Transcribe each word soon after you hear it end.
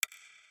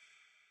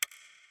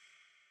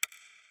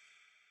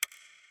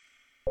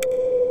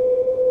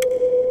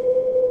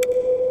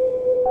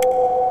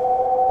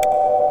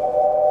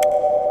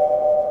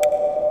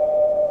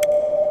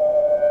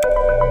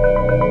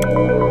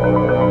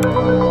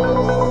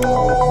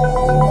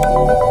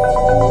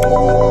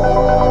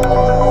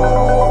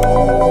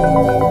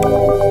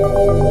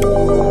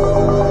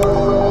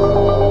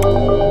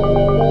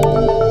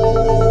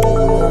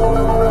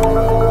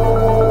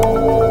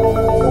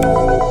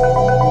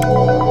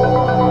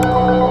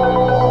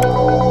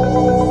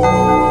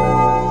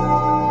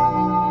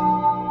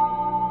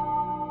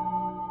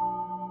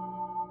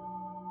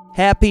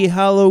Happy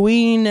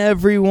Halloween,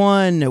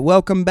 everyone.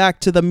 Welcome back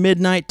to the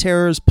Midnight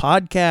Terrors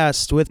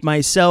podcast with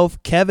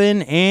myself,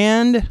 Kevin,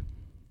 and...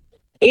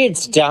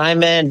 It's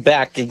Diamond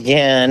back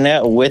again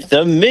with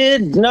the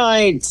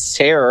Midnight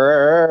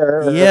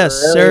Terror. Yes,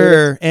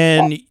 sir.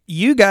 And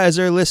you guys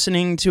are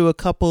listening to a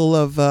couple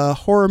of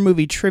horror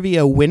movie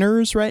trivia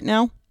winners right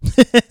now.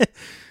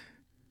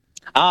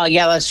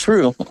 Yeah, that's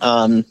true.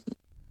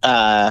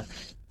 I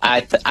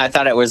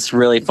thought it was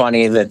really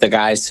funny that the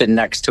guys sitting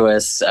next to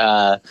us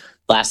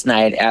last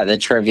night at the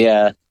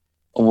trivia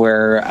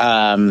were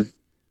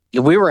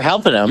we were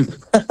helping them.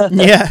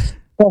 Yeah.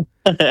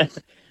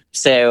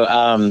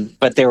 So,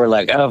 but they were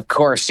like, oh, "Of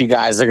course, you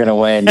guys are gonna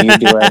win. You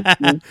do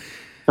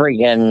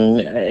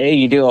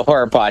you do a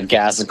horror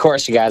podcast. Of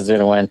course, you guys are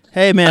gonna win."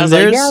 Hey, man, I was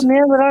like, "Yeah,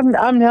 man, but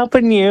I'm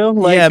helping you."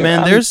 Like, yeah,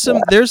 man.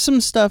 There's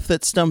some stuff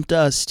that stumped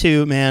us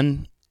too,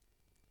 man.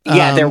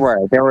 Yeah, there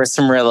were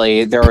some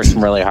really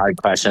hard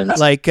questions.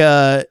 Like,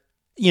 I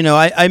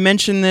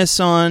mentioned this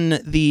on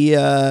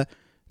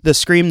the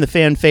Scream the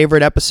Fan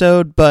Favorite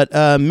episode, but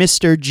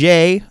Mr.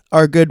 J,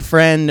 our good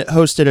friend,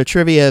 hosted a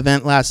trivia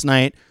event last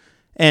night.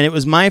 And it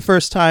was my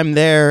first time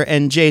there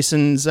and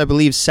Jason's, I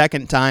believe,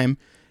 second time.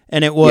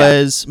 And it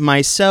was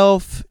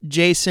myself,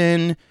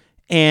 Jason,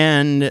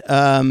 and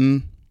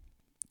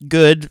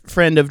good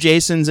friend of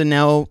Jason's and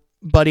now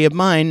buddy of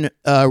mine,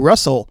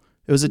 Russell.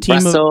 It was a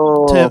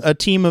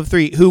team of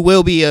three, who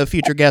will be a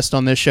future guest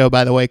on this show,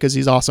 by the way, because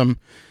he's awesome.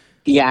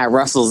 Yeah,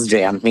 Russell's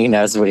jam. He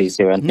knows what he's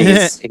doing.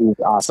 He's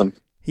awesome.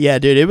 Yeah,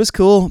 dude, it was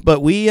cool.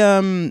 But we,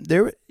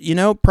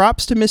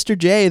 props to Mr.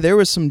 J. There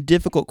was some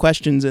difficult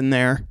questions in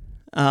there.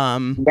 Yeah,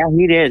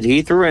 he did.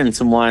 He threw in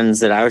some ones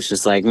that I was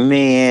just like,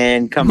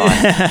 man, come on.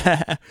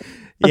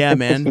 Yeah,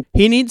 man.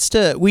 We need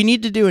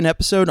to do an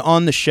episode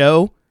on the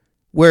show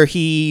where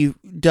he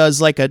does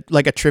like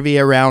a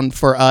trivia round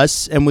for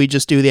us and we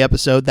just do the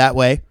episode that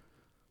way.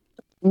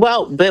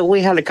 Well, but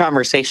we had a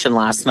conversation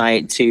last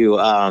night too,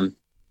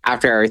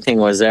 after everything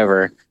was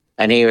over,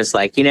 and he was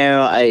like,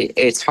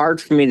 it's hard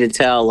for me to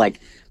tell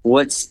like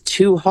what's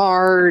too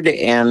hard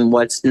and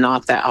what's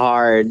not that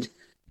hard.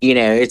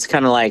 It's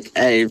kind of like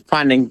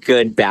finding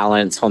good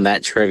balance on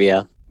that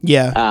trivia.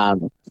 Yeah.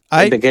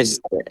 Because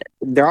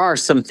there are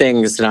some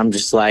things that I'm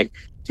just like,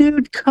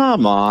 dude,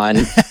 come on.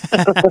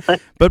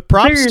 But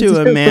props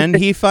to him, man.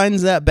 He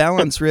finds that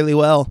balance really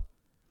well.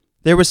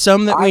 There was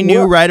some that we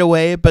knew right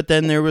away, but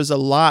then there was a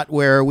lot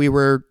where we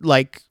were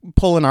like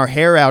pulling our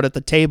hair out at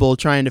the table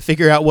trying to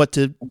figure out what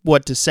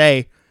to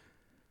say.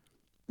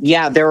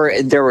 Yeah, there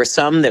were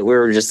some that we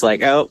were just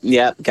like, oh,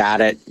 yep,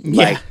 got it.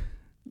 Yeah.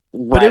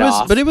 But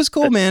it was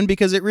cool, man,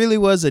 because it really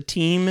was a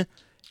team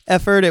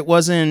effort. It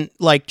wasn't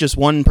like just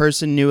one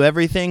person knew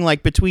everything.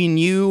 Like between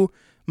you,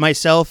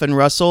 myself, and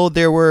Russell,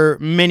 there were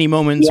many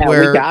moments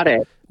where we got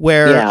it.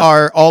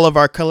 All of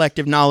our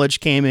collective knowledge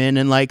came in,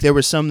 and like there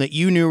was some that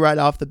you knew right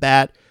off the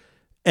bat,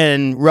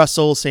 and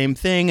Russell, same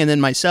thing, and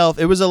then myself.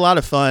 It was a lot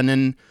of fun,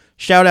 and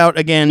shout out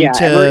again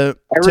to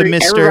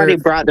Mr. Everybody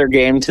brought their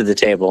game to the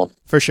table.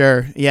 For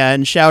sure, yeah,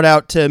 and shout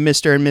out to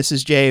Mr. and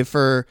Mrs. J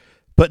for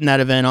putting that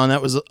event on.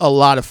 That was a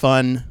lot of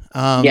fun.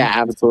 Yeah,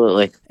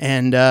 absolutely.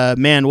 And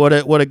man, what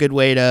a good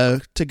way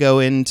to go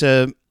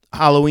into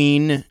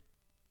Halloween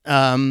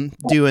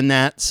doing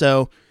that.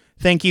 So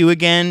thank you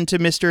again to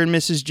Mr. and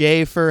Mrs.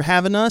 J for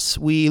having us.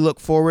 We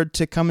look forward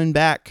to coming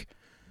back.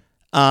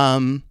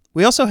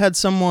 We also had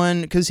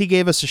someone, because he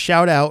gave us a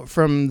shout out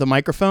from the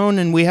microphone,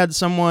 and we had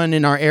someone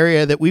in our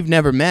area that we've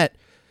never met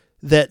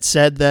that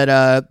said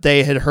that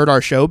they had heard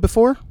our show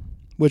before,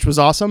 which was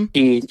awesome.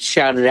 He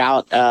shouted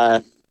out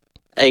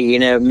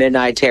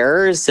Midnight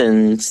Terrors,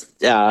 and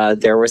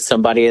there was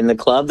somebody in the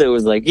club that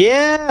was like,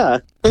 yeah.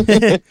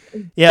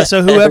 Yeah,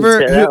 so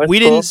whoever we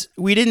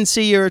didn't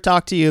see you or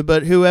talk to you,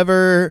 but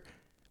whoever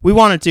we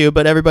wanted to,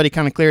 but everybody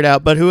kind of cleared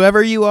out. But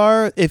whoever you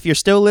are, if you're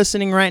still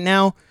listening right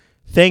now,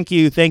 thank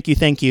you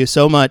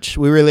so much.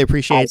 We really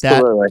appreciate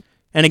that.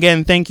 And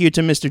again, thank you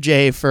to Mr.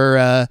 J for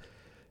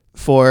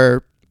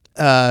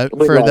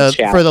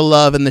the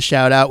love and the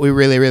shout out. We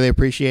really, really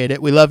appreciate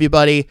it. We love you,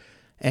 buddy.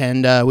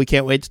 And we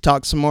can't wait to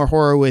talk some more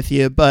horror with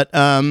you. But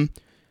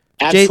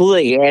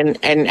absolutely, and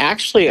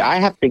actually,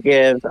 I have to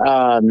give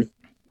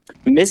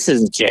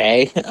Mrs.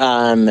 J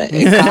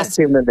a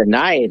costume of the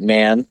night,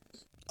 man.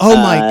 Oh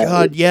my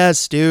God,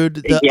 yes, dude,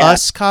 the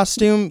Us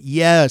costume,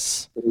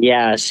 yes.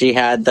 Yeah, she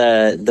had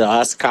the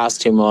Us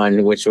costume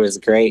on, which was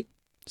great.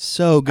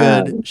 So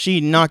good.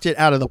 She knocked it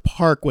out of the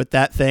park with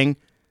that thing.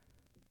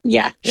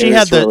 Yeah, she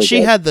had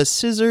the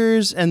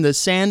scissors and the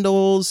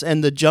sandals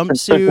and the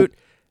jumpsuit.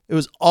 It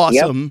was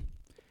awesome.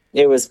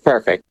 Yep. It was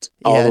perfect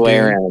all the way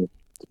around.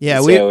 Yeah,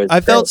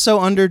 I felt so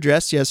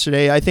underdressed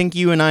yesterday. I think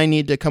you and I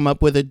need to come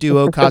up with a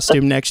duo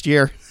costume next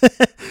year.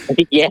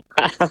 Yeah.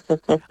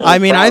 I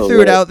mean, I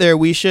threw it out there.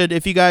 We should,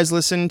 if you guys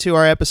listened to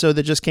our episode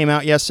that just came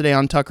out yesterday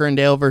on Tucker and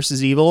Dale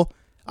versus Evil,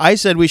 I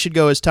said we should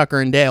go as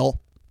Tucker and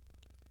Dale.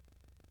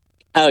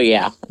 Oh,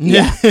 yeah.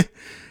 Yeah.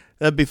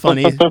 That'd be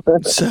funny.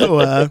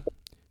 So,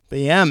 but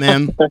yeah,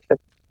 man.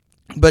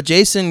 But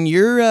Jason,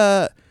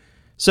 you're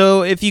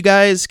So if you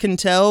guys can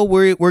tell,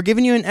 we're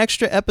giving you an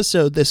extra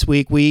episode this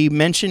week. We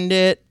mentioned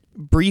it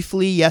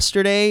briefly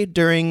yesterday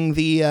during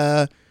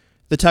the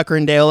Tucker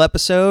and Dale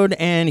episode,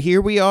 and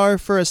here we are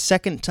for a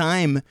second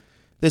time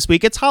this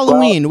week. It's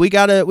Halloween.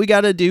 Well, we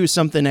gotta do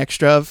something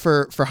extra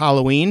for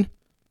Halloween.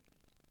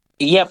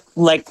 Yep,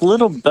 like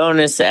little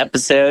bonus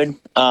episode.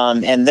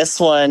 And this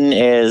one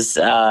is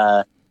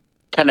kind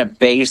of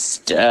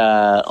based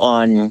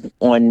on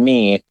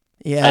me.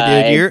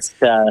 Yeah, dude.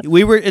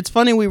 It's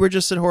funny, we were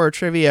just at Horror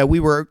Trivia.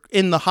 We were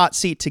in the hot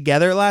seat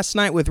together last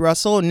night with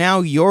Russell. Now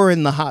you're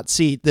in the hot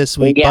seat this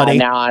week, buddy.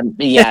 Now I'm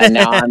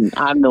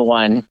the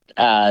one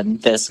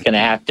that's gonna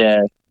have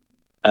to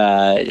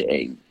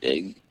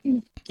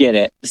get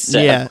it. So.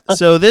 Yeah.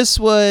 So this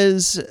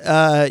was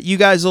you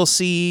guys will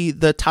see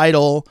the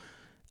title,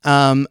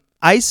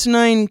 Ice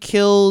Nine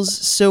Kills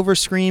Silver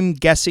Scream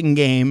Guessing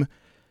Game.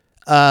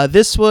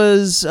 This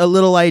was a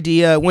little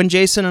idea when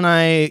Jason and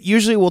I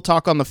usually we'll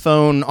talk on the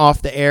phone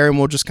off the air and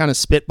we'll just kind of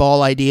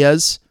spitball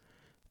ideas.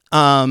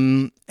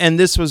 And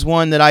this was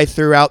one that I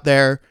threw out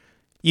there.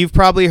 You've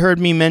probably heard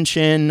me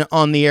mention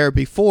on the air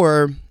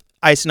before,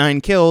 Ice Nine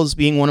Kills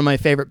being one of my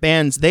favorite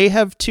bands. They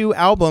have 2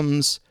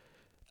 albums,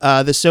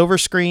 The Silver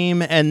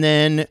Scream and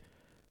then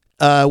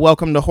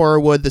Welcome to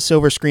Horrorwood, The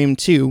Silver Scream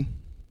 2.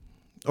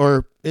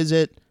 Or is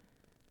it?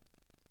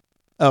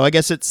 Oh, I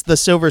guess it's The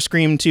Silver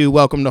Scream 2,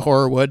 Welcome to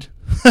Horrorwood.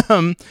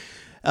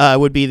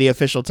 Would be the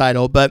official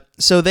title. But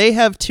so they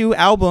have 2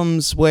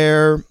 albums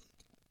where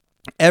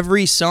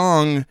every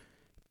song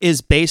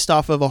is based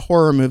off of a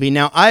horror movie.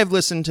 Now, I've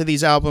listened to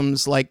these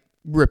albums like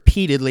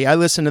repeatedly. I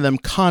listen to them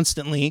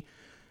constantly,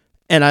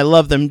 and I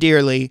love them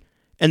dearly.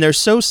 And they're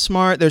so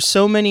smart. There's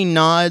so many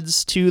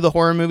nods to the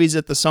horror movies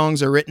that the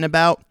songs are written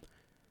about.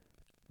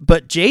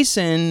 But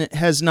Jason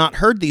has not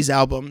heard these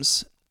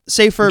albums.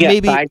 Say for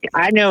maybe I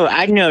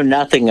know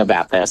nothing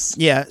about this.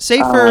 Yeah, say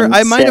for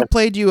I might have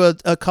played you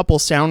a couple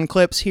sound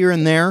clips here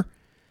and there,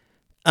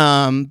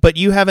 but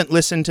you haven't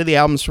listened to the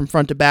albums from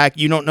front to back.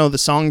 You don't know the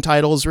song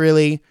titles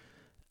really.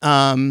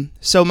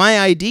 So my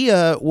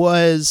idea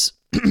was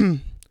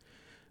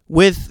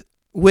with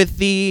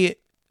the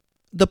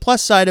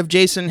plus side of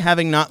Jason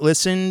having not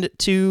listened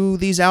to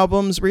these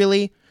albums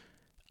really,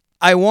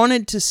 I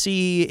wanted to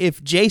see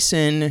if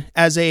Jason,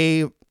 as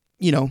a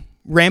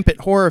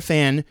rampant horror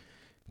fan,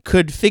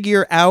 could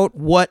figure out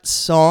what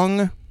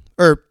song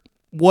or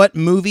what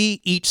movie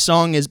each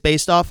song is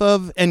based off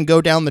of and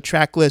go down the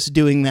track list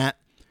doing that.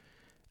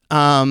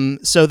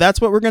 So that's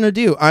what we're going to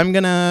do.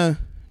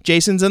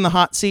 Jason's in the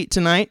hot seat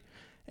tonight,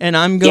 and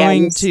I'm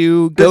going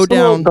to go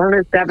down.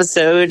 Bonus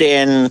episode,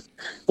 and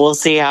we'll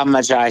see how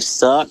much I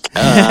suck.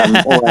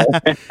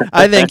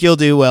 I think you'll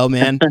do well,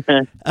 man.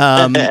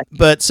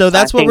 But so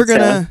that's what we're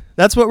gonna. So.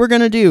 That's what we're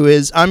gonna do.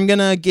 Is I'm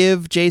gonna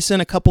give Jason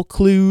a couple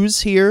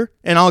clues here,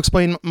 and I'll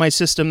explain my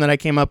system that I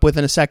came up with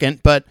in a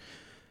second. But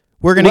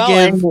we're gonna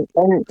give.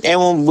 And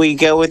when we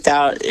go with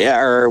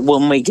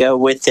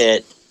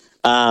it,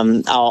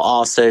 I'll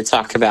also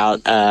talk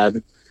about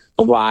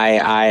why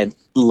I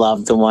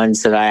love the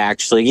ones that I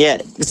actually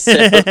get.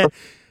 So.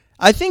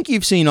 I think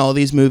you've seen all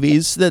these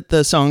movies that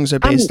the songs are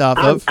based off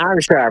of.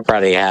 I'm sure I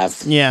probably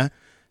have. Yeah.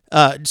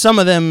 Some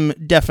of them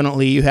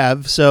definitely you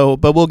have. So,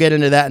 but we'll get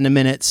into that in a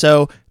minute.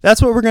 So that's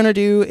what we're going to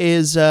do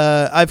is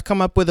I've come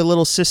up with a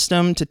little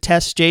system to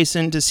test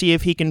Jason to see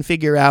if he can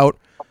figure out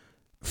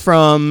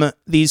from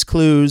these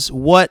clues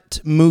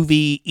what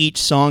movie each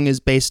song is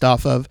based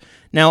off of.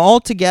 Now,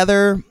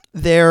 altogether,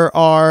 there's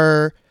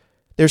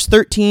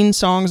 13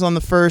 songs on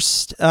the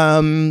first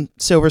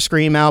Silver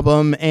Scream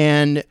album,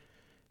 and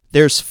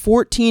there's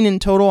 14 in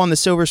total on the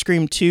Silver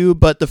Scream 2,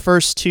 but the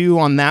first 2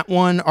 on that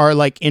one are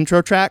like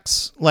intro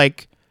tracks.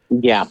 Like,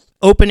 yeah,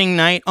 Opening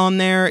Night on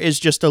there is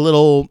just a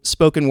little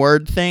spoken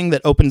word thing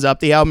that opens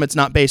up the album. It's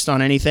not based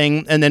on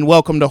anything. And then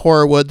Welcome to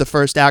Horrorwood, the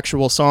first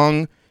actual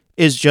song,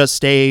 is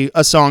just a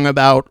song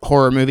about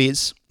horror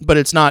movies, but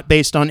it's not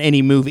based on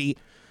any movie.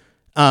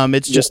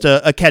 It's just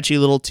a catchy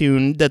little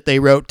tune that they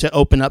wrote to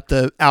open up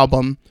the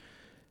album.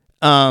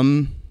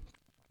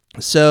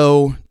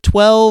 So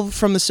 12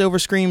 from the Silver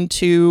Scream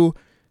 2,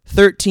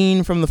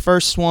 13 from the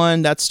first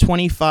one, that's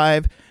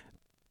 25.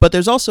 But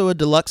there's also a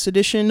deluxe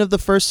edition of the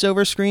first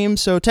Silver Scream,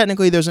 so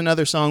technically there's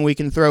another song we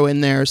can throw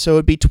in there. So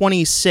it'd be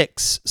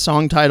 26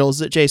 song titles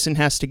that Jason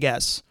has to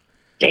guess.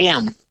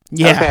 Damn.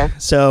 Yeah. Okay.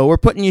 So we're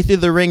putting you through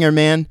the ringer,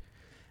 man.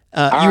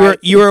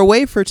 You were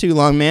away for too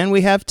long, man.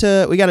 We got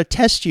to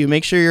test you.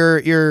 Make sure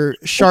you're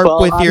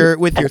sharp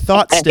with your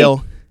thoughts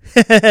still.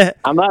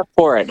 I'm up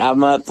for it.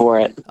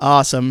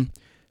 Awesome.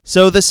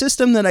 So the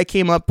system that I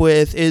came up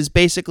with is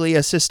basically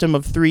a system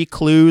of 3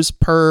 clues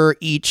per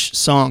each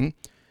song.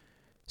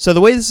 So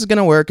the way this is going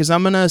to work is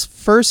I'm going to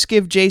first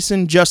give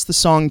Jason just the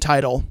song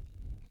title.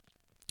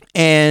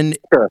 And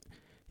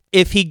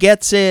if he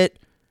gets it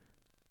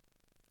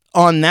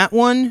on that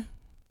one,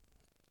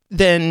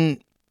 then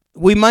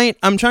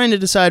I'm trying to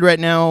decide right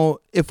now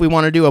if we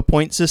want to do a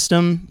point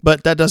system,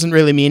 but that doesn't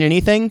really mean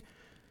anything.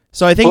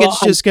 So I think it's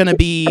just going to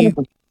be,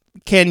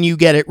 can you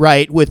get it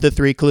right with the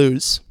 3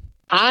 clues?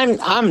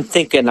 I'm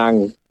thinking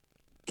I'm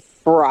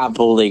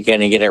probably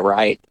gonna get it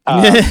right,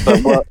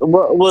 but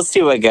we'll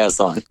see what goes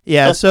on.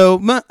 Yeah, so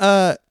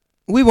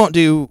we won't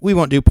do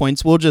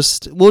points. We'll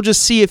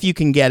just see if you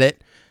can get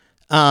it.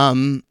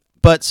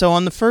 But so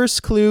on the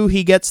first clue,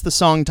 he gets the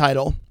song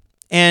title.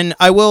 And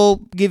I will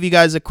give you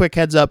guys a quick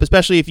heads up,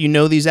 especially if you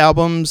know these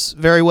albums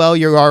very well,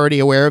 you're already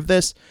aware of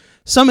this.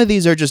 Some of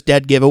these are just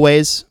dead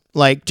giveaways.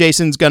 Like,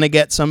 Jason's going to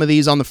get some of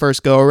these on the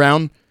first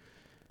go-around.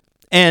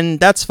 And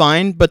that's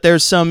fine, but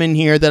there's some in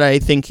here that I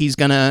think he's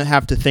going to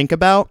have to think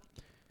about.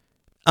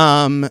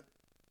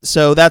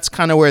 So that's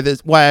kind of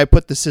why I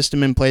put the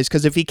system in place,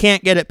 because if he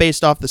can't get it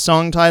based off the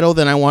song title,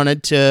 then I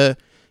wanted to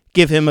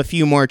give him a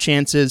few more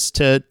chances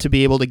to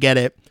be able to get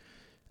it.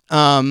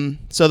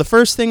 So the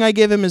first thing I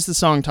give him is the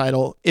song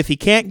title. If he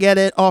can't get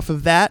it off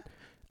of that,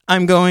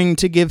 I'm going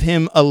to give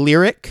him a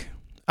lyric.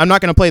 I'm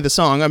not going to play the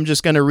song. I'm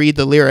just going to read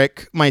the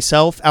lyric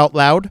myself out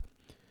loud.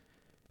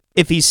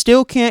 If he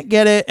still can't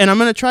get it, and I'm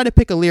going to try to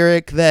pick a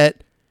lyric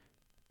that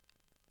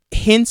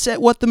hints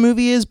at what the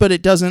movie is, but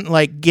it doesn't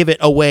like give it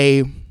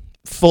away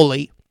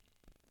fully.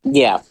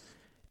 Yeah.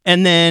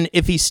 And then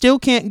if he still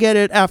can't get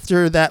it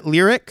after that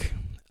lyric,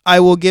 I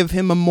will give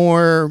him a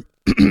more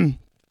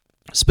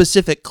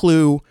specific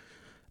clue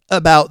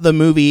about the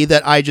movie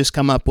that I just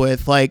come up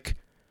with. Like,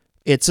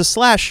 it's a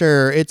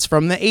slasher, it's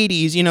from the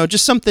 80s,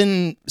 just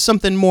something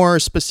more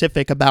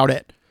specific about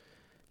it.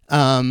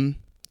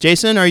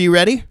 Jason, are you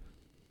ready?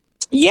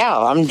 Yeah,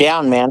 I'm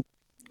down, man.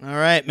 All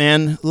right,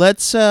 man.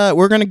 Let's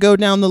we're going to go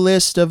down the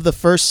list of the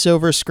first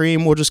Silver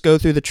Scream. We'll just go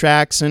through the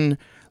tracks and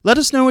let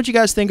us know what you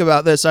guys think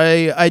about this.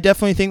 I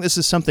definitely think this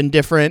is something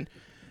different.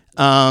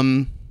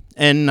 And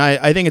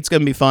I think it's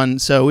going to be fun.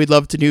 So we'd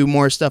love to do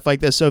more stuff like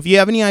this. So if you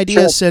have any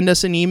ideas, send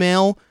us an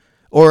email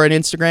or an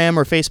Instagram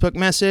or Facebook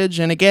message.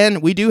 And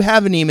again, we do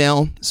have an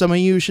email. Some of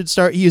you should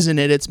start using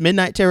it. It's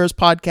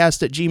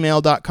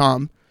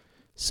midnightterrorspodcast@gmail.com.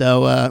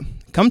 So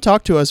come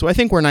talk to us. I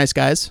think we're nice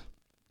guys.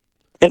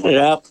 Hit it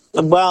up.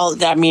 Well,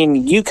 I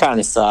mean, you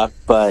kind of suck,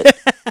 but...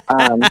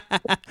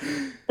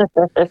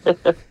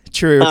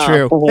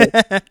 True.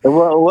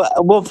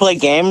 We'll play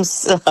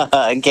games.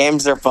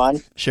 Games are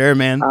fun. Sure,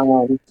 man.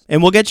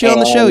 And we'll get you on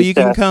the show. You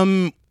can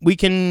come. We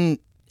can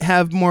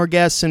have more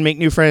guests and make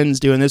new friends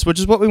doing this, which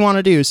is what we want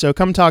to do. So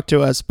come talk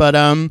to us. But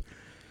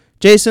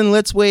Jason,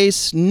 let's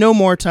waste no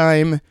more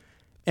time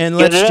and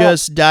let's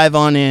just dive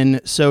on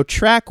in. So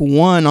track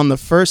 1 on the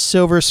first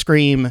Silver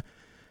Scream.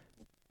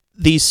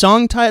 The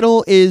song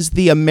title is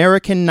The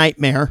American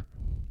Nightmare.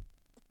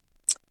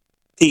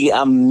 The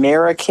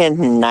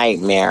American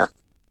Nightmare.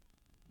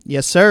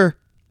 Yes, sir.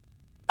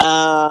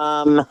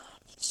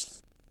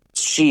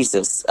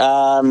 Jesus.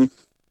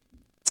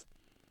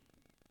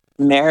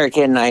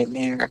 American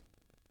Nightmare.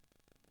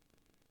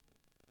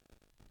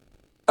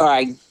 All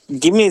right,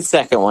 give me the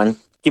second one.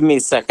 Give me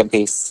the second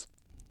piece.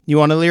 You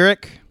want a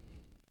lyric?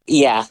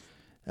 Yeah.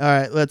 All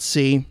right, let's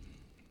see.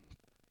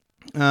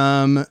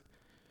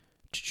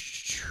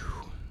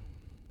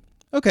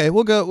 Okay,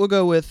 we'll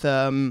go with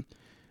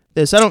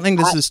this. I don't think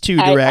this is too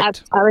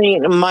direct. I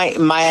mean, my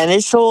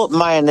initial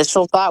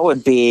thought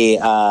would be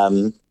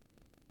American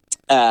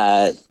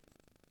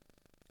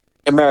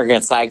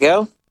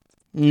Psycho.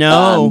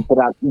 No,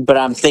 but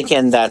I'm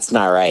thinking that's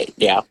not right.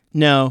 Yeah.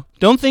 No,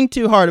 don't think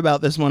too hard about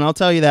this one. I'll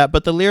tell you that.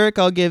 But the lyric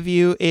I'll give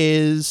you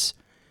is,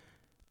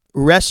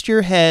 "Rest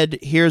your head.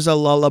 Here's a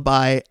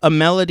lullaby, a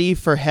melody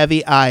for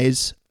heavy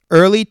eyes.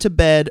 Early to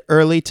bed,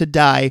 early to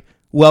die.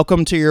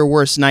 Welcome to your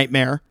worst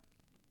nightmare."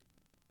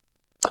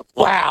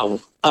 Wow.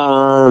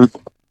 All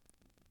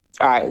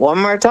right,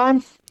 one more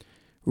time.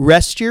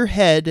 "Rest your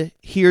head,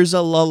 here's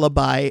a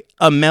lullaby,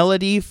 a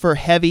melody for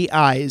heavy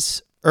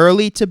eyes.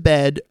 Early to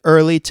bed,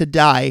 early to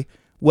die.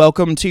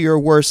 Welcome to your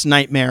worst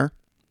nightmare."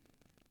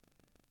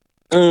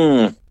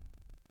 Maybe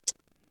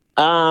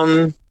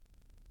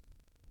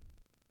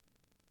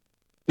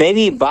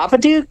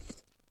Babadook?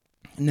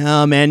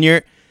 No, man,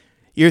 you're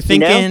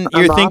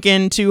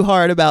thinking too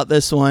hard about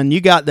this one. You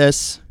got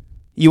this.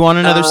 You want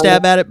another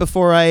stab at it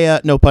before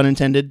I no pun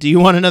intended. Do you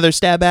want another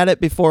stab at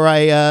it before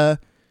I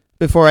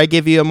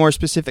give you a more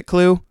specific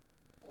clue?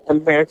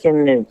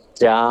 American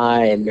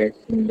Die.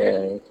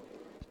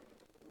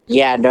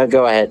 Yeah, no,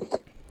 go ahead.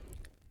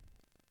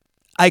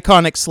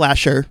 Iconic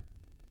slasher.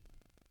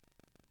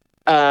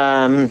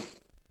 I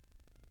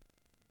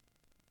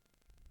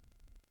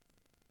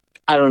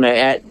don't know,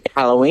 at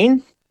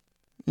Halloween?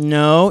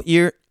 No,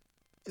 you're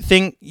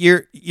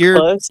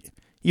Close?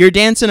 You're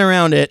dancing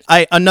around it.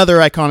 Another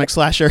iconic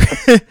slasher.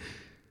 Friday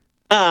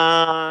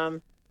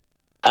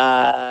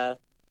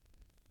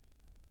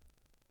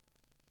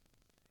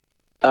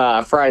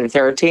the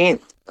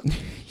 13th.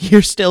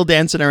 You're still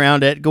dancing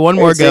around it. Go one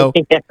more go.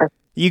 Yeah.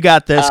 You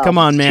got this. Come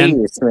on, man.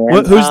 Geez,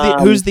 man.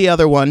 Who's the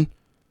other one?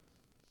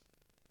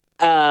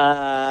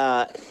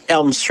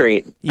 Elm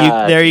Street.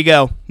 There you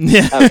go.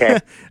 Okay.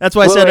 That's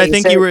why I said I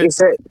think you were.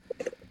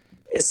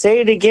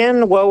 Say it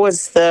again. What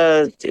was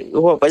the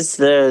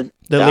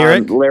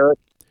lyric? Lyric.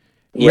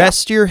 Yeah.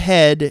 Rest your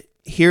head.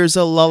 Here's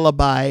a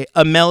lullaby,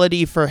 a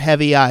melody for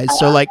heavy eyes.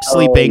 So like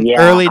sleeping,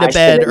 early to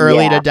bed,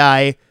 early to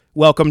die.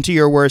 welcome to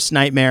your worst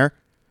nightmare.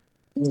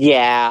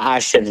 Yeah, I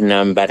should have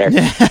known better.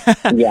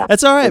 Yeah,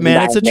 That's all right,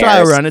 man. It's a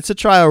trial run. It's a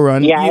trial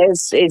run. Yeah,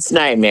 it's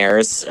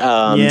nightmares. So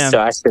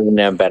I should have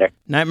known better.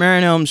 Nightmare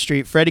on Elm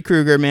Street, Freddy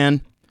Krueger,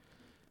 man.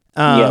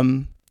 Yep.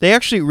 They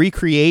actually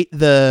recreate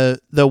the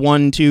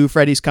 1-2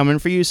 Freddy's Coming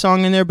For You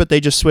song in there, but they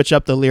just switch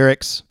up the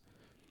lyrics.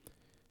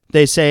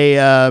 They say,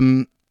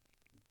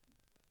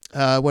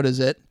 what is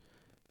it?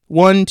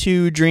 1,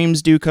 2,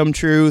 dreams do come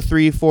true.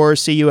 3, 4,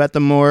 see you at the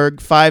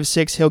morgue. 5,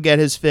 6, he'll get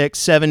his fix.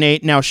 7,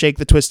 8, now shake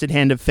the twisted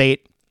hand of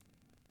fate.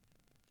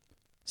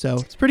 So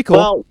it's pretty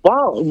cool.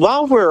 Well,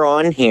 while we're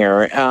on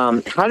here,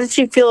 how did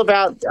you feel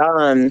about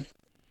the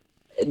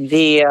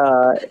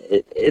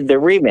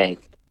remake?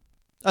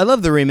 I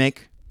love the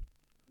remake.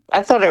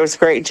 I thought it was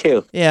great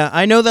too. Yeah,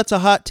 I know that's a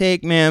hot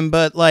take, man,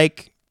 but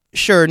like,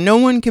 sure, no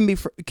one can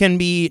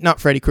be not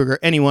Freddy Krueger.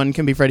 Anyone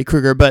can be Freddy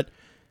Krueger, but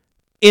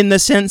in the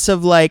sense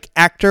of like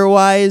actor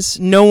wise,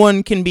 no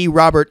one can be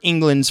Robert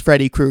Englund's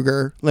Freddy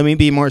Krueger. Let me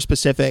be more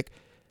specific.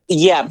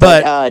 Yeah,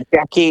 but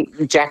Jackie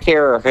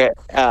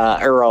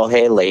Earl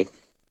Haley.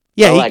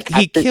 Yeah,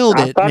 he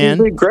killed it, man.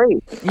 He did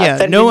great.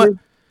 Yeah,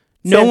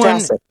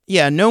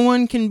 no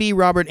one can be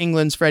Robert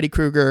Englund's Freddy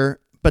Krueger.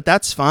 But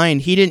that's fine.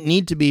 He didn't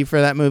need to be for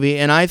that movie,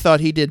 and I thought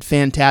he did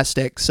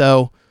fantastic.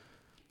 So,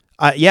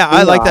 I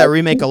like that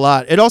remake a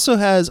lot. It also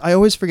has, I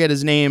always forget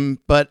his name,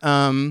 but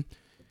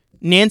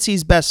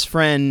Nancy's best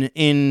friend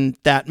in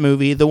that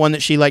movie, the one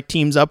that she like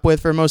teams up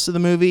with for most of the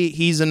movie,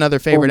 he's another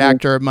favorite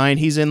actor of mine.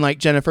 He's in like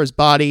Jennifer's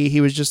Body.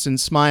 He was just in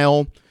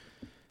Smile.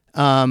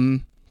 Oh,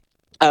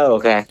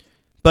 okay.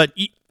 But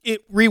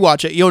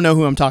rewatch it. You'll know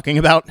who I'm talking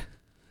about.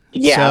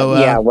 Yeah,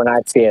 so, when I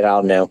see it,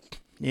 I'll know.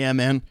 Yeah,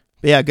 man.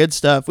 But yeah, good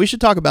stuff. We should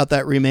talk about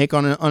that remake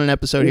on an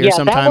episode here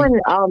sometime.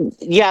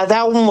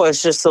 That one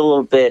was just a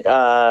little bit.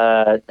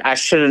 I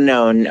should have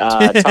known.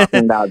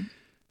 I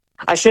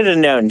should have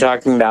known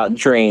talking about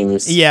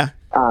dreams. Yeah.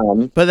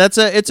 But it's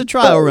a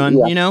trial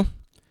run, you know.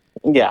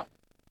 Yeah.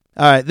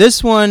 All right,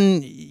 this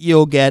one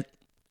you'll get.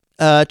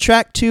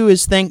 Track 2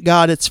 is "Thank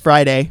God It's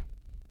Friday."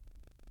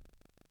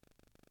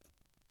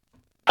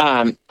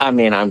 I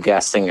mean, I'm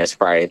guessing it's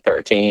Friday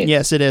 13th.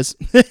 Yes, it is.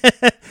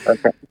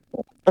 Okay.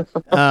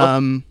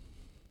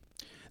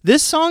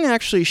 This song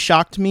actually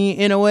shocked me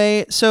in a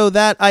way. So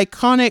that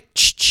iconic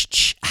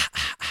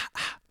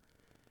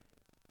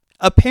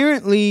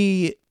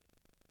apparently,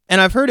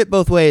 and I've heard it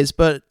both ways,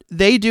 but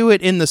they do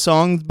it in the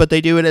song, but they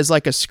do it as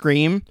like a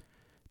scream.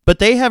 But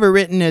they have it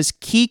written as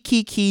ki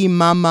ki ki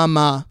ma ma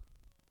ma.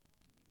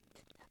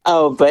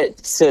 Oh,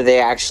 but so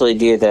they actually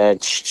do the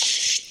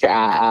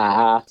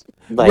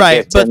like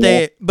right,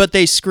 but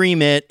they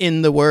scream it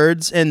in the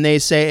words, and they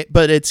say,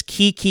 but it's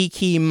ki ki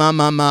ki ma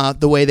ma ma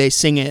the way they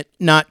sing it,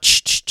 not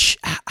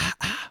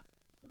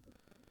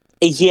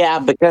Yeah,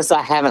 because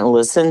I haven't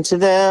listened to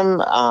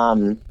them.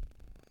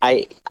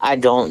 I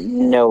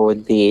don't know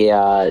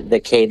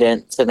the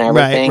cadence and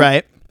everything.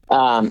 Right.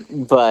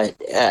 But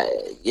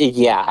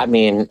yeah, I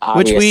mean,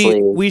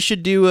 obviously, which we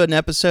should do an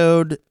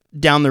episode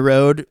down the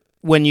road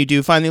when you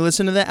do finally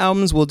listen to the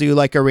albums. We'll do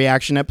like a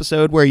reaction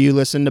episode where you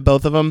listen to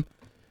both of them.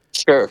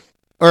 Sure.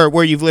 Or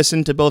where you've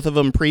listened to both of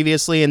them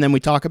previously, and then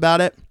we talk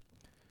about it.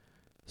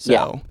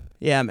 So,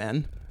 yeah,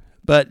 man.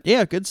 But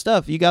yeah, good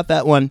stuff. You got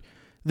that one.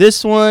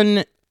 This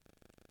one,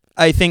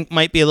 I think,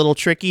 might be a little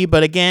tricky,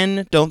 but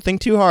again, don't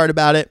think too hard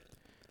about it.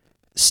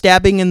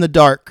 "Stabbing in the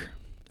Dark"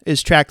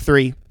 is track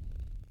 3.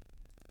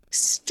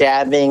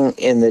 "Stabbing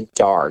in the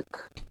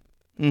Dark."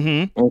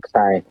 Mm-hmm.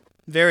 Okay.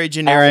 Very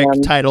generic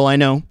title, I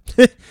know.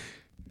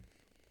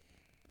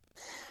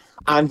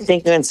 I'm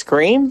thinking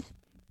Scream.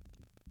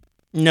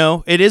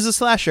 No, it is a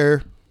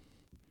slasher.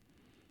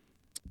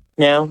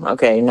 No?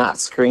 Okay, not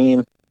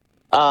Scream.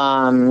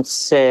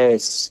 So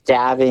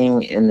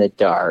 "Stabbing in the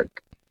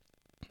Dark."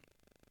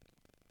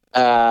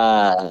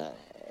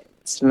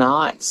 It's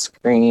not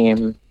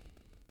Scream.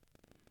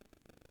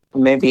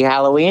 Maybe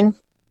Halloween?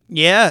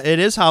 Yeah, it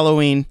is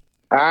Halloween.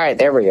 All right,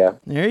 there we go.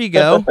 There you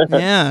go.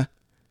 Yeah.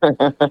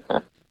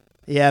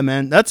 Yeah,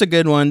 man, that's a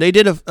good one. They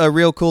did a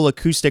real cool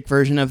acoustic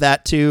version of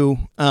that too,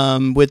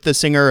 with the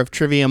singer of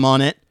Trivium on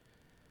it.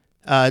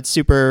 It's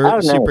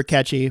super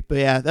catchy, but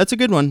yeah, that's a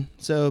good one.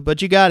 So,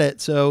 but you got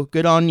it. So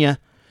good on you.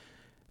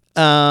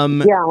 Yeah,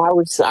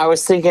 I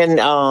was thinking,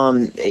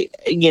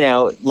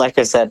 like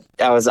I said,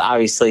 I was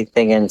obviously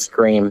thinking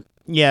Scream.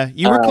 Yeah,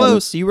 you were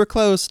close. You were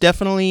close.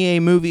 Definitely a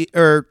movie,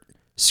 or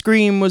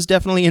Scream was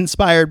definitely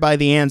inspired by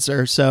The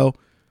Answer. So,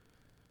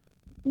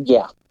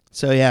 yeah.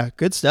 So yeah,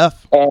 good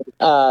stuff. And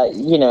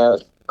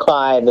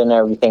Clive and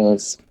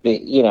everything's,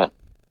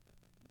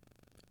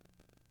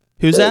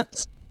 Who's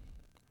that?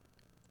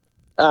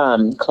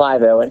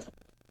 Clive Owen.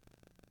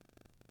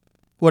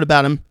 What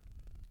about him?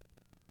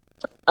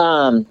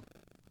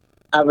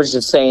 I was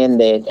just saying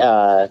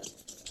that,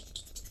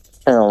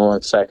 hang on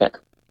one second.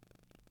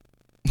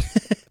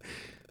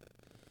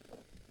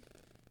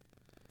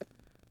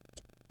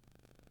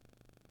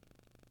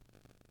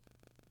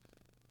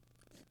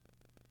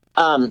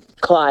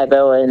 Clive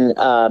Owen,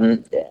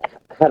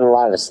 had a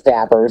lot of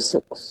stabbers.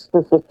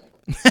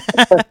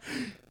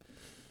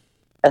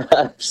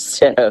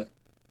 So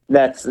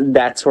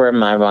that's where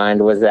my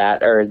mind was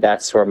at, or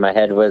that's where my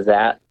head was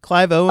at.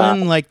 Clive Uh,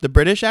 Owen, like the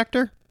British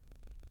actor?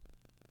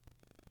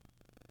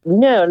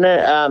 no,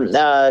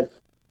 no,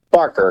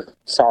 Barker.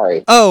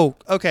 Sorry, Oh,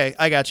 okay.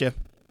 I gotcha.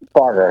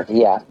 Barker.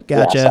 Yeah, yeah.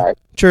 Gotcha. Sorry.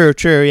 True,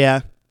 true,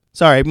 yeah.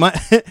 Sorry, my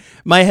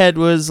my head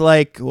was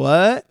like,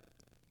 what?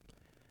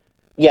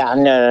 Yeah,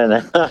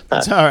 no.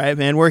 It's all right,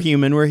 man. We're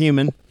human. We're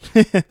human.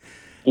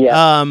 Yeah,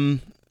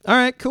 All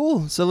right,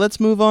 cool. So let's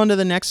move on to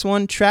the next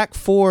one. Track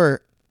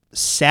 4,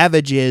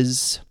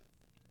 Savages.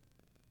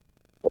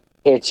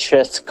 it's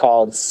just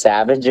called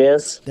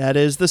Savages. That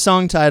is the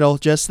song title.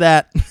 Just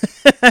that.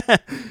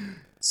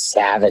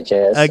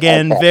 Savages.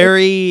 Again, Okay.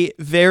 very,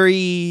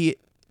 very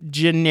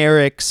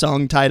generic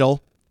song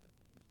title.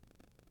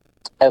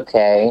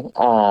 Okay.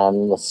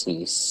 Let's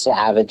see.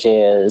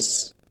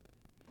 Savages.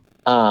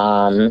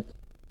 All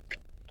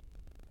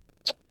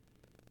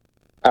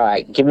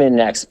right. Give me the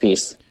next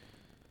piece.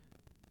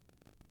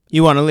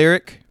 You want a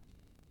lyric?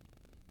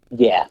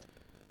 Yeah.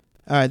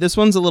 All right, this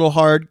one's a little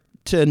hard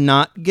to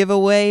not give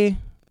away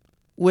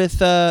with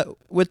the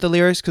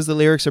lyrics because the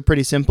lyrics are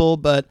pretty simple,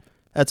 but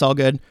that's all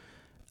good.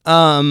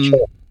 Sure.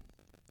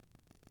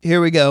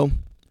 Here we go.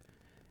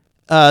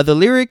 The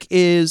lyric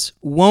is,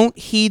 won't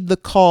heed the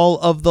call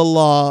of the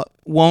law,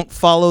 won't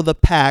follow the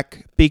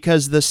pack,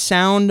 because the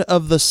sound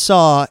of the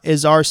saw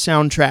is our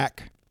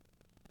soundtrack.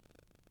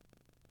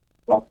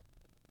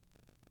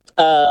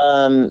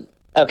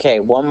 Okay.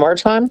 One more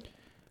time.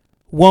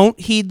 Won't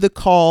heed the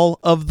call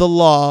of the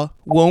law,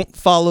 won't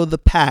follow the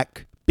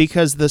pack,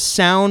 because the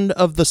sound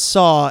of the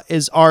saw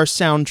is our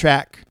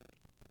soundtrack.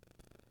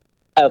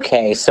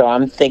 Okay. So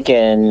I'm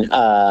thinking. You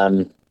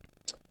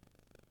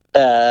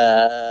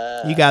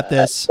got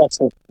this.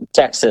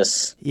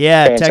 Texas.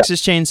 Yeah, Chainsaw.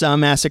 Texas Chainsaw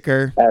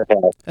Massacre. Okay.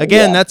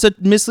 Again, Yeah. that's a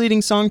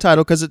misleading song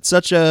title because it's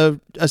such a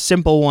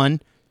simple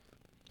one.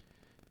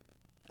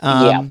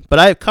 Yeah. But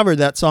I've covered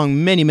that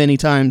song many, many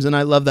times, and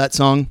I love that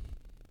song.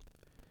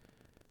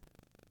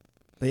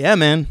 But yeah,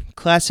 man,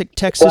 classic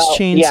Texas Well,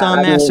 Chainsaw yeah, I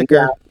mean,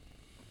 Massacre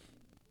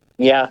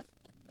Yeah.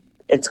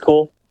 It's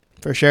cool.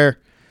 for sure.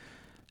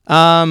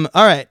 All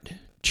right,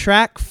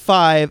 track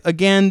 5.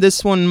 Again,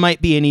 this one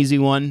might be an easy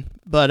one,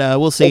 but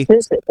we'll see.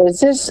 Is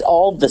this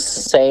all the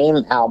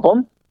same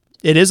album?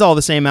 It is all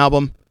the same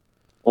album.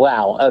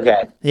 Wow.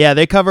 Okay. Yeah,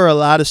 they cover a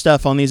lot of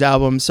stuff on these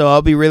albums, so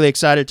I'll be really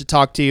excited to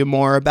talk to you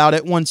more about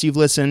it once you've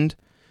listened.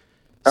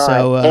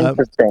 All right.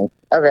 Interesting.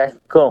 Okay.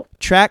 Cool.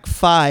 Track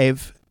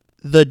 5,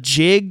 The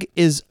Jig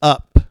is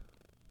Up.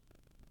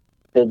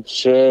 The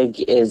jig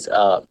is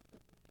up.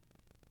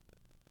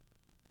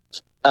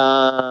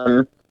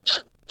 All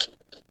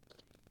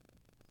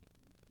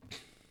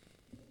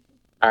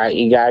right.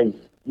 You got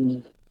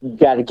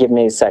to give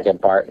me the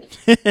second part.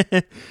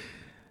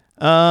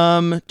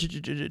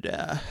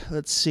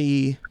 Let's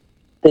see.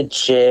 The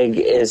jig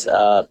is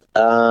up.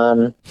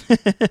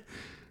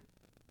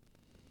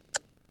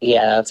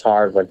 Yeah, that's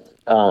hard, but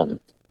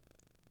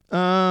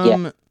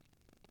yeah.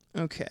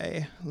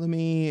 Okay, let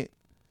me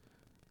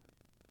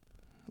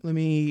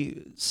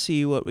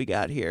see what we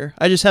got here.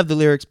 I just have the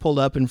lyrics pulled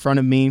up in front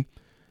of me.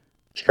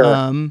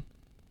 Sure.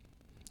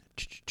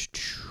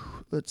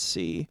 Let's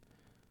see.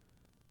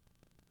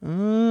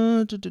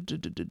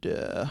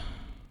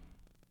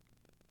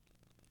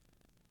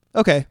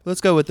 Okay,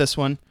 let's go with this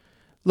one.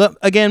 Look,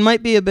 again,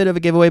 might be a bit of a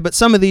giveaway, but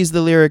some of these,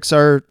 the lyrics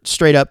are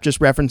straight up just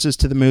references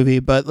to the movie,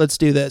 but let's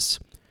do this.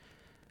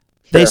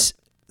 Sure.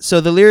 So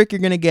the lyric you're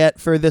going to get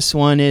for this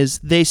one is,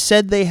 they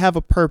said they have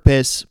a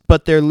purpose,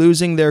 but they're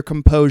losing their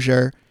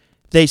composure.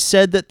 They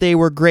said that they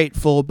were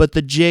grateful, but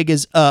the jig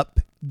is up.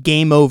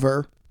 Game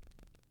over.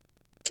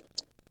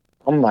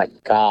 Oh my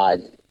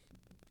God.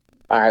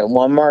 All right,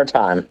 one more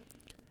time.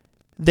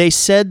 They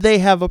said they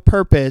have a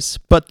purpose,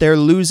 but they're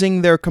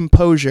losing their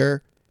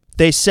composure.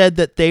 They said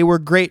that they were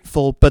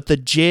grateful, but the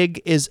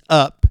jig is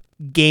up.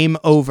 Game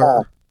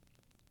over.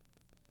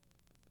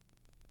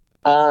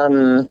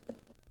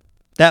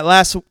 That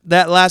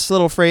last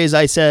little phrase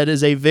I said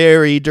is a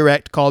very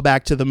direct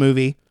callback to the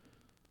movie.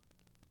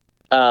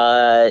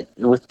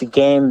 With the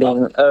game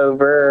being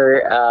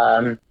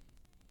over,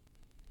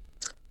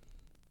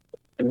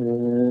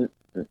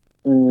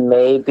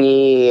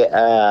 maybe,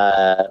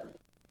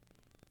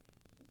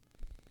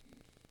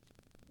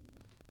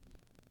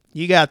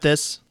 You got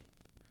this.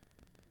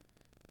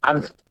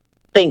 I'm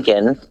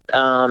thinking,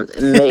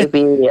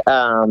 maybe,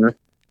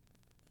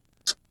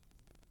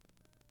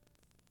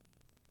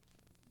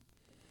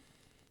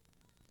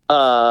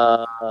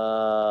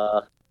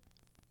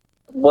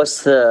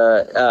 what's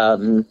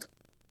the,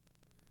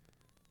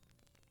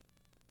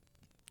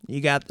 You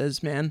got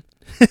this, man.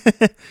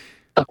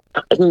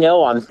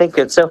 no, I'm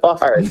thinking so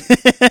hard.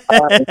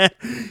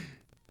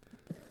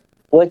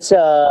 What's,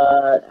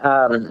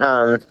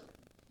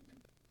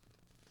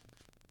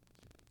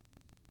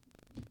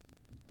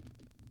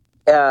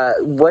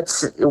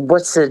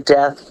 what's the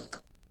death?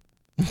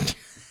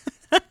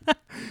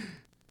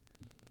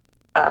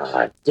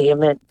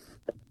 Damn it.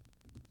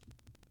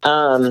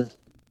 I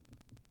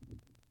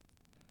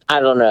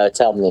don't know.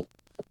 Tell me.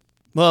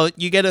 Well,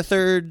 you get a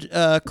third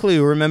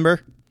clue,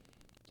 remember?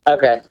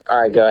 Okay.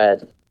 All right. Go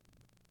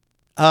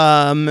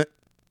ahead.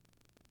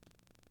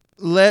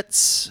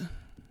 Let's...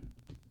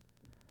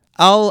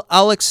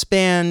 I'll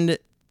expand,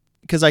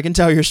 because I can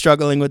tell you're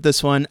struggling with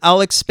this one.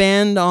 I'll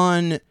expand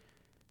on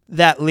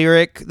that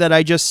lyric that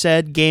I just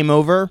said, game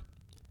over.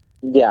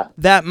 Yeah.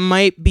 That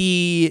might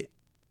be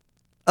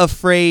a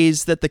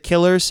phrase that the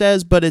killer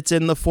says, but it's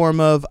in the form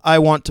of, I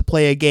want to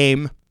play a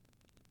game.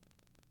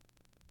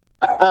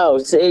 Oh,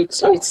 it's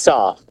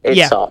Saw.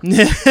 It's Saw.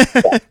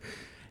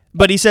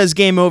 But he says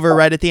game over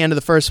right at the end of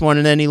the first one,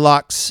 and then he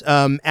locks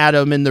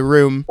Adam in the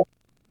room.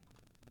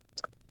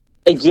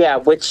 Yeah,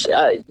 which,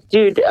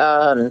 dude,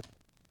 the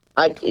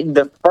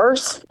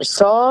first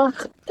Saw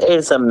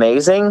is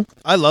amazing.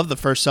 I love the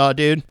first Saw,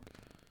 dude.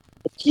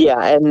 Yeah,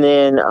 and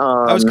then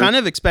I was kind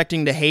of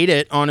expecting to hate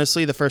it,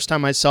 honestly, the first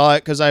time I saw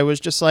it, because I was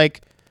just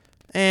like,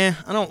 I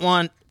don't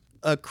want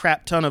a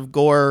crap ton of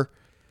gore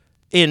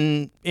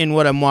in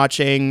what I'm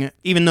watching,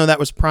 even though that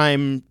was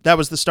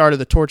the start of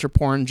the torture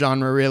porn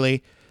genre,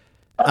 really.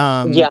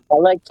 Yeah,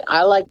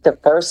 I liked the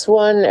first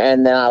one,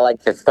 and then I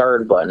liked the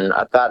third one.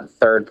 I thought the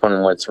third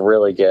one was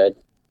really good.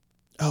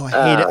 Oh,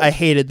 I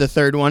hated the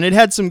third one. It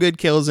had some good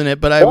kills in it,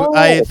 but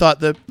I thought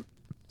the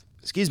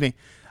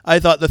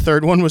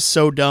third one was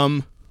so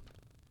dumb.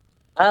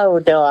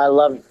 Oh no, I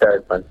love the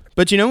third one.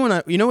 But you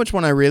know which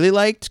one I really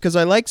liked? Because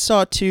I liked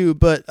Saw 2,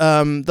 but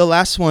the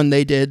last one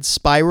they did,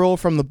 Spiral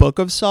from the Book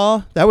of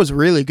Saw, that was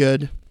really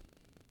good.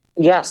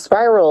 Yeah,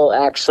 Spiral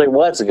actually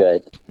was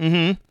good.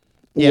 Mm-hmm.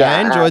 Yeah,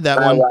 I enjoyed that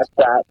one. I watched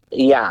that.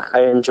 Yeah,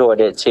 I enjoyed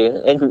it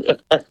too.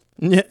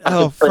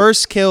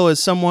 First kill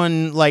is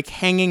someone like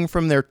hanging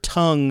from their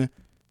tongue,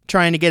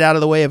 trying to get out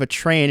of the way of a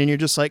train, and you're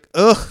just like,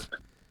 ugh.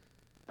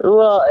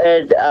 Well,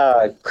 and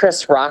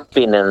Chris Rock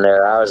being in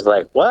there, I was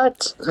like,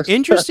 what?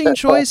 Interesting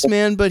choice,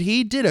 man, but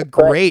he did a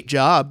great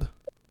job.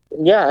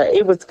 Yeah,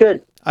 it was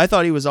good. I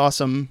thought he was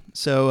awesome.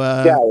 So,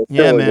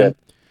 yeah, man. Good.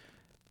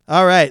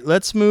 All right,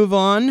 let's move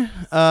on.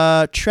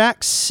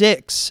 Track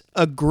 6,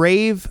 A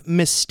Grave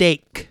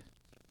Mistake.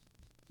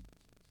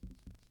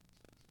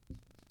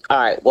 All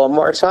right, one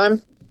more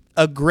time.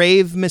 A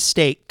Grave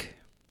Mistake.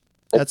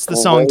 That's the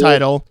song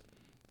title.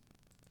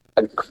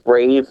 A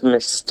Grave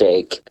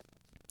Mistake.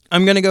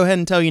 I'm going to go ahead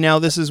and tell you now,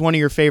 this is one of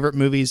your favorite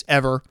movies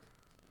ever.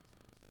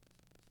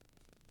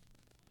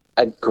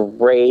 A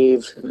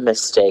Grave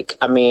Mistake.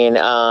 I mean,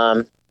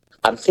 I'm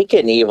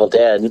thinking Evil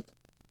Dead.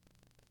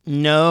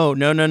 No.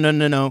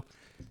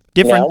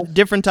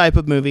 Different type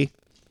of movie.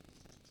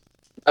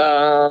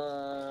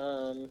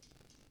 A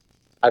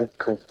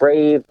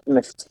Grave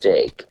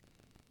Mistake.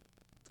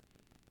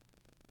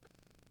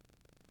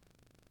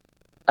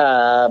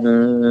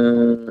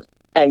 And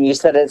you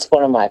said it's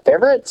one of my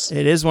favorites?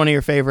 It is one of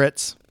your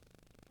favorites.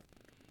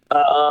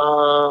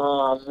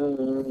 I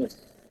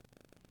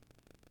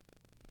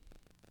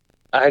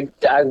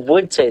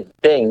would say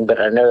Thing, but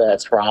I know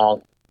that's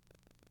wrong.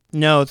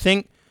 No,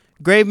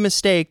 Grave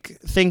Mistake,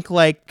 think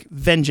like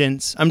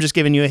Vengeance. I'm just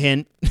giving you a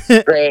hint.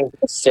 Grave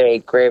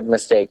Mistake. Drag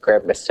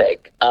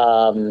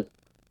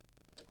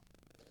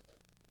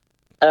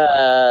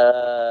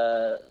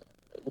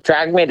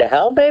Me to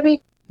Hell,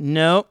 baby?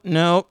 No.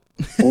 No.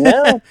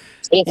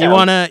 You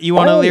want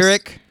a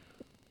lyric?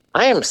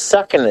 I am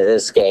sucking at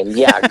this game.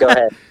 Yeah, go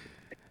ahead.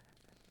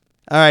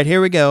 All right,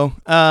 here we go.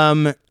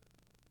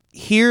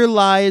 Here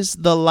lies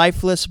the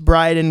lifeless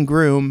bride and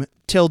groom,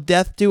 till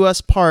death do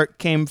us part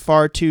came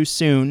far too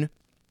soon.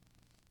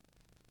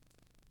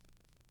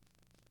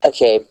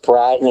 Okay,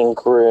 bride and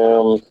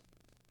groom.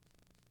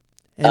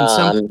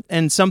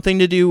 And something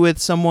to do with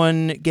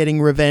someone getting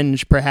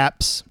revenge,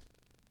 perhaps.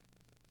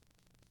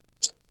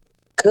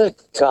 Good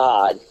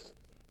God.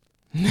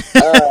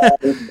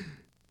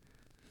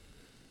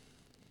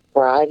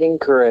 Bride and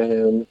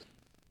groom.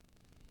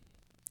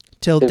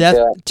 Till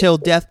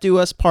death do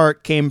us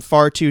part came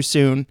far too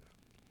soon.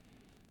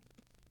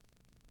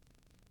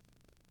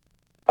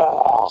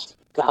 Oh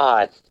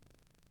God!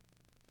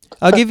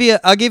 I'll give you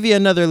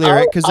another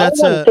lyric because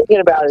that's I'm thinking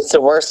about it's the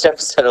worst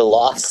episode of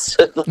Lost.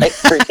 Like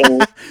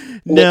freaking.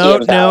 No.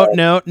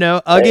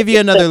 I'll give you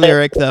another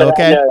lyric though.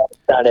 Okay. No, that's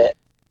not it.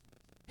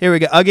 Here we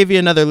go. I'll give you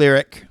another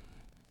lyric.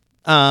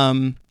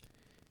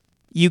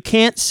 You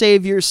can't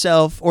save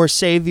yourself or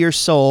save your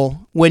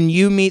soul when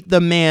you meet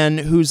the man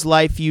whose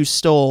life you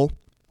stole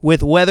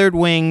with weathered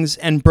wings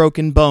and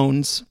broken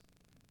bones.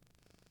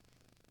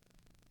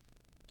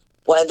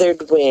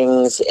 Weathered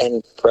wings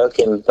and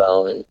broken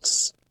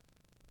bones.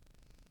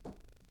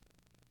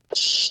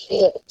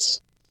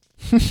 Shit.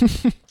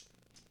 You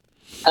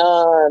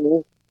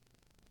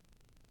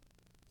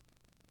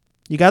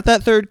got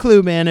that third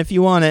clue, man, if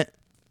you want it.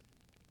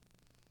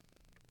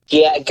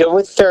 Yeah, go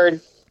with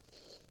third.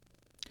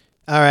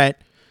 All right.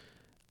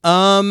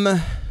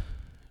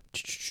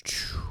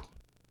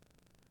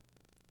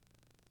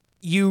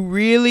 You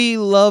really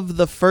love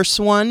the first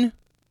one.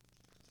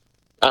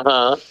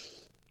 Uh-huh.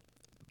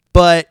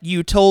 But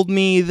you told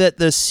me that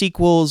the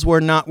sequels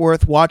were not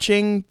worth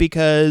watching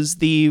because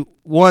the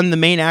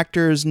main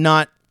actor is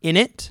not in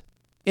it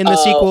in the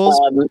sequels.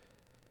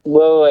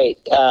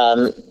 Wait.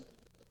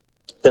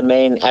 The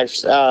main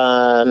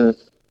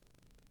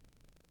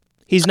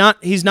He's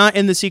not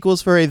in the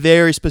sequels for a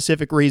very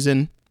specific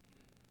reason.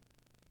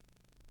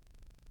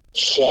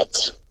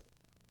 shit.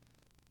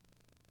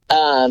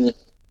 And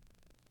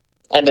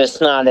it's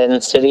not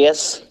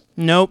Insidious.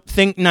 Nope.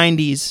 Think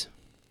 90s.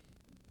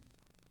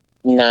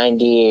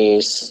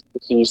 90s.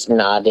 He's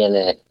not in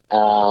it.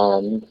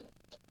 Oh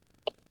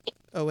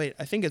wait,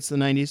 I think it's the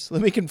 90s.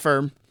 Let me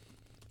confirm.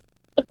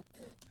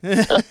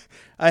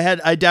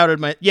 I doubted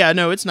my. Yeah,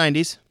 no, it's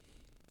 90s.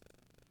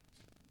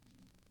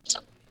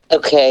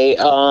 Okay.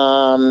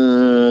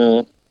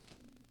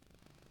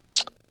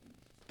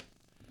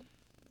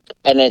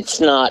 And it's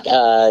not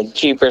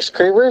Jeepers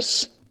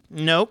Creepers.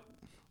 Nope.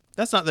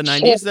 That's not the 90s.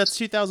 Shit. That's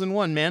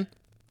 2001, man.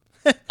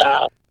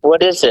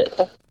 What is it?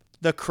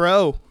 The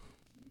Crow.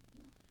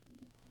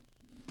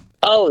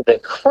 Oh, The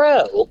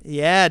Crow.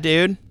 Yeah,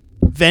 dude.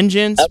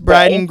 Vengeance, Okay.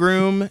 Bride and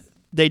Groom.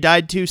 They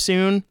died too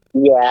soon.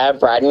 Yeah,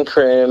 Bride and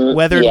Groom.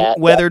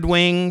 Weathered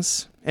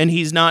Wings, and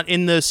he's not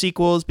in the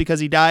sequels because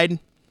he died.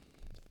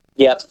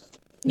 Yep.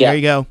 There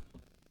you go.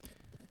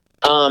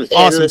 And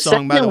Awesome the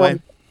song, by the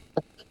way.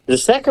 The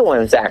second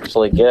one is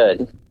actually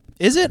good.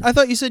 Is it? I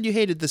thought you said you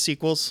hated the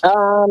sequels.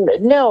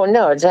 No,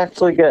 it's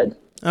actually good.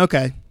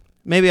 Okay,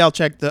 maybe I'll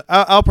check the.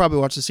 I'll probably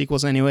watch the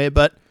sequels anyway.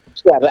 But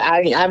Yeah, but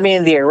I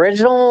mean, the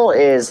original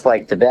is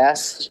like the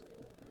best.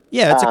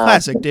 yeah, it's a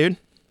classic, dude.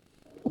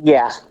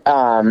 Yeah.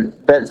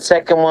 But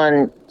second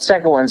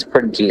one's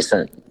pretty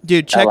decent.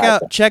 Dude,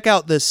 like check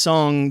out this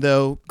song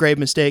though. Grave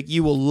Mistake.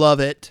 You will love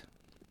it.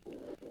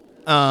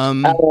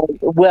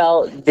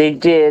 Well, they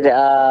did.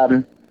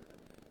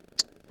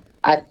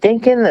 I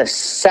think in the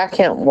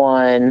second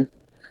one,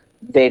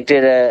 they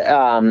did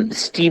a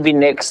Stevie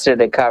Nicks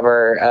did a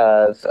cover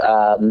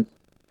of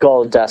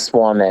Gold Dust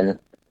Woman,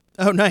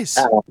 Oh, nice.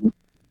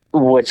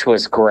 which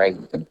was great.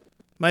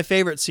 My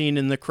favorite scene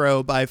in The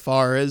Crow by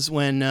far is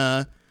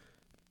when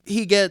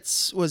he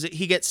gets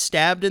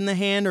stabbed in the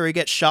hand or he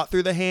gets shot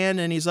through the hand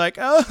and he's like,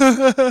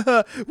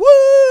 oh,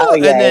 woo,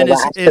 yeah, and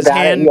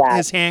then yeah.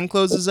 his hand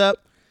closes up.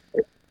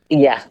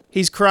 Yeah,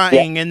 He's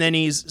crying and then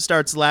he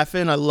starts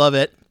laughing. I love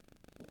it.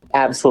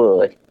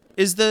 absolutely.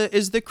 Is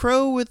the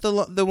Crow with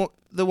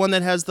the one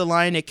that has the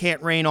line "It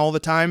can't rain all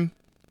the time"?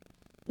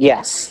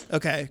 Yes.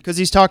 Okay, because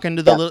he's talking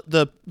to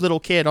the little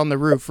kid on the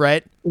roof,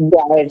 right? Yeah,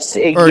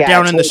 Or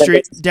down in the one of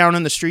street, his- down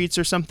in the streets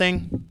or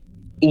something.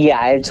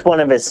 Yeah, it's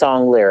one of his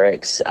song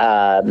lyrics.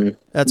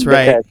 That's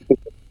right. because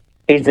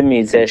he's a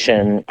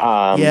musician.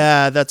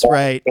 Yeah, that's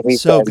right. he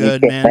So says he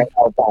good, can't man. write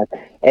all the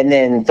time. And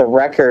then the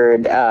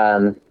record,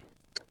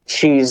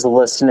 she's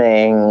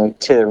listening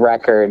to the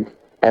record,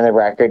 and the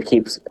record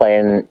keeps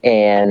playing.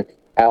 And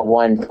at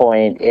one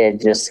point,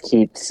 it just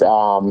keeps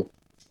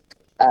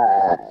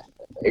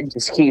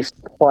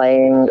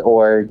playing,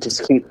 or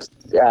just keeps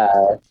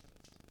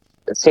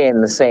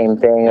saying the same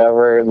thing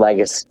over, like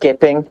it's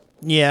skipping.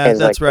 Yeah, It's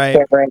that's like,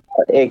 right.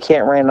 It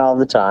can't rain all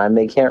the time.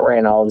 It can't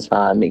rain all the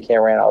time. It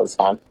can't rain all the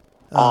time.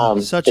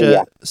 Such so a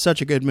yeah.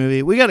 such a good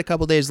movie. We got a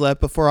couple days left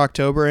before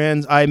October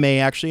ends. I may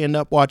actually end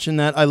up watching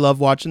that. I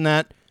love watching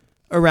that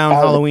around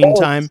Halloween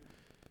time.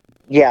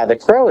 Yeah, The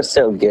Crow is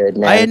so good,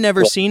 man. I had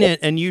never seen it,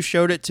 and you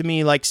showed it to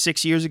me like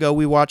 6 years ago.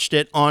 We watched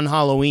it on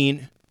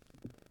Halloween.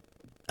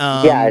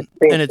 Yeah,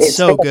 and it's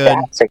so good.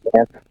 fantastic,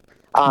 man.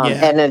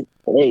 Yeah. And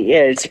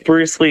it's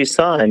Bruce Lee's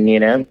son,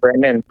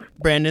 Brandon.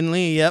 Brandon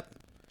Lee, yep.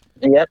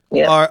 Yep.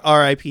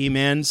 R.I.P.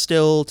 Man,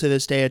 still to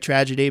this day a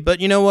tragedy.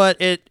 But you know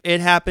what? It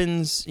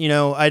happens.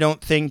 I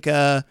don't think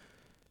the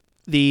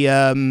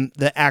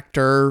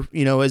actor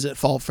is at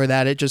fault for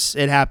that.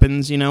 It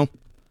happens. No,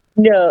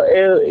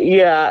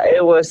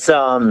 it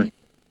was.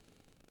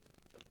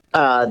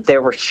 They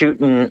were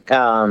shooting,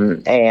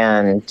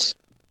 and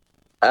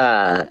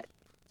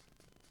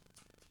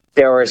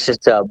there was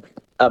just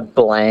a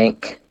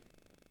blank.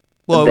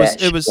 Well,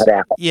 that it was shut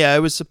out. yeah, it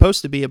was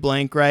supposed to be a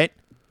blank, right?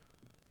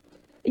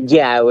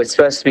 Yeah, it was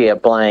supposed to be a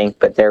blank,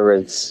 but there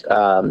was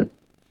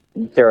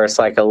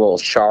like a little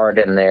shard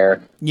in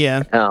there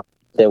Yeah.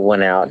 that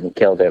went out and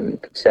killed him.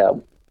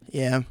 So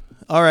Yeah.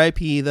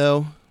 R.I.P.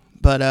 though,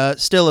 but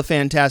still a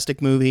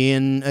fantastic movie.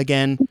 And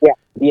again,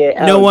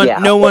 yeah, no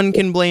one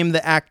can blame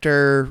the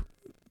actor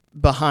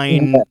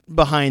behind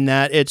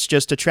that. It's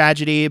just a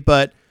tragedy.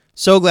 But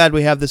so glad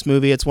we have this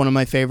movie. It's one of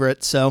my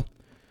favorites. So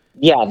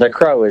Yeah, The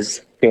Crow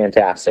is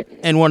fantastic.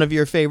 and one of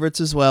your favorites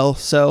as well.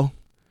 So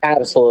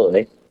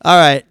Absolutely. all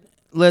right,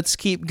 let's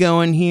keep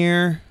going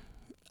here.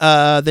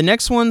 The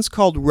next one's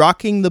called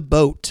Rocking the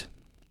Boat.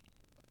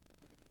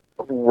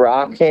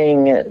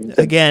 Rocking the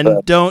Again,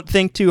 boat. don't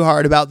think too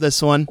hard about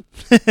this one.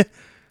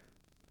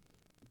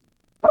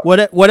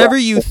 Whatever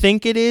you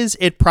think it is,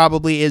 it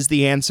probably is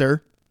the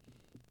answer.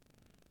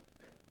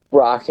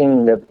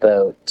 Rocking the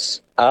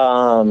boat.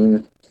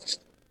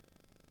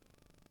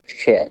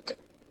 Shit.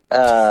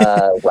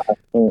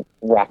 Rocking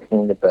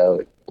the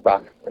boat.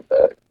 Rocking the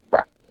boat.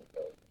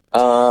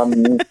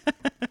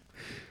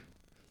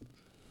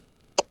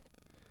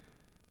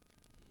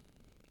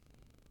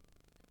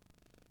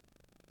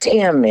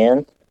 Damn,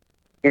 man.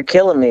 You're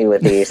killing me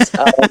with these.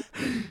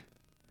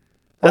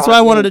 That's why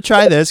I wanted to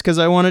try this, because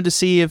I wanted to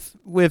see if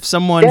with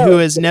someone who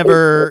has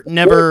never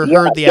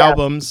heard the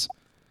albums.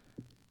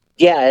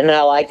 Yeah, and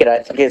I like it.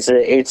 I think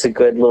it's a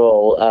good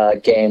little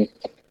game.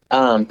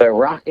 But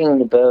rocking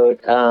the boat.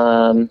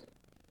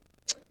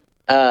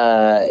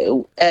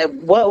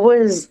 What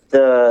was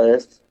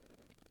the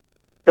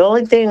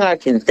only thing I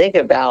can think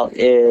about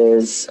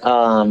is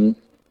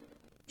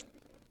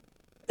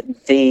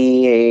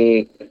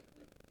the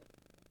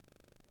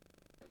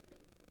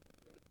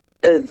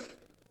I'm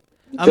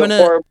gonna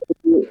horror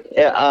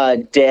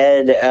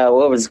Dead.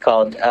 What was it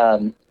called?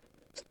 I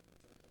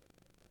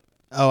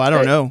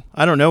don't know.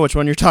 I don't know which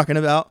one you're talking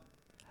about.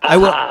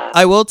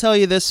 I will tell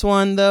you this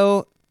one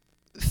though.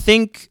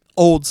 Think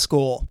old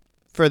school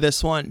for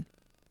this one.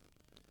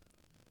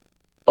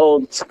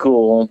 Old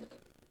school.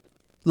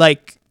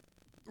 Like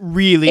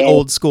really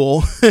old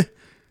school.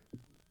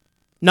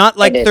 Not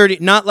like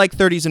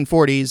 30s and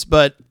 40s,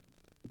 but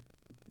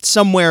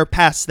somewhere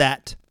past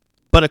that.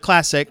 But a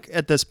classic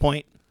at this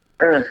point.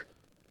 And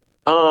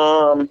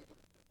I'll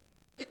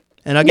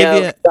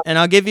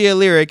give you a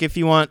lyric if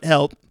you want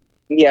help.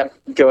 Yep,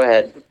 go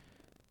ahead.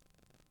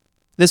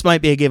 This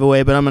might be a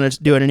giveaway, but I'm going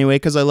to do it anyway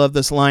because I love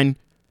this line.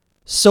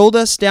 Sold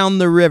us down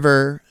the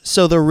river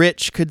so the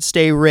rich could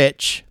stay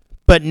rich,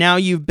 but now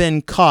you've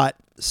been caught,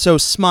 so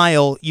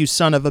smile, you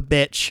son of a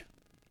bitch.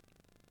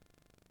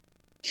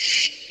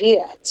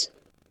 Shit.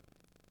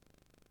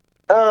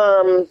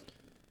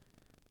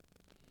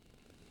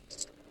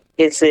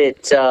 Is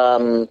it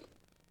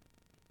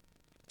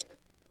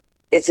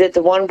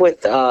the one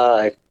with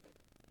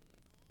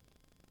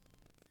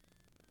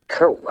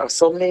Kurt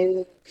Russell,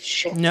 maybe?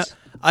 Shit. No,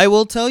 I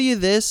will tell you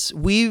this.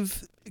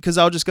 Because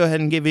I'll just go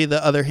ahead and give you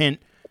the other hint.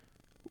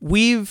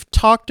 We've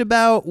talked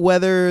about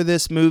whether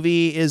this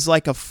movie is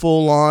like a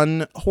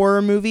full-on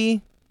horror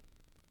movie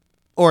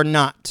or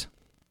not.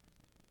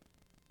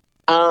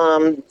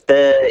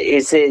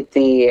 Is it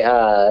the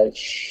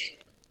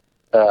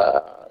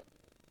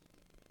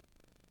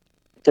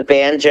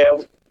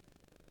banjo?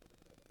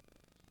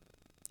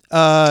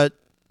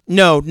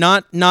 No,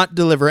 not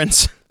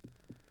Deliverance.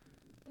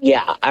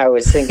 Yeah, I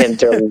was thinking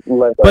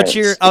Deliverance. But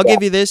I'll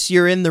give you this,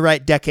 you're in the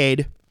right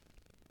decade.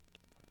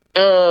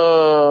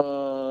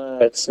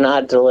 It's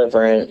not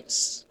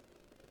Deliverance.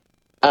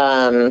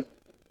 That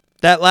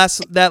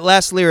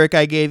last lyric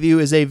I gave you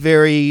is a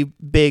very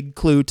big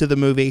clue to the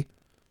movie.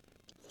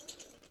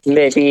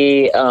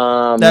 Maybe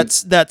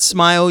that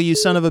smile, you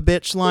son of a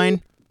bitch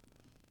line.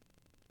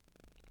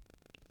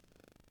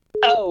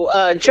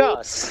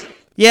 Jaws.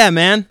 Yeah,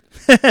 man.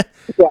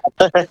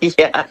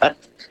 Yeah.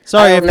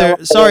 Sorry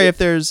if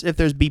there's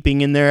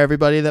beeping in there,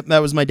 everybody. That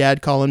was my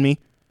dad calling me.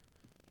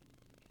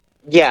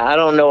 Yeah, I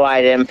don't know why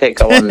I didn't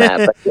pick up on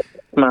that. But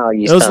smile,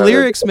 you those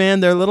lyrics, man,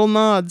 they're little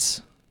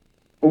nods.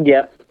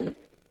 Yep.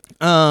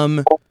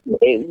 Well,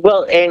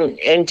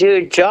 and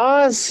dude,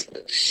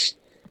 Jaws,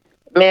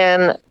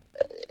 man.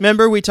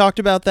 Remember we talked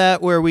about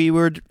that where we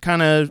were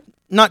kind of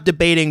not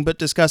debating but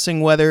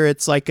discussing whether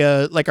it's like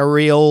a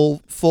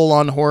real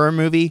full-on horror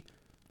movie.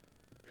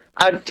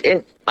 I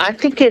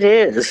think it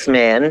is,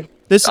 man.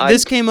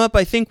 This came up,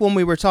 I think, when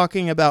we were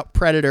talking about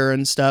Predator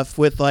and stuff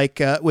with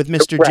with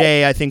Mr. Right.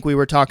 J. I think we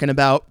were talking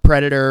about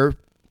Predator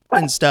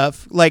and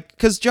stuff. Like,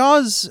 because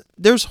Jaws,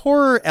 there's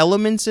horror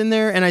elements in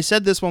there, and I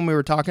said this when we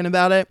were talking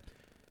about it,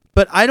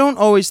 but I don't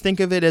always think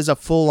of it as a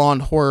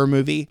full-on horror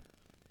movie.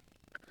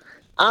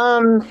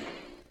 No,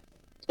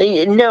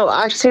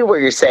 I see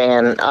what you're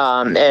saying.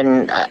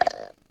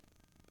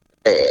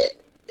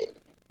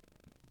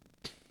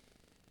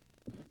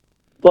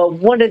 Well,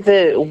 one of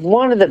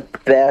the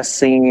best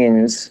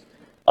scenes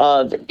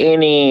of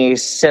any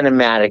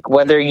cinematic,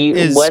 whether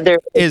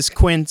is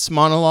Quint's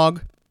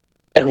monologue,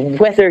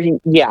 whether you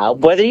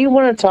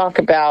want to talk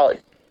about,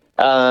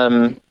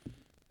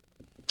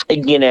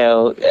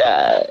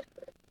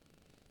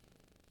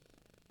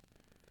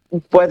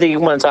 whether you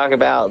want to talk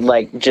about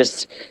like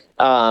just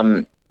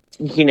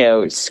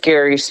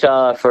scary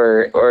stuff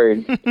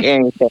or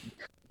anything.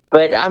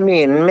 But I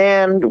mean,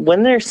 man,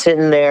 when they're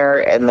sitting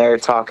there and they're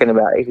talking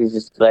about it, he's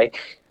just like,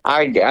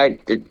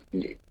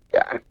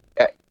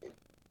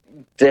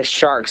 the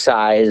shark's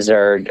eyes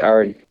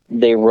are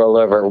they roll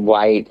over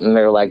white and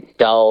they're like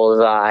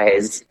doll's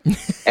eyes,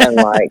 and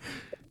like,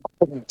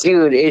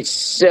 dude, it's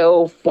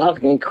so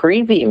fucking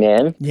creepy,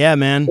 man. Yeah,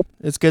 man,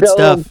 it's good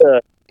stuff.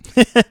 Good.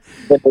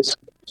 It's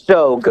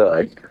so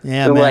good.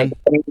 Yeah, so, man.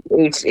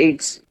 Like,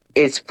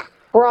 it's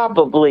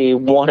probably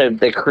one of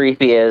the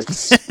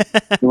creepiest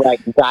like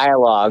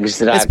dialogues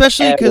that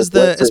especially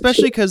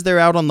because they're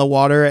out on the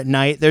water at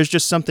night. There's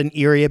just something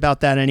eerie about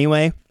that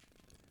anyway.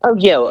 Oh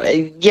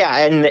yeah,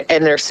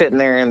 and they're sitting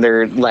there and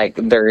they're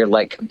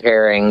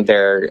comparing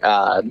their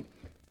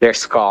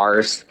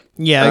scars.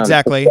 Yeah,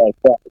 exactly.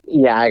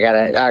 Yeah, I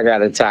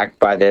got attacked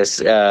by this.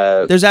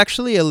 There's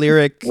actually a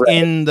lyric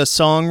in the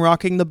song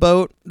 "Rocking the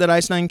Boat" that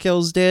Ice Nine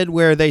Kills did,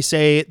 where they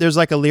say there's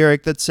like a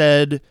lyric that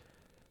said,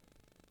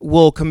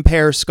 "We'll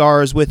compare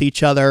scars with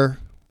each other,"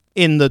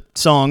 in the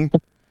song.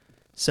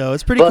 So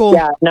it's pretty Well, cool.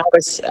 yeah, no,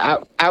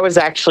 I was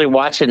actually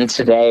watching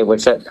today,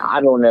 which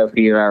I don't know if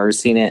you've ever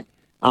seen it.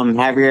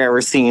 Have you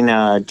ever seen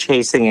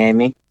Chasing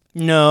Amy?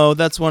 No,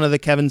 that's one of the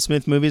Kevin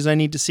Smith movies I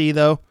need to see,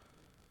 though.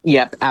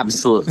 Yep,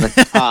 absolutely.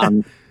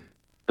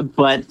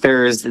 But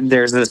there's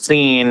a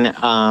scene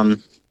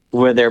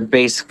where they're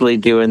basically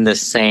doing the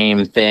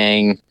same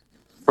thing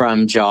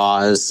from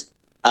Jaws,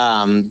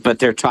 but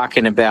they're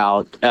talking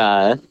about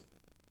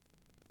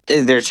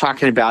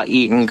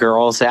eating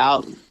girls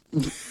out,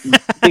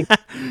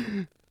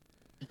 and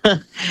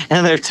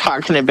they're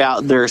talking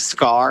about their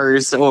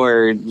scars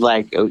or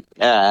like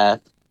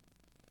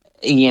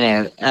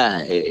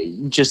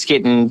just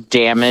getting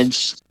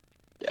damaged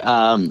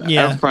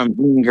Yeah. from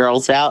eating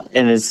girls out,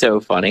 and it's so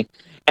funny.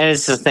 And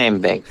it's the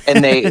same thing,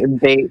 and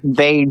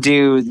they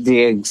do the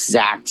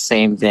exact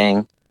same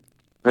thing.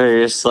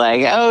 They're just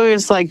like, oh,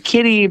 it's like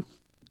Kitty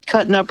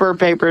cutting up her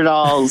paper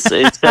dolls.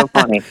 It's so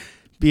funny.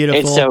 Beautiful.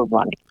 It's so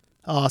funny.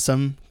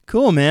 Awesome.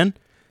 Cool, man.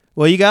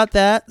 Well, you got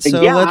that.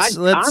 So Yeah,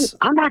 let's.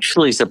 I'm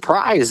actually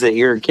surprised that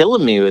you're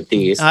killing me with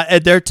these.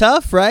 They're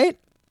tough, right?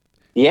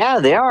 Yeah,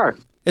 they are.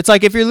 It's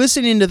like if you're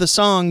listening to the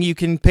song, you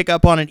can pick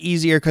up on it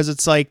easier because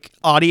it's like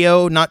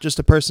audio, not just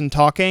a person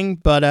talking.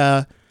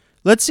 But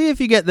let's see if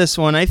you get this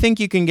one. I think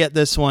you can get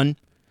this one.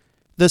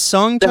 The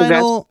song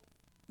title.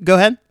 Go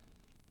ahead.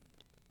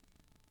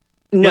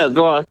 No,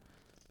 go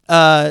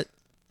on.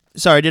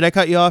 Sorry, did I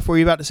cut you off? Were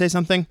you about to say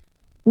something?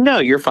 No,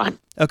 you're fine.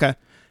 Okay.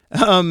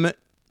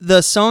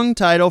 The song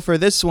title for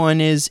this one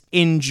is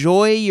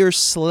 "Enjoy Your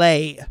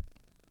Sleigh."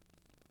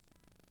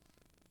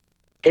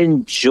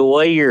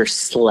 Enjoy your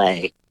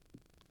sleigh.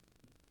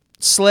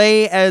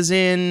 Sleigh as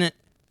in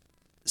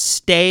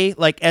stay,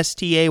 like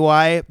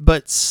STAY,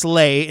 but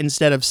slay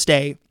instead of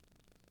stay.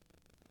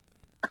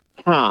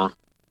 Huh.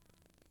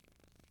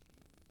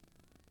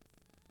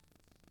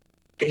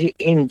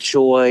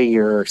 Enjoy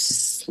your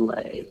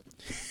sleigh.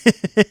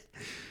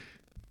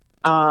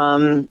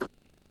 And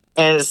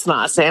it's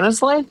not Santa's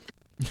sleigh?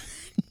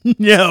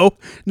 No,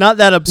 not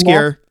that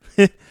obscure.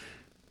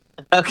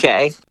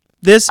 Okay.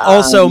 This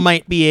also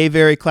might be a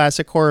very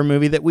classic horror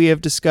movie that we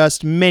have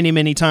discussed many,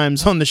 many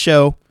times on the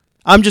show.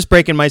 I'm just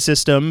breaking my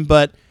system,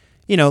 but,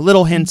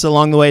 little hints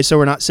along the way so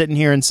we're not sitting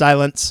here in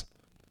silence.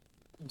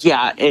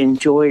 Yeah,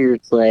 enjoy your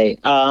sleigh.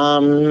 I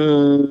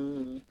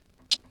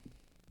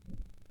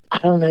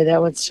don't know, that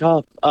one's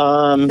tough.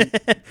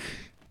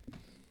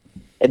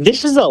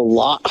 This is a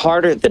lot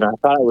harder than I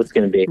thought it was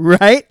going to be.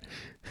 Right?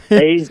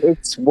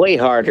 It's way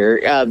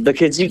harder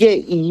because you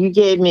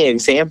gave me an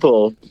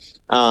example.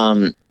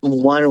 One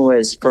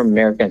was from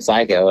American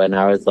Psycho, and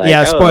I was like,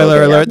 yeah, spoiler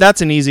okay, alert.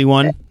 That's an easy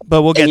one,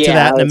 but we'll get to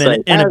that in a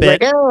minute. I was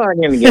like, oh,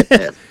 I'm gonna get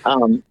this.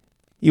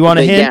 You want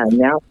a hint?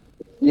 Yeah,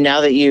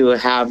 now that you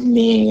have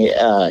me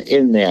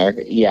in there,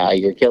 yeah,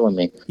 you're killing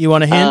me. You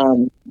want a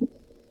hint?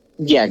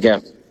 Yeah,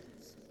 go.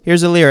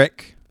 Here's a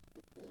lyric.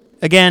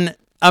 Again,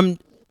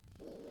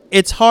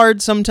 it's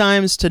hard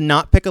sometimes to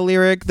not pick a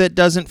lyric that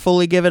doesn't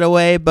fully give it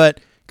away,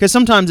 but because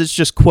sometimes it's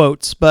just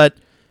quotes, but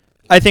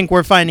I think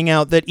we're finding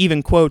out that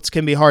even quotes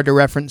can be hard to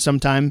reference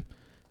sometime.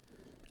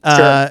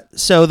 Sure.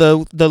 So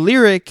the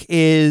lyric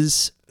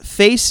is,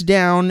 face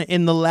down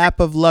in the lap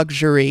of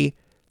luxury,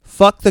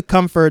 fuck the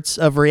comforts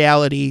of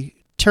reality,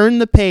 turn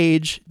the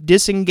page,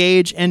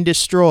 disengage and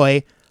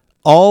destroy,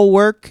 all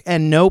work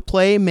and no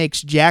play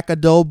makes Jack a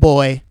dull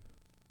boy.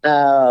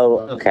 Oh,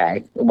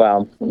 okay.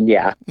 Well,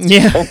 yeah.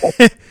 Yeah.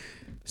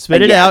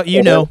 Spit it out,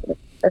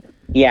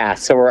 Yeah,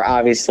 so we're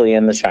obviously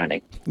in The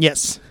Shining.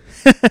 Yes.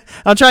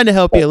 I'm trying to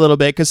help you a little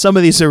bit because some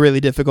of these are really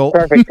difficult.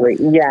 Perfectly.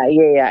 Yeah.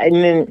 And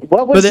then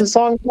what was the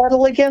song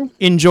title again?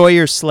 Enjoy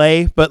Your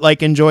Sleigh, but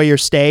like enjoy your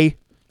stay.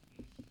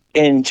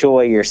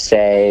 Enjoy your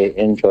stay.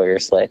 Enjoy your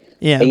sleigh.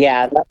 Yeah.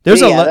 Yeah.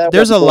 There's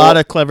a lot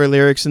of clever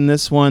lyrics in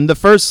this one. The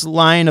first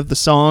line of the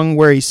song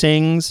where he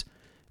sings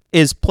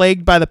is,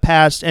 plagued by the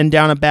past and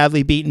down a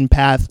badly beaten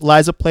path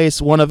lies a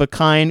place one of a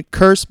kind,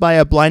 cursed by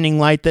a blinding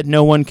light that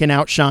no one can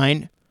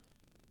outshine.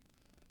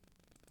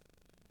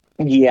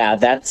 Yeah,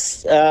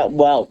 that's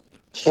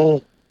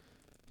hitting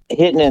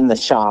in the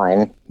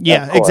shine.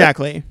 Yeah,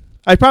 exactly.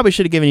 I probably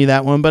should have given you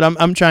that one, but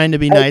I'm trying to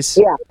be nice.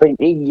 But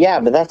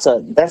that's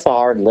a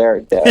hard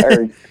lyric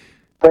though.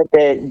 But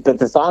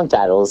the song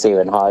title is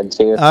even hard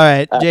too. All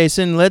right,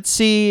 Jason, let's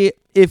see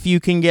if you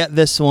can get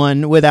this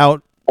one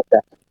without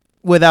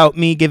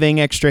me giving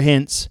extra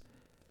hints.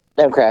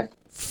 Okay.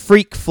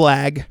 Freak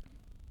Flag.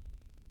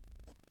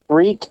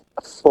 Freak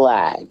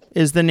Flag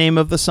is the name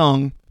of the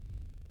song.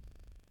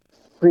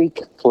 Freak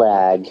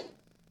Flag.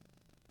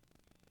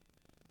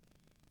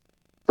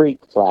 Freak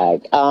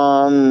Flag.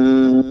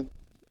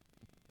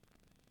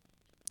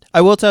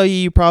 I will tell you,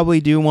 you probably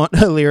do want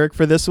a lyric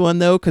for this one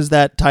though, because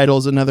that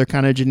title's another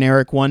kind of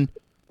generic one.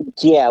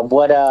 Yeah.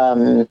 What?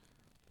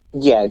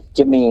 Yeah.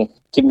 Give me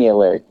a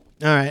lyric.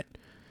 All right.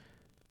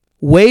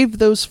 Wave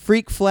those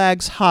freak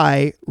flags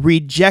high,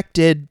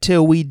 rejected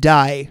till we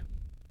die.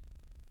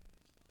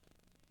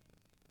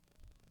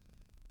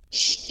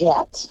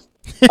 Shit.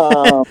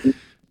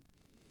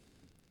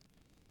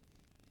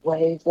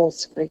 Wave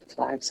those freak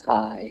flags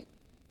high.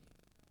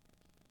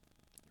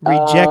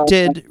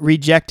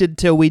 Rejected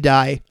till we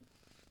die.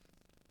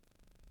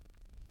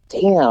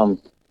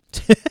 Damn.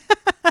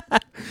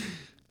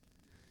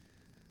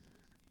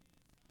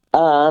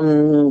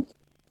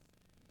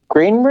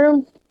 Green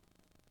Room?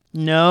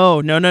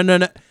 No.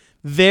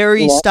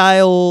 Very No.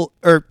 style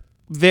or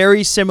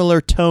very similar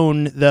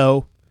tone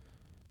though.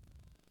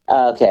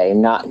 Okay,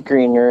 not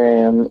Green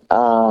Room.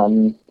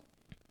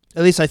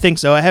 At least I think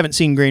so. I haven't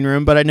seen Green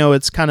Room, but I know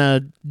it's kind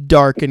of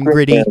dark and Green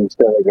gritty. Room's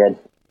really good.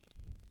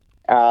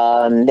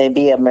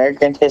 Maybe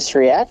American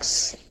History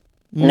X?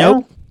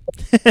 Nope.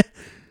 No?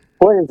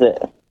 What is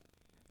it?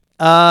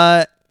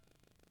 I'll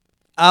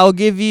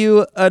give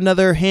you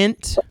another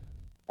hint.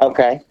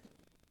 Okay.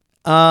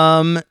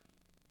 I'll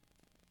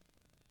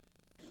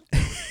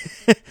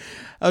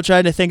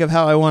try to think of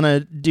how I want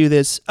to do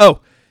this. Oh,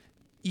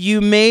 you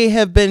may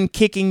have been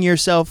kicking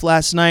yourself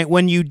last night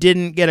when you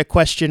didn't get a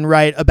question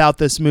right about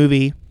this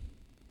movie.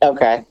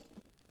 Okay.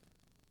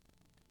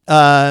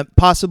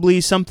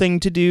 Possibly something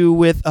to do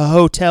with a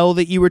hotel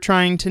that you were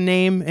trying to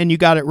name and you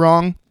got it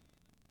wrong.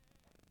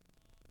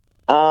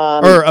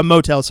 Or a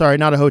motel, sorry,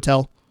 not a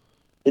hotel.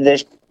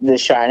 The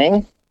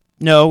Shining?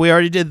 No, we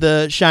already did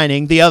The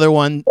Shining. The other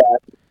one.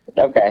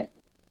 Okay.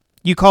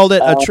 You called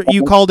it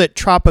you called it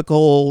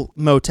Tropical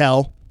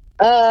Motel.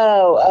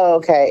 Oh,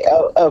 okay.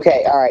 Oh,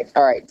 okay.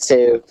 All right.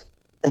 So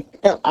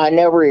I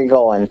know where you're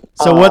going.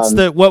 So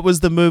what was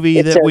the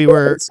movie that we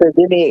were? So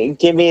give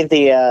me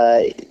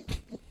the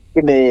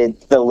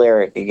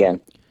lyric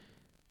again.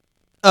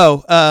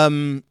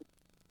 Oh,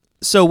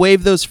 so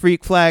wave those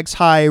freak flags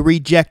high,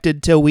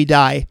 rejected till we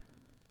die.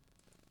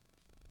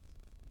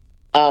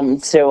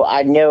 So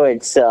I know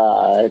it's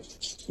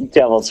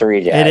Devil's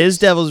Rejects. It is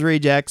Devil's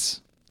Rejects.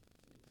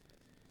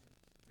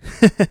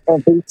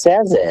 And who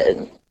says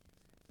it?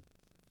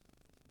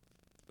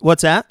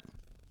 What's that?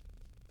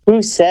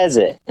 Who says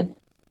it?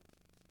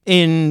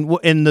 In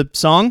the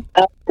song?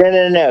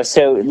 No.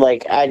 So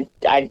like I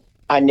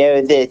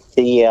know that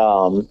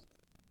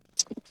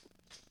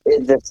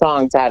the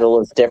song title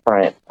is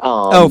different.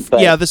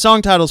 Yeah, the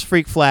song title's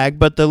Freak Flag,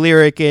 but the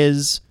lyric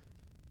is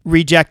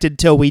Rejected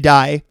Till We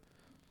Die.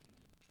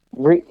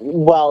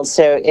 Well,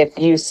 so if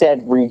you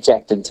said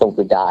Rejected Till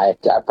We Die, I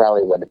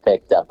probably would have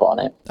picked up on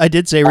it. I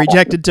did say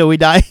Rejected Till We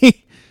Die.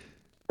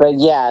 But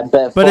yeah,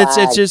 but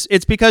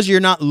it's because you're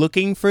not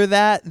looking for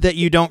that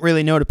you don't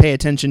really know to pay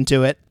attention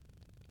to it.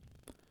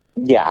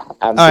 Yeah,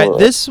 absolutely. All right,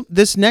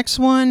 this next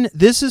one,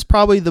 this is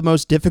probably the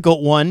most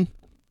difficult one.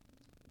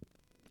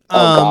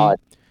 Oh God.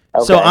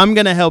 Okay. So I'm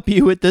going to help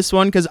you with this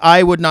one because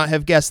I would not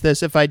have guessed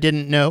this if I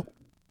didn't know.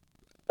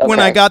 Okay.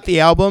 When I got the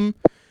album,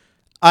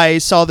 I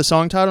saw the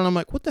song title and I'm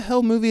like, what the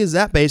hell movie is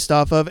that based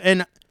off of?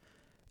 And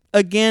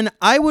again,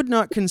 I would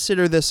not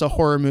consider this a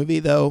horror movie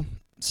though.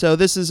 So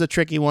this is a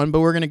tricky one, but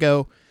we're going to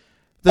go.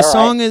 The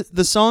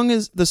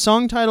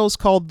song title is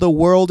called The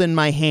World in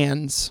My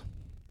Hands.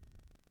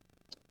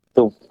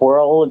 The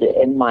World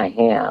in My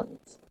Hands.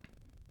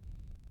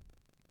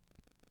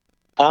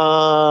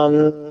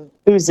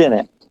 Who's in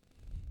it?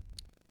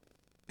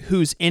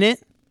 Who's in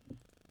it?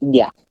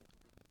 Yeah.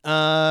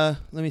 Let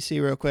me see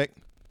real quick.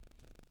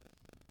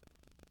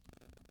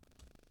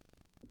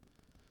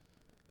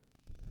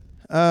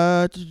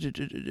 One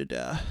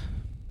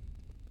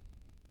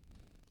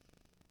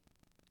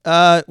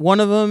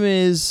of them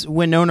is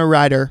Winona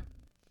Ryder.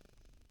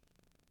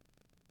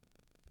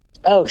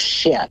 Oh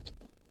shit.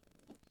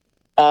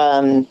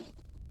 The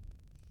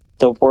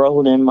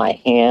World in My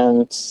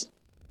Hands.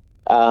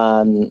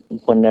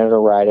 Winona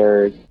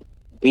Ryder.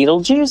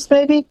 Beetlejuice,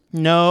 maybe?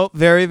 No,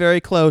 very,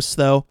 very close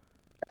though.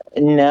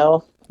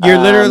 No. You're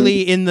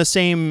literally in the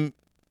same.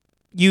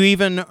 You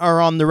even are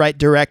on the right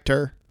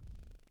director.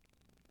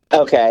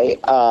 Okay.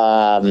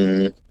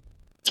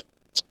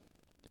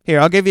 Here,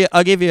 I'll give you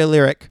a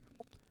lyric.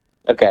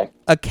 Okay.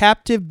 A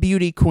captive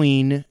beauty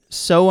queen,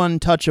 so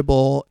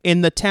untouchable,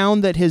 in the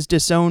town that has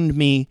disowned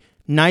me,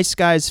 nice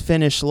guys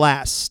finish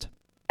last.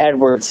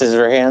 Edward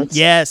Scissorhands.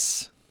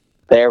 Yes.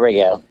 There we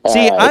go.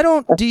 See, I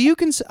don't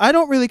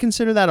really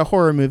consider that a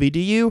horror movie, do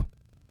you?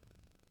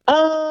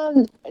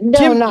 No,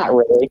 not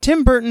really.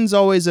 Tim Burton's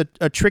always a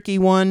tricky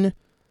one.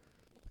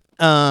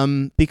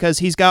 Because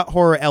he's got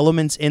horror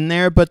elements in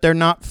there, but they're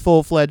not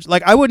full-fledged.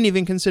 Like, I wouldn't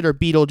even consider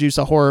Beetlejuice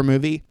a horror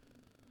movie.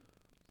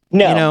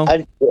 No, you know?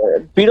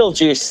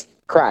 Beetlejuice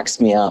cracks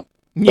me up.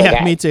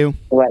 Yeah, me too.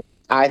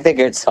 I think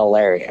it's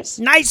hilarious.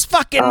 Nice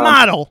fucking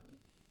model.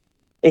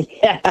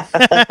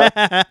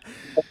 Yeah.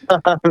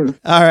 All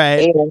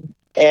right.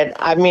 And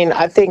I mean,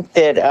 I think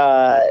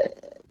that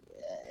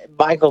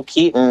Michael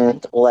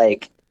Keaton,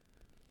 like,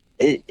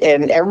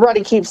 and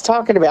everybody keeps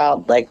talking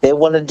about, like, they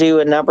want to do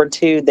a number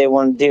two.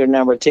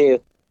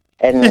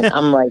 And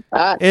I'm like,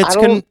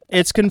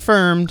 it's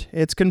confirmed.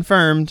 It's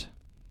confirmed.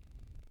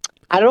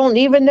 I don't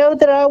even know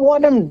that I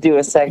want him to do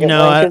a second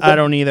No, one. I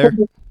don't either.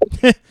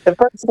 The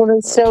first one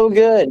is so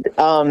good.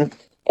 And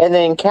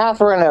then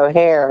Catherine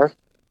O'Hare,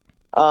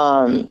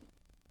 the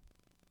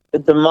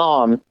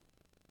mom,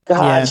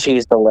 God, Yeah.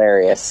 she's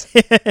hilarious.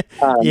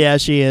 Yeah,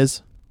 she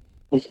is.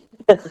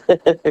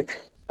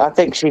 I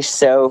think she's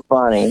so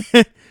funny.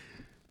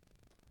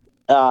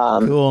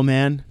 Cool,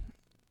 man.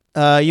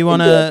 You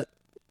wanna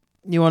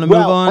move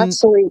on?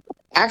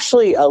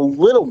 Actually, a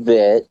little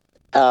bit.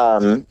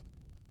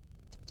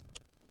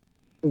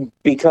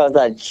 Because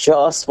I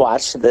just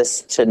watched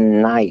this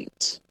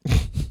tonight.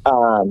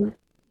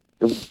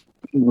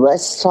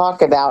 Let's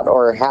talk about,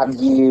 or have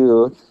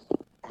you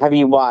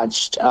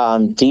watched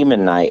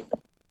Demon Knight?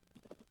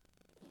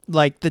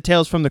 Like the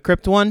Tales from the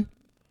Crypt one?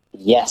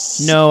 Yes.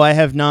 No, I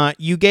have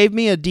not. You gave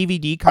me a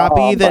DVD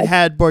copy that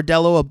had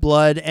Bordello of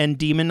Blood and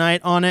Demon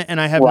Knight on it, and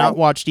I have not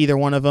watched either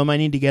one of them. I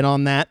need to get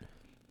on that.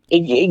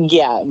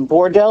 Yeah,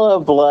 Bordello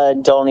of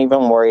Blood, don't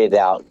even worry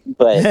about.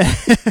 But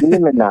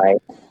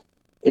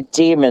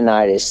Demon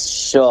Knight is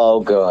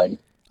so good.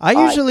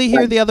 I usually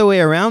hear the other way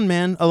around,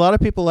 man. A lot of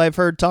people I've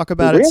heard talk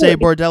about it say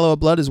Bordello of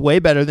Blood is way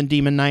better than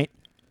Demon Knight.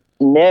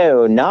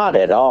 No, not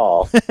at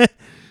all.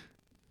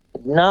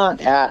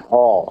 Not at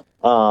all.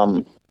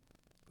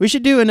 We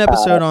should do an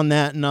episode on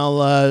that,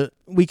 and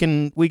we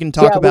can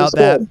talk about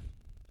that.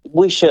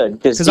 We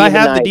should, because I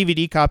have the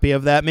DVD copy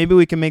of that. Maybe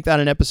we can make that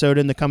an episode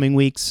in the coming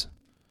weeks.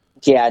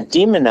 Yeah,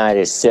 Demon Knight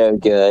is so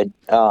good.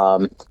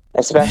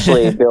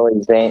 Especially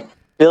Billy Zane.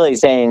 Billy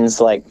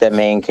Zane's like the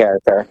main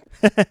character.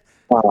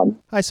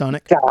 Hi,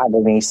 Sonic. God,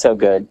 and he's so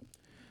good.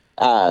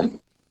 All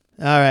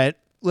right,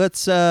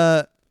 let's.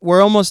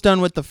 We're almost done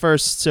with the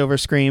first Silver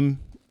Scream.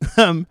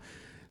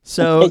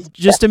 So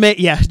just to make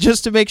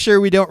sure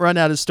we don't run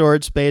out of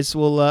storage space,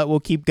 we'll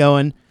keep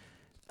going.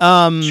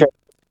 Sure.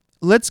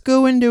 Let's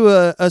go into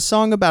a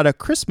song about a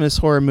Christmas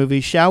horror movie,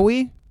 shall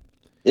we?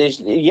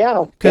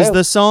 Yeah. Because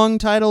the song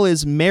title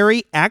is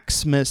Merry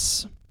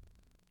Axmas.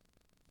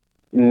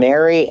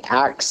 Merry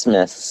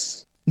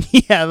Axmas.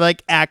 Yeah,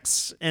 like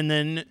axe, and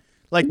then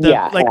like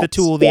the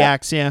tool, the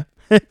axe. Yeah.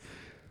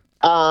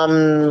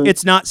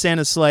 It's not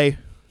Santa's sleigh.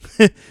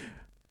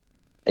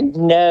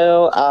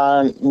 No,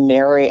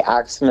 Merry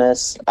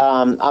Xmas.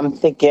 I'm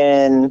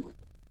thinking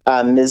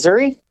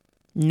Misery?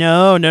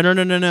 No.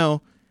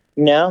 No?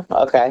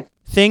 Okay.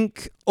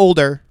 Think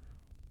older.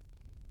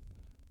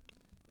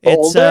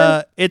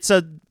 Older? It's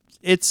a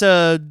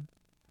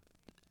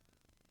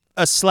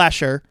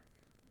slasher.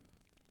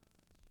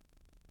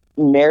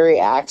 Merry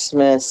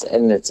Xmas,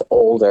 and it's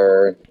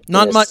older.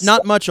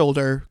 Not much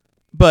older,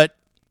 but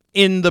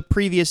in the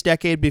previous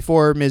decade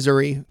before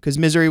Misery, because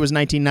Misery was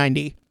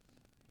 1990.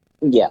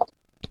 Yeah.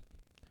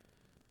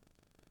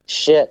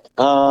 Shit.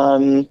 You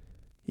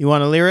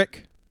want a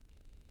lyric?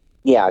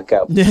 Yeah,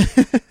 go.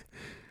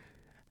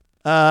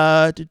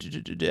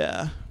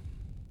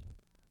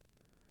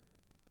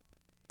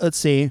 Let's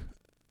see.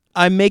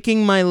 I'm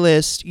making my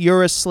list.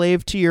 You're a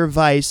slave to your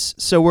vice,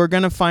 so we're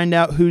gonna find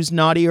out who's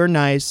naughty or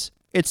nice.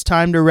 It's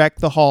time to wreck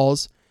the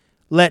halls.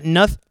 Let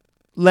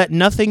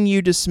nothing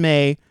you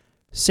dismay.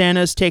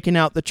 Santa's taking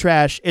out the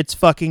trash. It's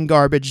fucking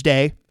garbage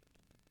day.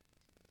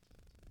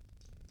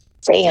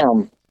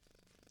 Damn.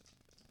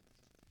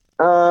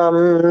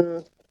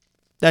 That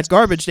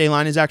garbage day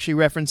line is actually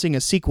referencing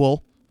a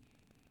sequel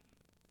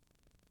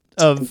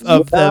of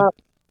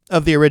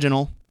the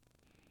original.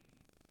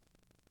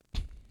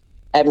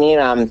 I mean,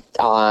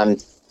 I'm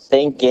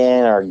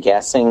thinking or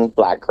guessing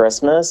Black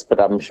Christmas, but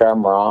I'm sure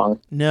I'm wrong.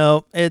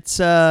 No, it's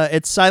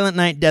Silent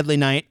Night, Deadly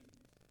Night.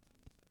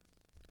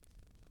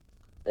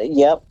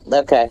 Yep.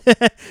 Okay.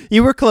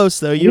 You were close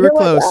though. You were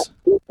close.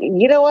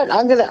 You know what?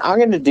 I'm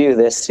gonna do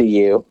this to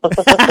you.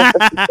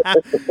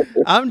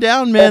 I'm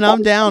down, man.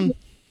 I'm down.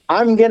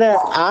 I'm gonna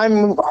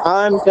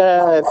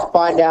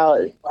find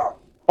out.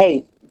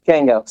 Hey,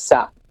 Django,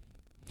 stop.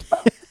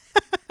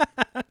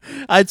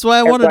 That's why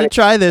I wanted to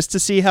try this to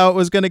see how it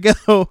was gonna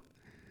go.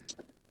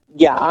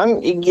 Yeah, I'm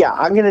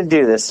gonna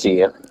do this to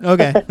you.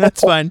 Okay,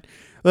 that's fine.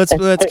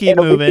 Let's keep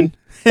moving.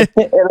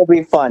 It'll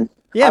be fun.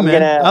 Yeah,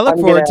 man. I look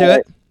forward to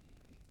it.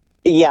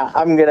 Yeah,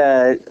 I'm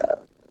gonna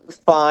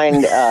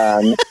find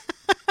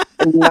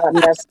not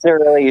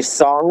necessarily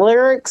song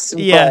lyrics,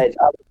 but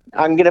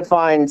I'm gonna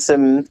find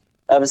some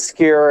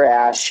obscure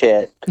ass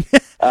shit.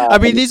 I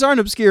mean, these aren't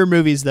obscure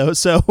movies though,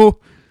 so.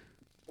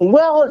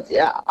 Well,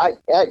 yeah,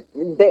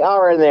 they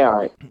are and they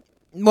aren't.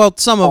 Well,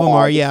 some of them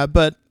are, yeah,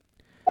 but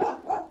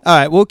all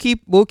right, we'll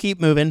keep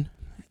moving.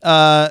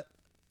 The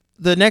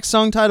next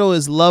song title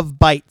is "Love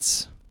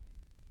Bites."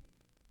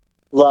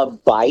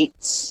 Love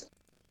Bites.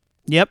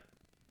 Yep.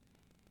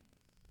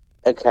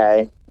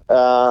 Okay.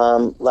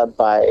 Love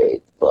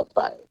Bites.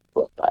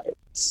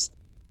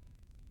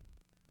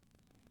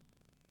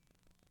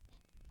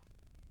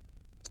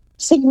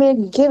 See,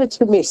 man, give it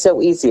to me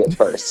so easy at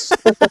first.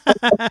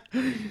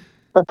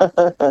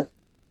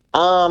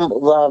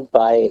 Love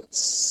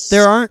Bites.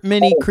 There aren't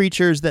many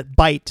creatures that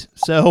bite,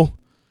 so.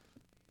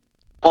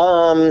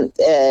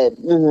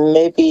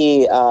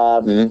 Maybe,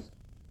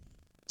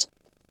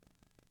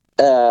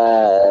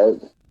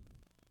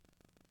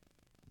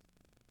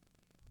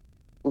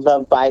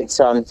 Love Bites,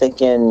 so I'm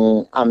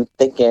thinking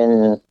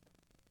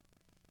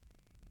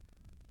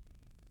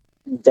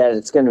that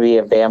it's going to be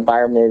a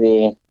vampire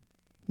movie.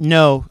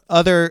 No,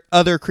 other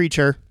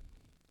creature.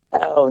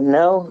 Oh,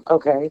 no?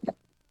 Okay.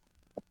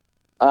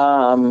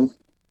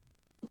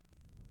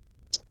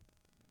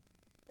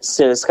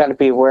 So it's got to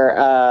be where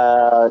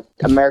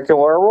American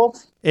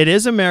Werewolf. It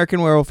is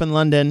American Werewolf in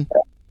London.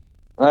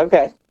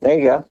 Okay, there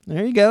you go.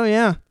 There you go.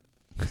 Yeah.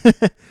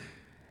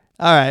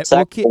 All right.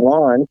 Second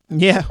one.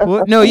 Yeah.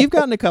 Well, no, you've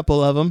gotten a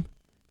couple of them.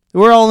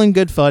 We're all in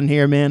good fun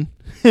here, man.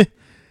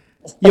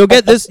 You'll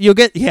get this.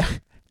 Yeah.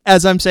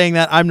 As I'm saying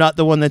that, I'm not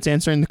the one that's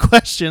answering the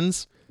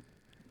questions.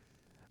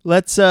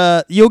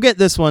 You'll get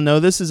this one, though.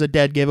 This is a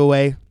dead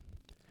giveaway.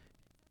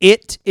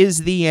 It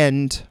is the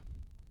end.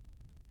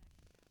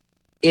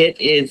 It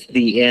is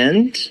the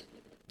end.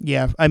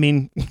 Yeah, I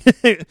mean...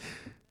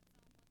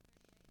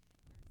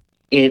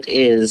 It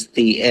is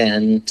the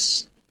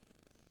end.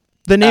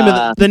 The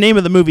name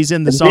of the movie's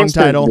in the song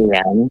title.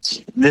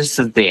 This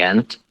is the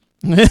end.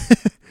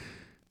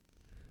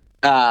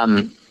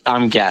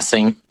 I'm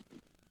guessing.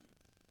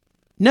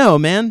 No,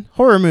 man.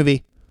 Horror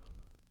movie.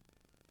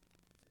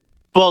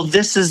 Well,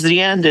 This Is the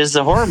End is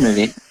a horror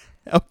movie.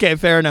 Okay,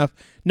 fair enough.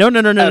 No.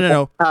 The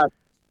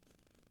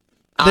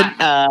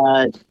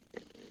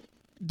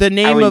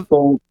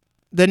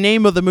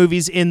name of the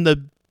movie's in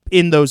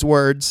those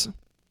words.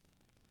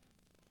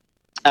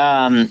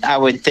 I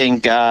would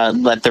think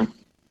let the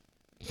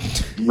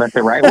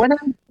right one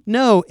in?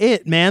 No,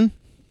 it, man.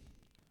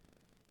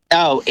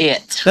 Oh,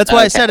 It. That's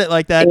why I said it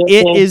like that.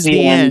 It is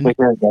the end.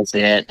 Because that's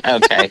it.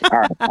 Okay. All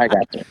right. I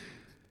got you.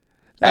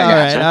 All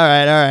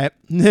right.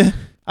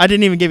 I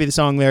didn't even give you the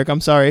song lyric.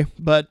 I'm sorry,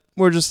 but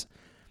we'll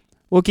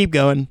keep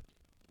going.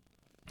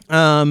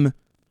 The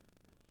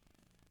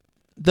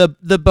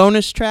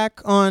bonus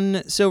track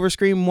on Silver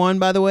Scream 1,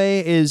 by the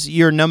way, is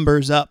Your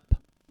Number's Up.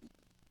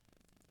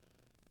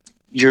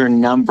 Your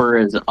number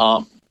is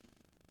up.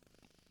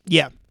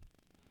 Yeah.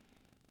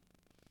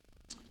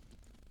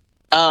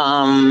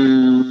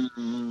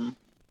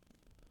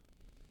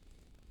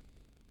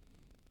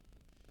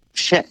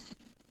 Shit.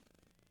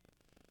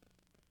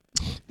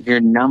 Your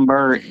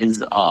number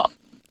is up.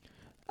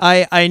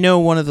 I know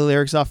one of the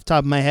lyrics off the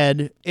top of my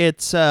head.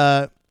 It's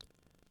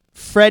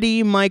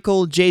Freddie,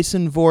 Michael,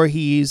 Jason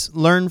Voorhees,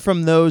 learn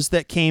from those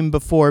that came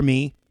before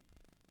me.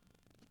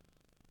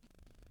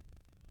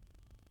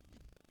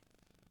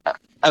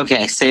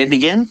 Okay, say it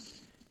again.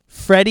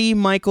 Freddie,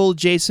 Michael,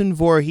 Jason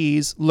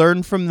Voorhees,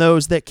 learn from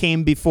those that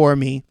came before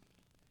me.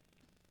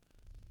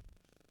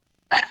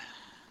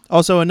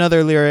 Also,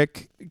 another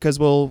lyric, because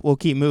we'll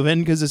keep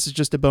moving, because this is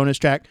just a bonus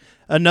track.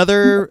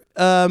 Another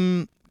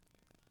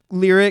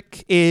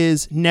lyric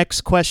is next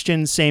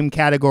question, same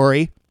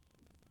category.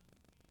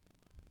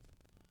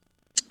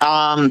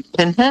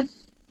 Pinhead?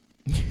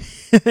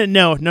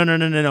 No.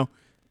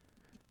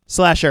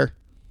 Slasher.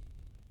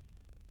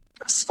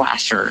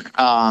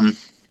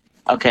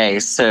 Okay,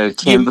 so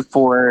came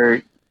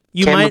before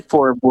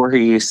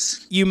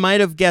Voorhees. You might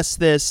have guessed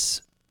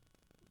this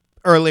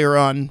earlier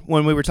on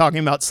when we were talking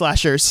about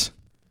slashers.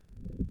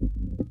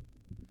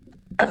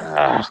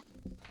 I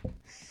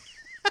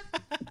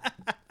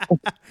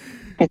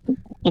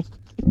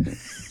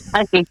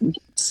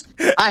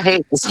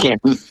hate this game.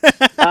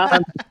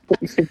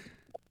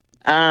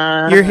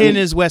 Your hint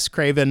is Wes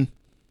Craven.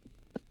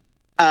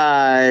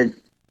 Wes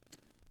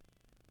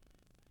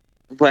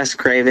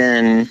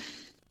Craven.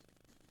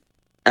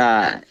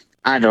 I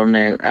don't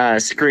know.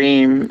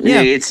 Scream.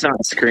 Yeah. It's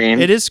not Scream.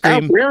 It is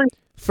Scream. Oh, really?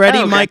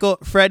 Freddie,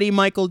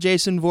 Michael,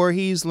 Jason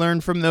Voorhees, learn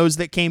from those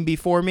that came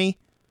before me.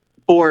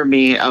 For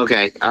me.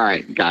 Okay. All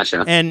right.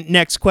 Gotcha. And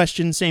next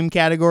question, same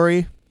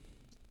category.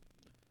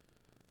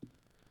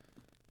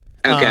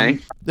 Okay.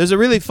 There's a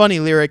really funny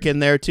lyric in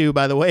there too,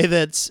 by the way.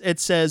 It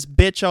says,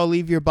 "Bitch, I'll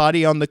leave your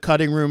body on the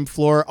cutting room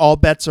floor. All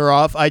bets are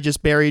off. I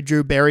just buried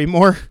Drew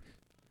Barrymore."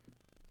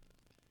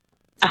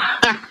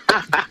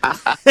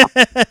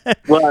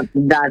 Well,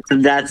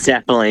 that's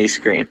definitely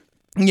Scream.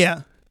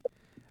 Yeah.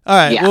 All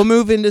right, Yeah. We'll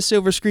move into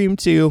Silver Scream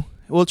 2.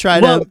 We'll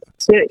try to...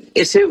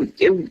 So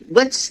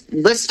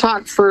let's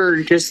talk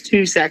for just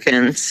 2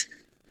 seconds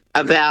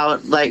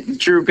about, like,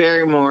 Drew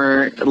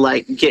Barrymore,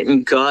 like,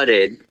 getting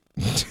gutted.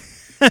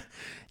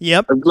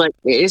 Yep. Like,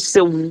 it's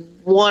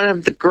one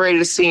of the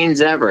greatest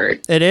scenes ever.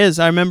 It is.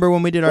 I remember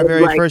when we did our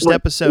very first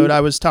episode,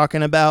 I was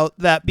talking about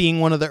that being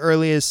one of the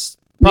earliest...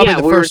 Probably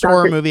the first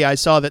horror movie I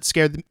saw that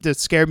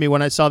scared me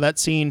when I saw that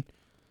scene.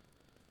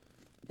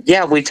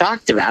 Yeah, we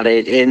talked about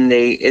it, and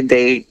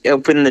they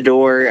opened the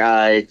door.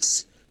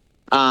 It's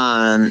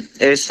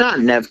not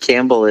Nev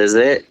Campbell, is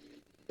it?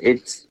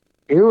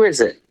 Who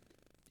is it?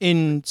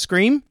 In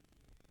Scream?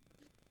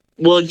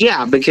 Well,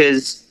 yeah,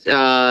 because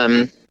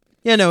yeah,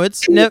 no,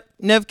 it's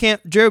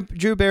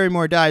Drew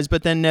Barrymore dies,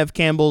 but then Nev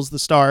Campbell's the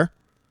star.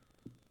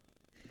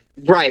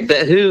 Right,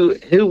 but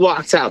who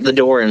walks out the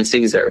door and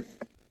sees her?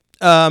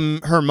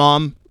 Her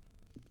mom.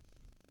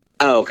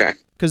 Oh, okay.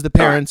 Because the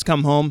parents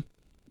come home.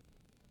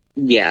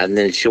 Yeah, and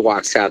then she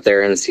walks out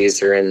there and sees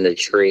her in the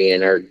tree,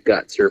 and her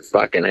guts are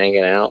fucking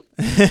hanging out,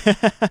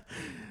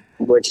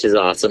 which is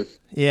awesome.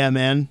 Yeah,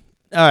 man.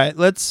 All right,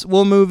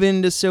 we'll move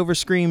into Silver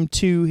Scream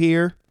 2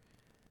 here.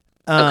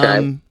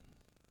 Okay.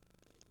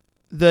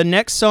 The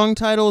next song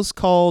title is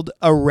called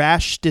 "A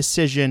Rash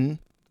Decision."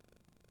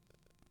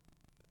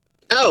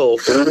 Oh,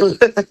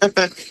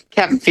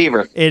 Cabin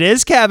Fever. It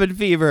is Cabin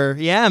Fever.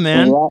 Yeah,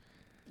 man. Yeah.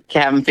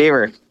 Cabin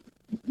Fever.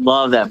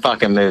 Love that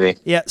fucking movie.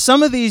 Yeah,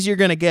 some of these you're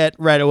going to get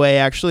right away,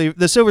 actually.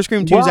 The Silver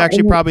Scream 2 is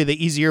actually probably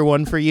the easier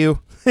one for you.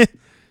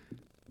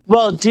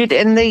 Well, dude,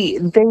 and they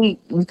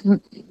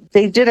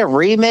did a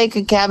remake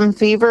of Cabin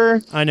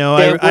Fever. I know.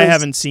 I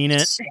haven't seen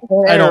it.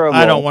 Terrible.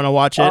 I don't want to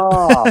watch it.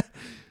 Oh,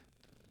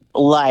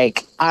 I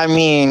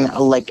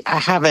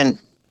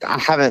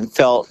haven't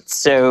felt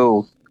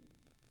so.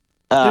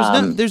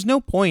 There's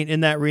no point in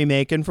that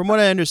remake, and from what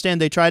I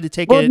understand, they tried to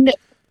take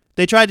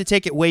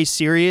it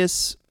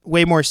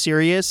way more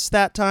serious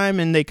that time,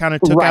 and they kind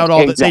of took out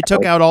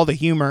all the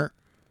humor.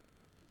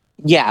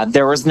 Yeah,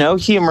 there was no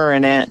humor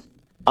in it.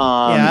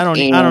 I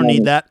don't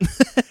need that.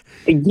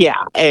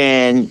 Yeah,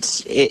 and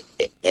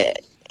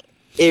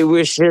it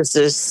was just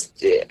this.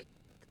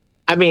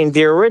 I mean,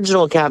 the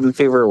original Cabin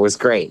Fever was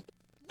great.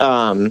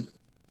 And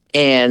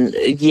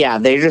yeah,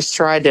 they just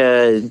tried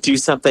to do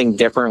something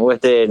different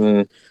with it,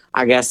 and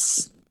I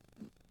guess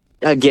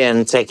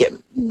again take it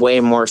way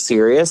more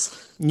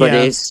serious. But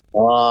it's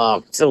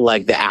so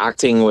like the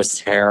acting was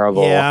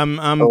terrible. Yeah, I'm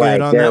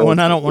good on that one.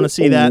 I don't want to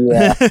see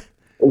that.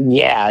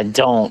 Yeah,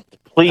 don't.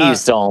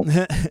 Please don't.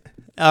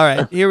 All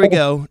right, here we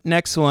go.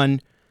 Next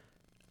one.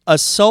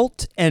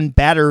 Assault and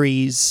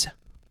batteries.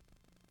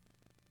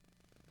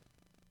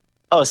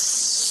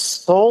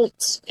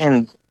 Assault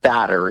and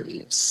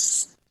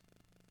batteries.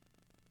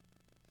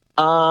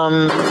 All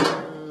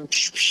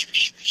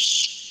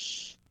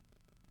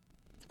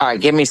right,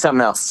 give me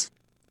something else.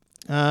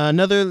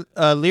 Another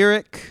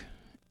lyric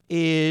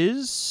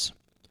is,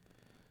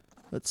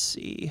 let's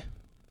see.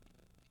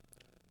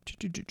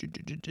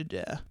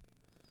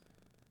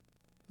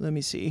 Let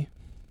me see.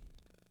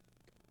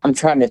 I'm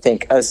trying to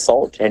think.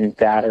 Assault and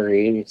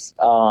batteries.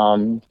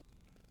 I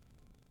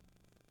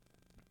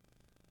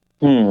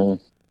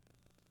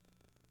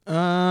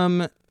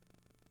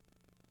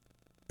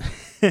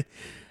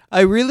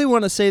really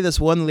want to say this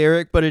one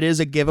lyric, but it is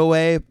a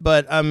giveaway,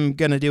 but I'm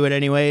going to do it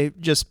anyway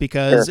just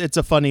because It's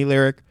a funny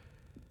lyric.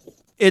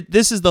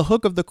 This is the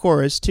hook of the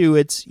chorus too.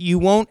 It's, you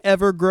won't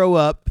ever grow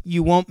up,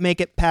 you won't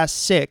make it past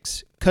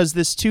 6, cuz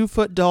this 2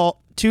 foot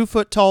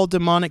tall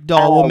demonic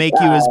doll will make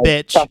you his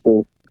bitch.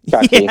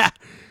 Chucky.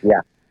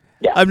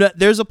 Yeah.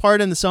 There's a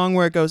part in the song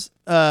where it goes,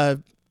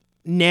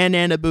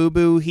 Nana boo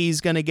boo,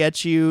 he's going to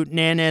get you,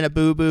 Nana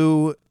boo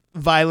boo,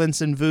 violence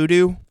and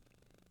voodoo.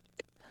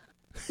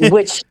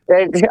 Which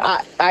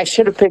I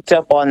should have picked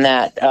up on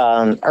that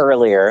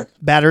earlier.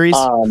 Batteries?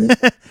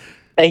 Yeah.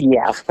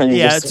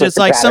 Yeah, it's just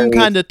like some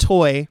kind of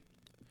toy.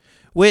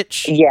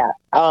 Which,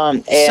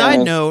 side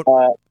note,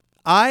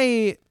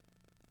 I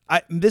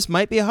this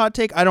might be a hot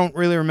take. I don't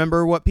really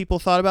remember what people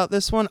thought about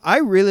this one. I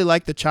really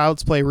like the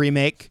Child's Play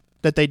remake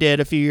that they did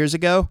a few years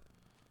ago.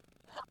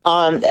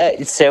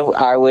 So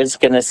I was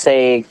going to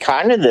say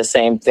kind of the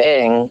same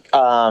thing.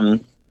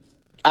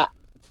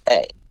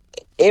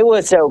 It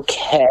was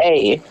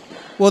okay.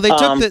 Well,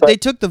 they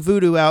took the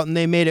voodoo out and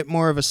they made it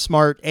more of a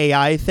smart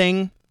AI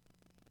thing.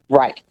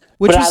 Right.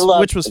 Which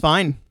was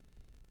fine.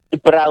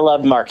 But I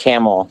loved Mark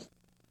Hamill.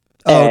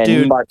 Oh, and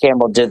dude. Mark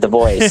Hamill did the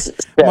voice.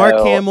 So, Mark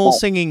Hamill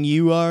singing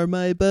 "You Are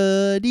My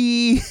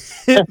Buddy"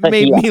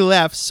 made me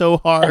laugh so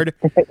hard.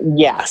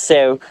 Yeah,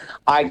 so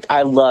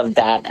I love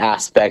that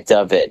aspect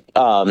of it,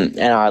 and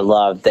I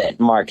love that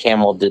Mark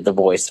Hamill did the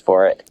voice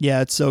for it.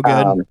 Yeah, it's so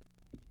good.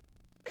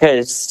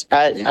 Because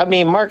I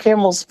mean, Mark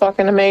Hamill's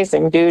fucking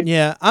amazing, dude.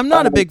 Yeah, I'm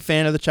not a big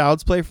fan of the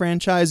Child's Play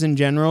franchise in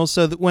general.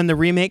 So when the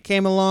remake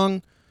came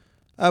along,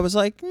 I was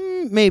like,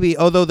 maybe.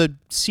 Although the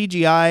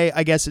CGI,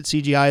 I guess it's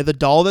CGI, the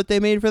doll that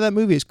they made for that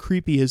movie is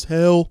creepy as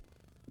hell.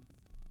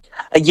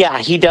 Yeah,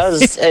 he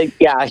does.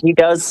 He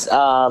does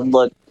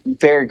look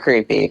very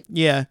creepy.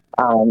 Yeah.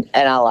 And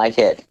I like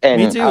it.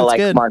 And Me too, I like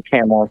good. Mark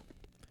Hamill.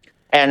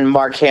 And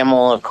Mark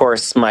Hamill, of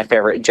course, my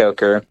favorite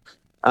Joker.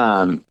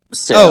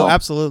 So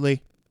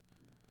absolutely.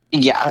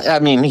 Yeah, I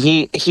mean,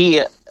 he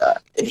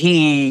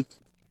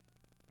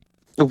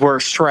we're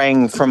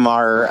straying from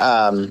our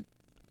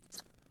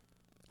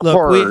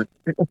horror.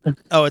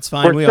 It's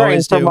fine. We straying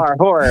always do. from our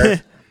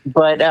horror.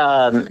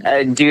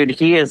 But dude,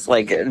 he is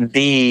like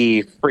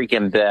the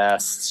freaking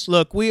best.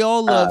 Look, we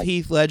all love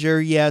Heath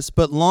Ledger, yes,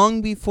 but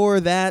long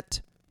before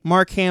that,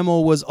 Mark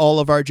Hamill was all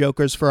of our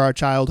Jokers for our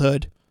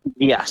childhood.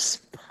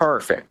 Yes,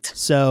 perfect.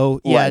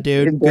 So, yeah,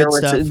 dude, good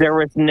stuff. There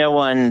was no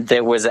one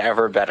that was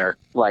ever better.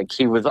 Like,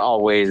 he was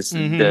always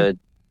the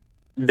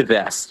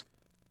best.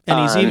 And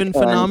he's even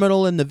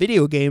phenomenal in the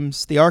video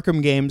games, the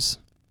Arkham games.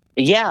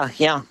 Yeah,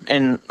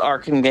 and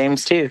Arkham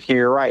games too.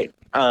 You're right.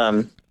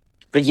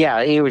 But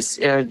yeah, he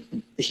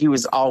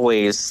was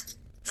always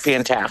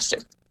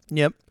fantastic.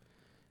 Yep.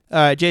 All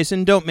right,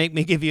 Jason, don't make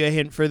me give you a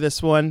hint for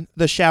this one.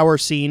 The shower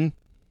scene.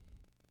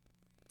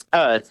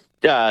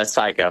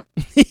 Psycho.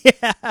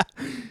 Yeah.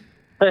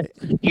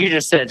 You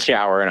just said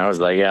shower, and I was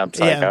like, yeah, I'm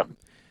Psycho.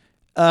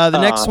 Yeah.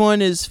 The next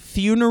one is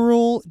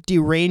funeral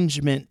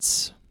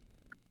derangements.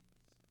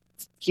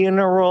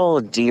 Funeral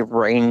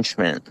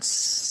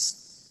derangements.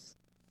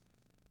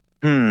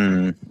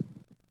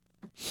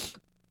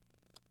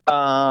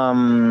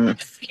 Funeral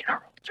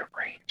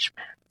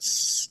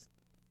arrangements.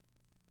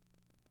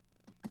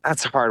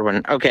 That's a hard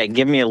one. Okay,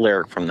 give me a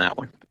lyric from that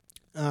one.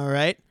 All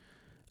right.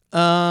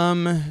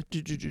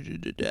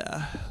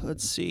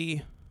 Let's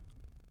see.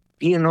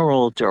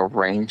 Funeral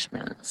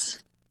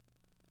arrangements.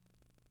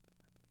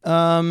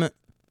 Here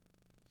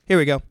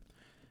we go.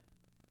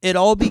 It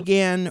all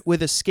began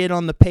with a skid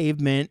on the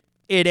pavement.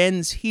 It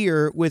ends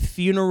here with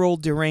funeral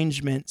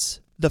derangements.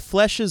 The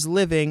flesh is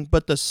living,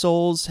 but the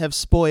souls have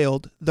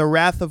spoiled. The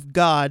wrath of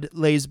God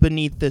lays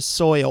beneath this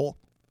soil.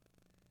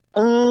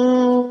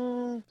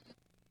 I'm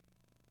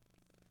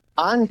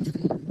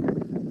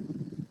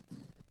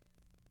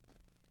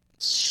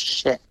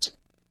shit.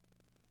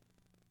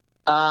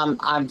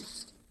 I'm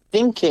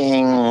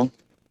thinking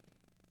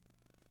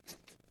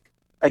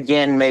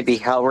again, maybe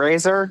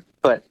Hellraiser,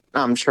 but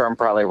I'm sure I'm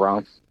probably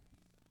wrong.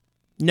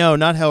 No,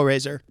 not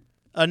Hellraiser.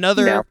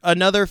 No.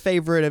 Another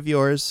favorite of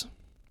yours.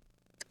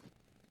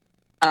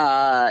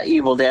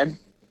 Evil Dead.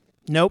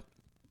 Nope.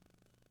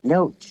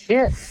 No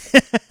shit.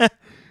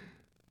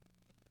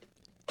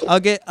 I'll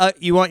get.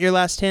 You want your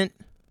last hint?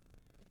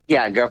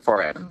 Yeah, go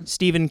for it.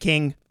 Stephen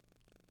King.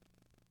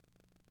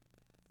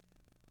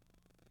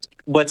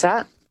 What's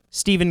that?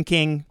 Stephen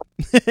King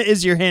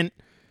is your hint.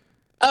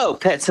 Oh,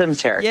 Pet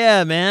Cemetery.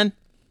 Yeah, man.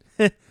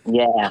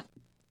 Yeah.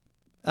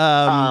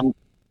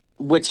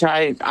 Which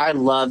I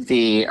love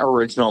the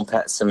original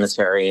Pet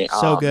Cemetery.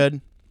 So good.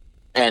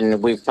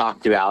 And we've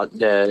talked about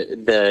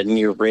the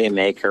new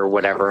remake or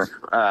whatever.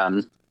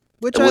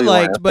 Which I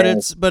liked, but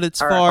it's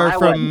far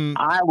from.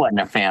 I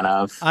wasn't a fan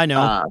of. I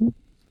know.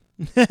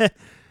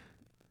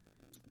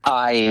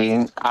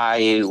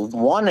 I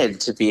wanted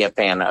to be a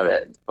fan of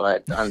it,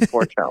 but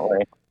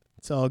unfortunately,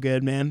 it's all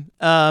good, man.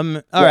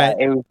 All right.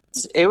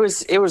 It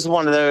was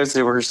one of those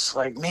that were just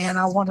like, man,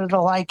 I wanted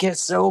to like it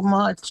so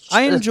much.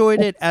 I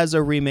enjoyed it as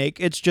a remake.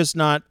 It's just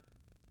not.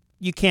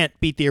 You can't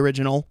beat the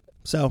original.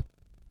 So.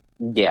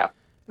 Yeah.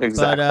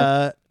 Exactly.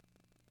 But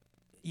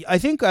I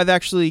think I've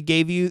actually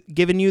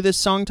given you this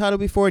song title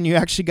before, and you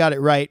actually got it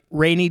right.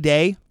 Rainy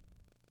Day.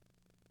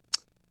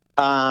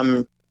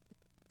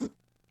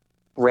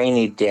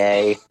 Rainy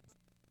Day.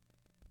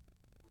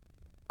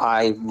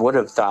 I would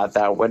have thought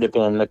that would have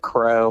been The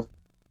Crow.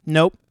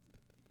 Nope.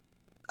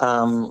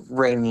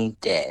 Rainy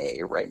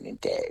Day, Rainy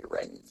Day,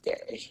 Rainy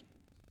Day.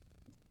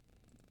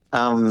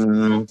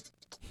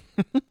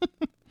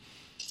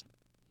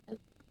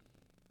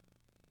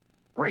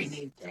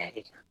 Rainy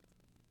Day.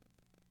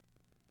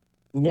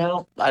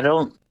 No, I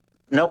don't.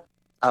 Nope,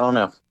 I don't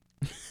know.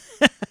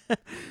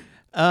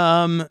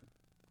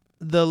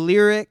 The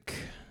lyric.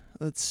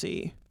 Let's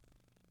see.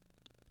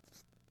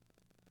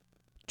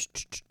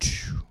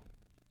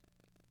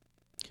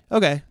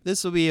 Okay,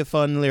 this will be a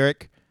fun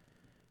lyric.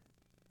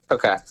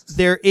 Okay.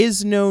 There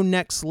is no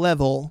next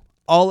level.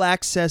 All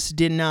access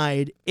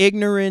denied.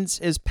 Ignorance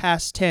is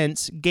past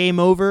tense. Game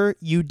over.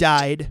 You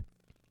died.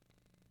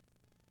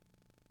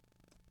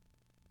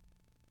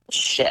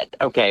 Shit.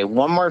 Okay,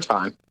 one more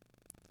time.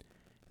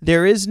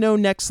 There is no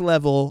next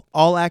level.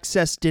 All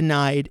access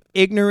denied.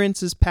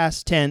 Ignorance is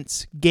past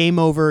tense. Game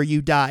over.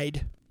 You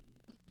died.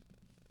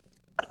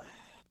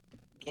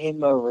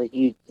 Game over.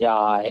 You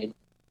died.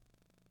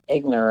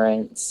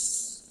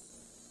 Ignorance.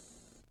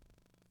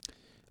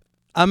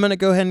 I'm gonna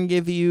go ahead and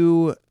give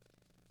you.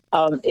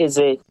 Is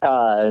it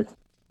Cabin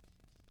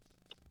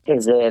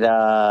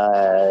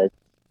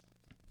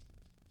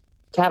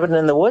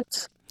in the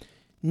Woods?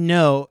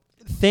 No.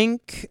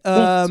 Think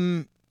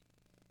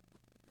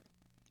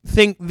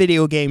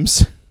video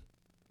games.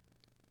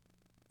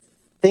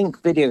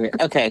 Think video game.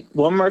 Okay,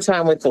 one more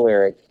time with the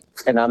lyric,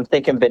 and I'm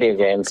thinking video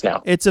games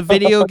now. It's a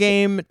video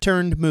game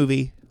turned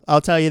movie.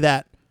 I'll tell you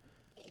that.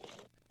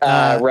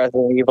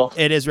 Resident Evil.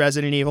 It is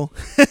Resident Evil.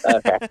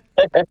 Okay.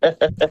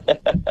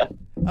 I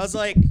was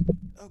like,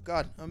 oh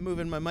god, I'm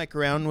moving my mic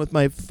around with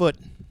my foot.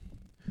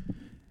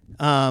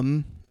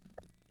 Yeah,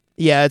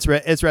 it's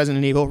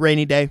Resident Evil.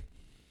 Rainy Day.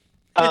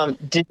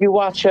 Did you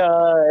watch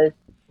what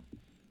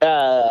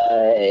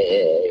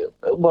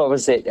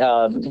was it?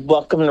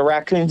 Welcome to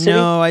Raccoon City?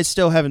 No, I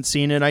still haven't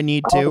seen it. I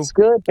need to. It's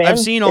good, man. I've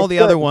seen all the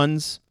other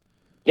ones.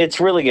 It's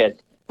really good.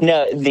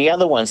 No, the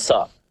other ones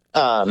suck.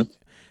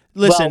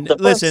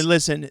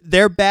 Listen.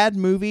 They're bad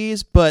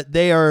movies, but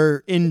they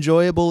are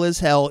enjoyable as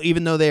hell,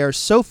 even though they are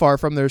so far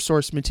from their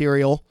source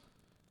material.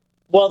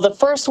 Well, the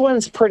first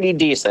one's pretty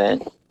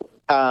decent.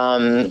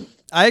 I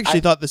actually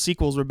thought the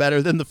sequels were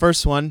better than the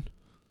first one.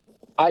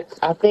 I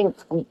think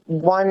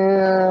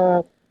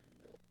one,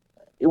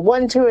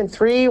 2, and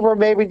 3 were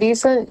maybe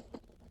decent.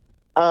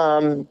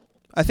 I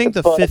think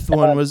the fifth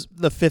one was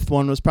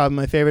probably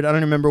my favorite. I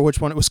don't remember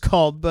which one it was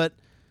called, but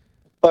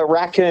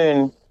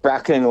Raccoon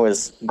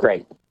was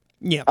great.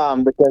 Yeah.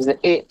 Because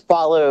it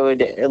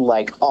followed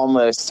like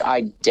almost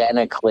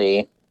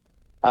identically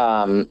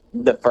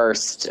the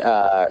first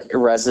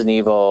Resident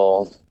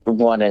Evil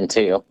 1 and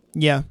 2.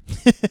 Yeah.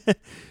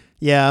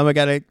 Yeah,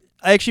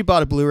 I actually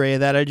bought a Blu-ray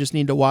of that. I just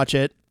need to watch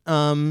it.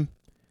 All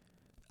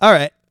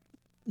right.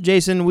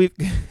 Jason,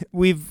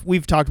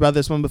 we've talked about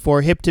this one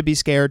before. Hip to be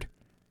scared.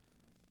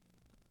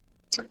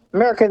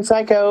 American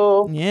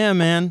Psycho. Yeah,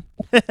 man.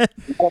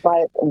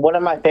 One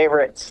of my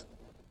favorites.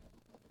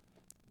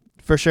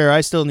 For sure.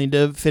 I still need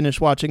to finish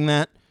watching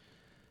that.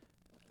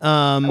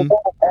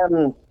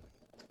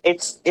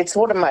 It's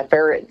one of my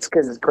favorites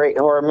because it's a great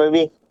horror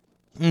movie.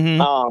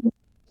 Mm-hmm.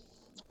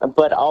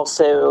 But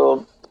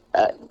also,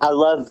 I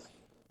love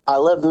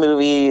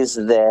movies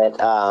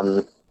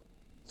that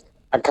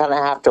I kind of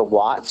have to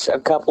watch a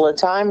couple of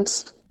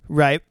times.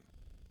 Right.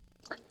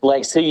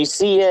 Like, so you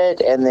see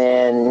it and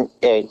then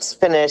it's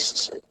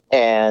finished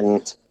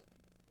and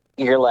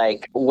you're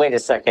like, wait a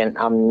second,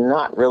 I'm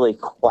not really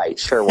quite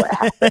sure what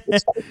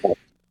happened.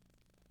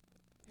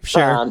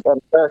 Sure.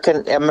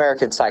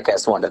 American Psycho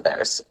is one of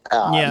those.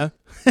 Yeah.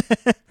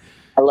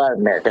 I love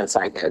American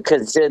Psycho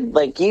because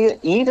like you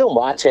can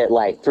watch it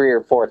like 3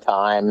 or 4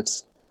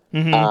 times,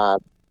 Mm-hmm.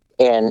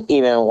 and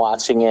even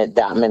watching it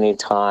that many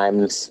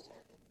times,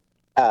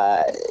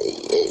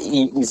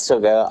 you still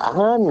go,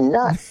 I'm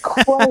not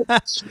quite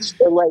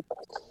sure. Like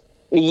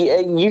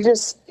you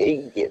just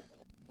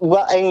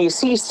well, and you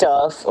see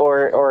stuff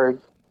or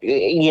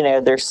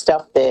there's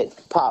stuff that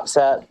pops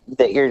up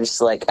that you're just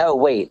like, oh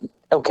wait,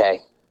 okay,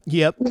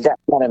 Yep. that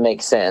kind of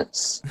makes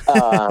sense.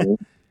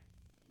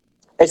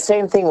 It's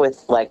same thing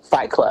with like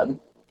Fight Club.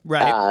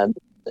 Right.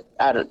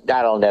 I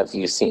don't know if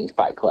you've seen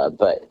Fight Club,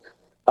 but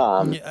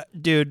Yeah,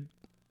 dude,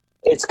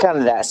 it's kind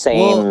of that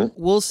same.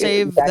 we'll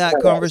save that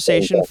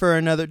conversation for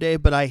another day,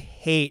 but I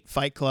hate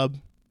Fight Club.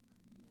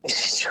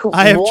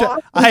 I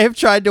have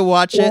tried to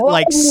watch it Why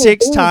like do you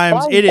 6 hate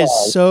times. Fight It is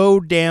Club? so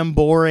damn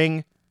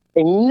boring.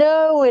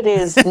 No, it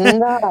is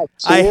not.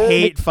 Dude. I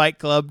hate Fight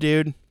Club,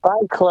 dude.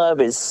 Fight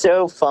Club is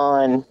so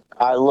fun.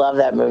 I love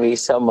that movie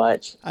so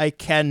much. I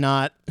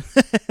cannot.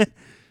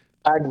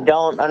 I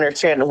don't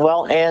understand.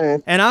 Well,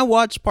 and I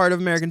watched part of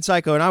American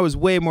Psycho, and I was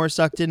way more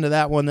sucked into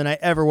that one than I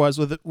ever was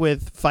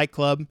with Fight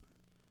Club.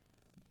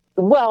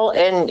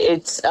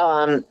 it's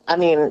I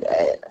mean,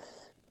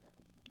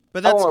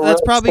 But that's really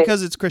probably say-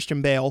 because it's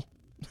Christian Bale.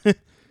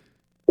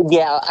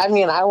 yeah, I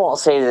mean, I won't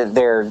say that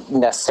they're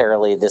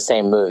necessarily the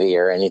same movie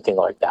or anything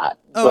like that.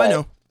 Oh, I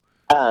know.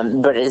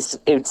 But it's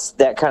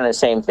that kind of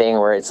same thing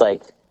where it's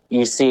like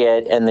you see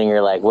it and then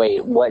you're like,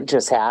 wait, what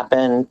just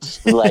happened?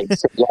 Like,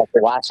 so you have to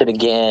watch it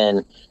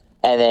again,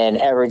 and then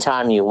every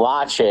time you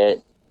watch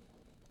it,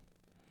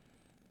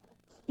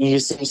 you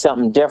see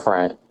something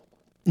different.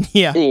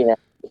 Yeah. You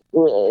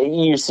know,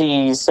 you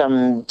see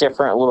some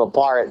different little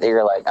part that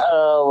you're like,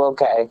 oh,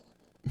 okay,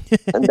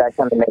 and that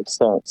kind of makes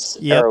sense.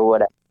 Yep. Or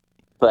whatever.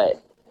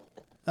 But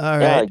All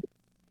right.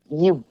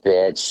 you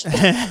bitch.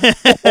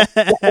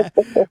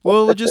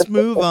 We'll just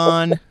move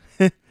on.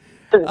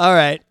 All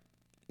right.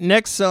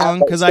 Next song,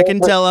 because I can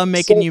tell I'm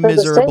making you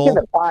miserable.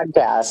 For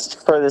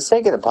the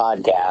sake of the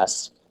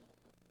podcast,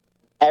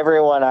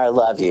 everyone, I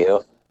love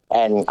you,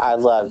 and I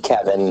love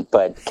Kevin,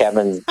 but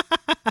Kevin's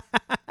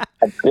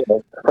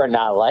for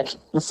not liking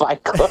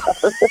Fight Club.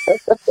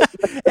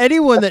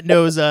 Anyone that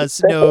knows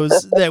us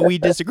knows that we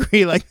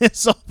disagree like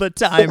this all the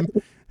time.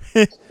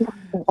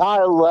 I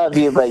love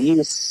you, but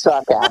you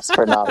suck ass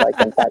for not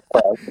liking Fight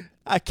Club.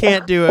 I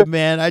can't do it,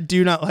 man. I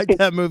do not like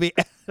that movie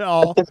at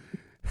all.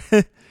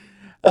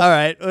 All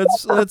right,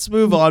 let's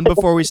move on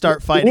before we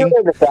start fighting.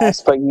 You're the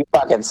best, but you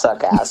fucking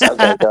suck ass.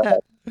 Okay, go ahead.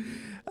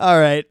 All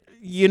right,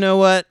 you know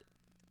what?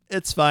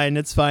 It's fine.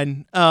 It's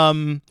fine.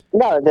 No,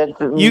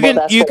 You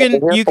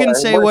can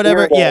say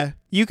whatever. Yeah,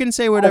 you can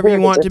say whatever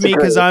you want to me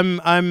because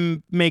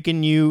I'm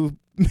making you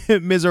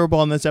miserable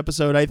on this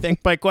episode. I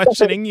think by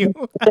questioning you.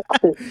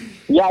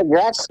 Yeah, you're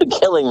actually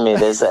killing me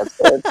this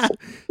episode.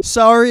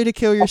 Sorry to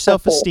kill your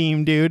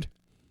self-esteem, dude.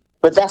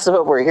 But that's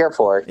what we're here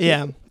for.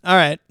 Yeah. All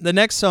right. The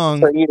next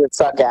song. For you to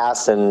suck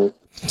ass and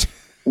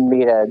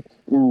me to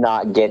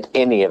not get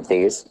any of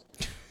these.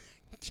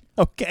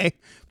 Okay.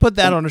 Put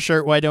that on a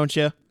shirt. Why don't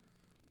you?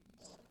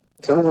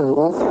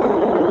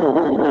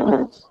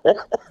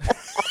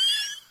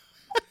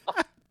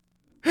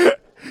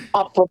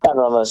 I'll put that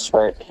on a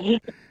shirt.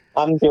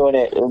 I'm doing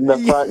it.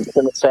 The front's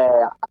gonna say.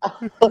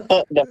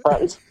 The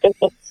front's gonna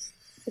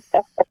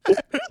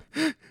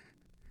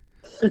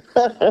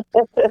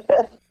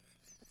say.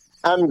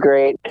 I'm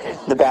great.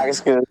 The back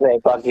is gonna say,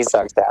 "Fuck, he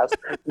sucks ass."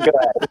 Go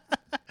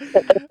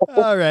ahead.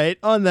 All right.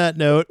 On that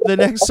note, the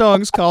next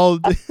song's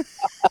called.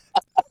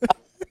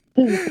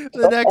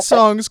 The next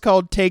song's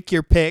called "Take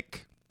Your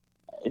Pick."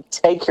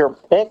 Take your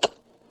pick.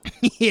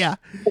 Yeah.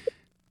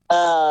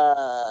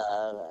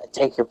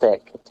 Take your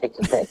pick. Take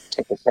your pick.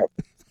 Take your pick.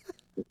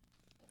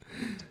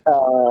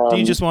 Do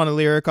you just want a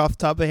lyric off the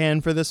top of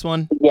hand for this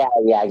one? Yeah.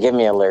 Give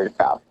me a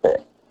lyric off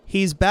it.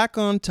 He's back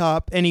on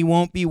top and he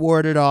won't be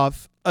warded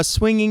off. A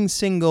swinging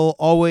single,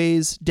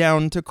 always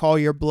down to call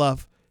your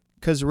bluff.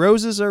 'Cause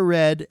roses are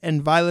red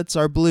and violets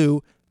are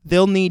blue.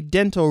 They'll need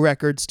dental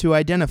records to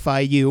identify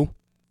you.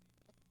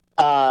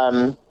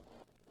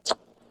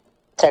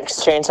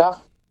 Texas Chainsaw?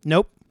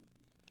 Nope.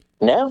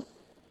 No.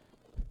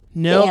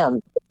 Nope.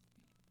 Damn.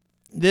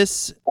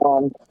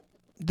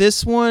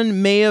 This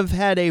one may have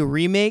had a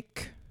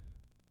remake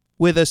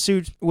with a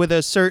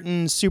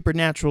certain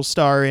supernatural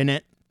star in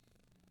it.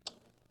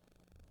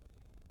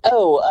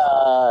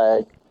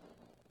 Oh,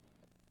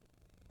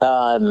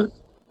 um,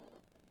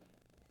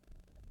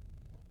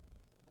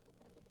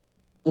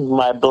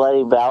 My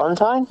Bloody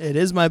Valentine. It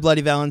is My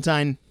Bloody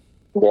Valentine.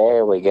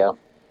 There we go.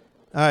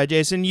 All right,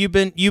 Jason, you've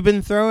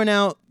been throwing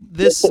out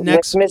this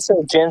next.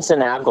 Mr. Jensen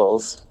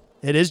Ackles.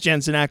 It is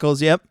Jensen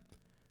Ackles. Yep.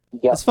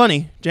 Yep. It's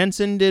funny.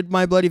 Jensen did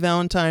My Bloody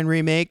Valentine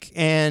remake,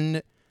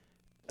 and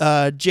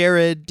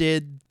Jared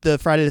did the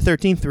Friday the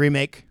 13th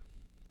remake.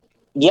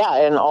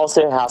 Yeah, and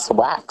also House of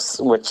Wax,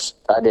 which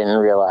I didn't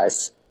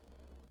realize.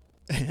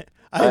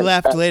 I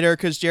laughed later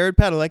because Jared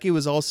Padalecki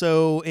was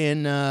also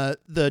in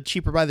the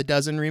Cheaper by the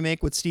Dozen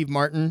remake with Steve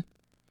Martin.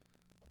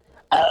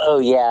 Oh,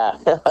 yeah.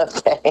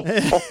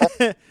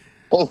 Okay.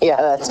 Yeah,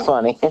 that's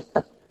funny.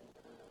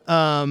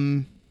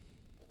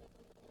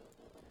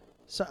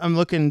 So I'm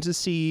looking to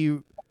see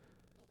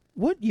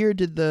what year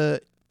did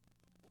the.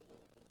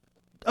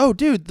 Oh,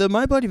 dude, the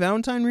My Bloody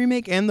Valentine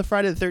remake and the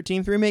Friday the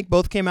 13th remake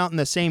both came out in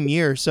the same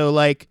year. So,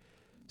 like,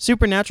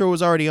 Supernatural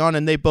was already on,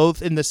 and they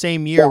both in the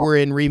same year were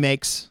in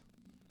remakes.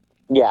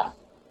 Yeah.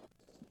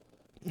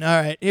 All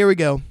right, here we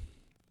go.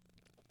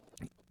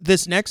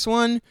 This next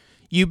one,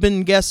 you've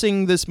been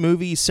guessing this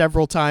movie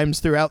several times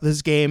throughout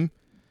this game.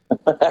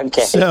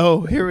 Okay.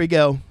 So, here we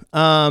go.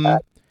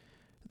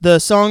 The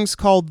song's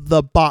called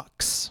The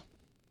Box.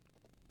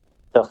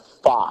 The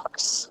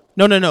Fox.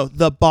 No,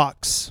 The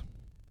Box.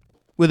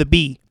 With a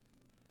B.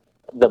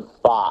 The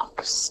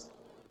Box.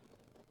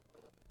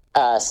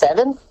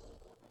 7?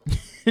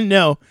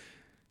 No.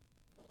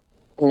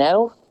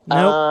 No?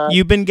 Nope.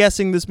 You've been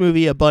guessing this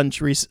movie a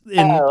bunch. It's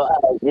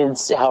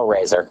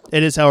Hellraiser.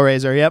 It is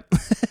Hellraiser, yep.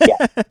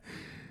 Yeah.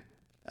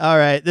 All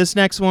right, this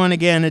next one,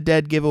 again, a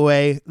dead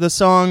giveaway. The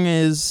song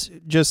is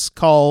just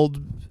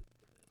called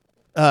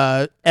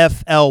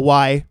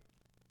FLY.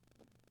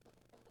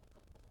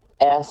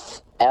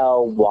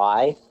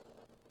 FLY?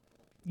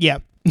 Yeah.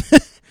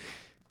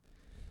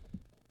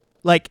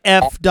 Like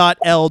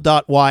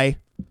F.L.Y.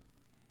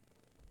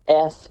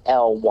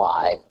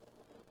 FLY.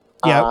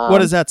 Yeah, what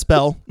does that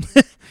spell?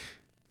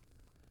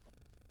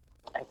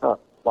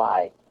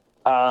 FLY.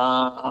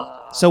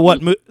 So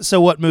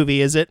what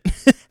movie is it?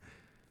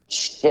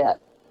 Shit.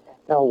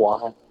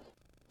 FLY.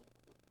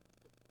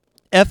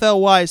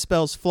 FLY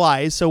spells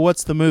fly, so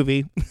what's the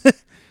movie?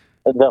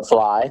 The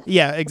Fly.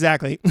 Yeah,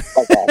 exactly.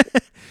 Okay.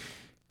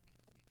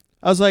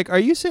 I was like, are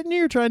you sitting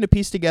here trying to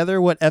piece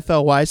together what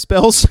FLY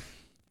spells?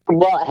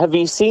 Well, have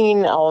you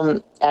seen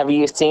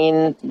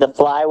The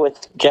Fly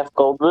with Jeff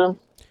Goldblum?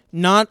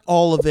 Not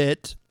all of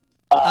it.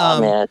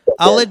 Man.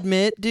 I'll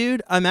admit,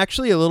 dude, I'm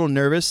actually a little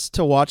nervous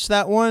to watch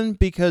that one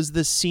because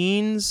the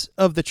scenes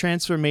of the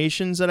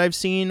transformations that I've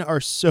seen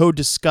are so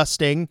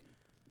disgusting.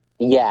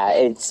 Yeah,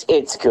 it's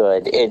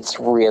good. It's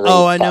really.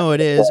 Oh, I know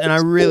it is, and I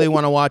really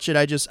want to watch it.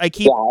 I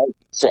keep. Yeah,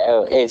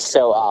 it's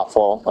so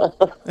awful.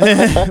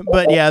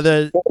 But yeah,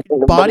 the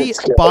But it's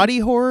good. body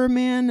horror,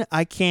 man,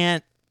 I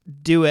can't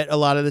do it a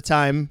lot of the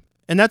time.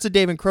 And that's a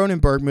David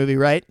Cronenberg movie,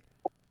 right?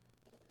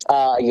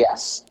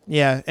 Yes.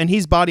 Yeah, and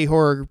he's body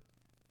horror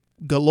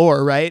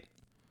galore, right?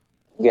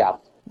 Yeah.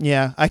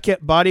 Yeah,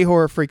 body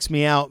horror freaks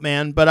me out,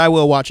 man, but I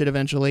will watch it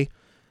eventually.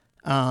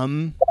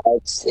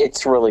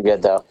 It's really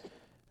good though.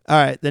 All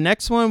right, the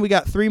next one, we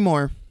got 3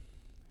 more.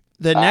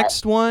 The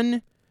next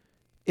one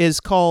is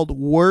called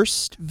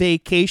Worst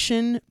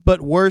Vacation,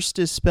 but worst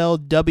is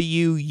spelled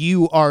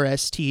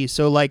WURST,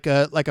 so like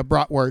a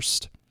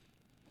bratwurst.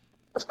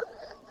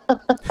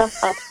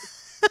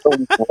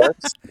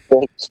 Worst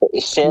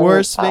Vacation.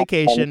 Worst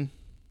Vacation,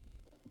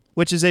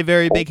 which is a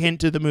very big hint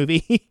to the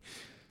movie.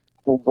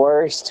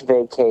 Worst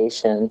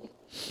Vacation.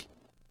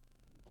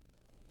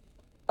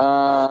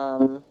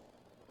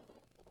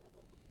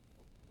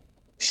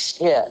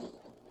 Shit.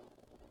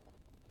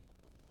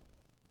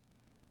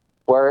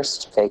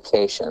 Worst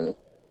Vacation.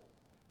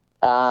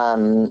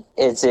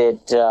 Is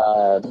it,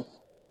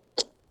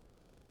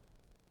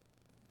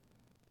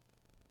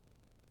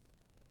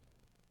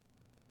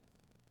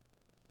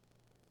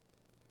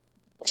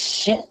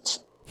 shit.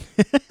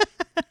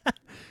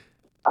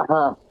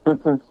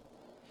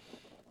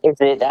 Is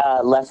it,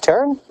 Left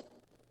Turn?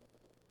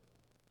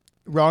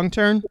 Wrong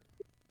turn?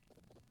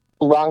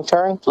 Wrong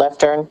Turn? Left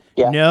Turn?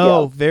 Yeah.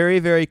 No, very,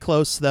 very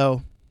close,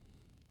 though.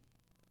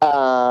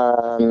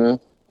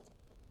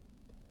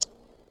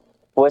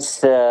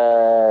 What's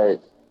the...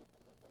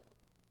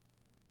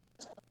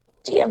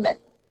 Damn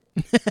it.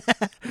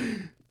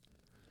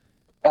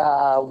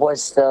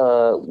 What's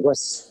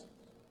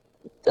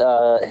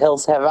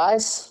Hills Have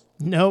Eyes?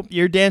 Nope,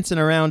 you're dancing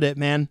around it,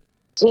 man.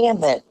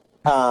 Damn it.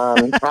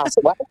 House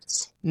of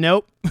Wax?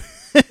 Nope.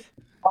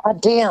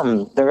 God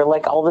damn. They're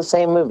like all the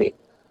same movie.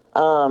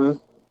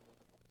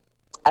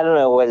 I don't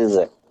know. What is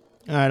it?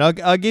 All right,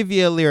 I'll give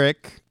you a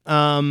lyric.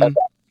 Okay.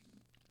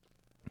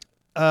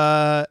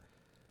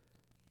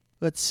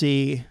 Let's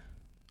see.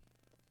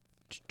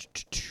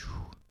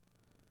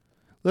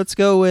 Let's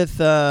go with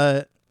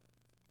let's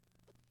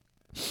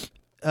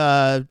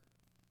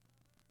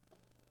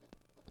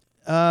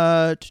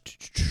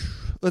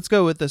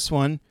go with this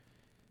one.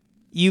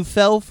 You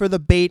fell for the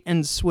bait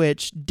and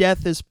switch.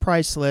 Death is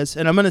priceless.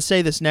 And I'm going to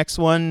say this next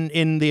one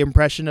in the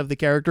impression of the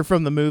character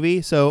from the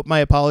movie, so my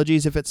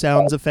apologies if it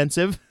sounds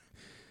offensive.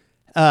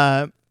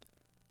 And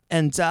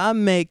I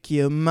make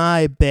you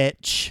my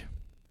bitch.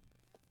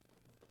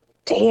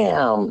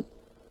 Damn.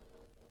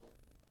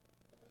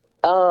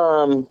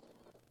 The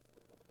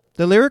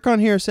lyric on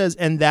here says,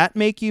 and that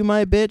make you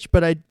my bitch,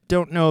 but I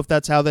don't know if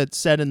that's how that's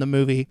said in the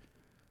movie.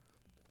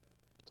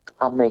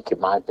 I'll make you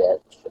my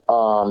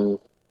bitch.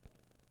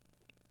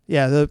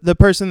 Yeah, the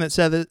person that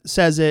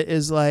says it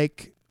is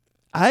like,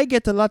 I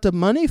get a lot of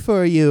money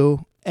for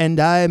you, and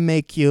I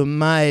make you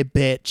my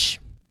bitch.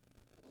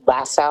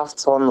 Last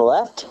house on the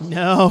left?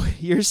 No,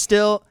 you're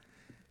still...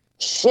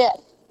 Shit.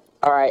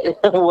 All right,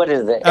 what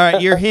is it? All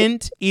right, your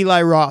hint,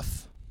 Eli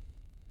Roth.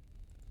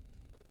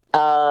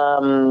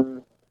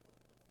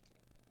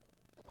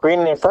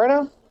 Green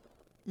Inferno?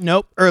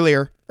 Nope,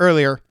 earlier.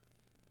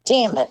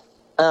 Damn it.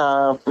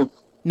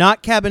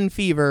 Not Cabin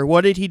Fever.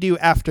 What did he do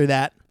after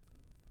that?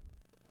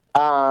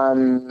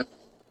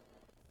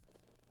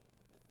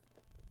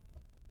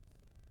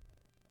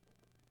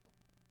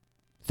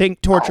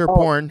 Think torture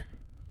porn.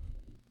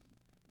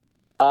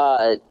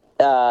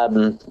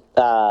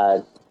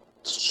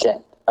 Shit.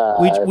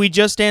 We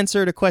just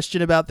answered a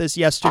question about this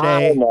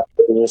yesterday. I know.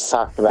 We just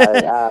talked about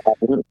it.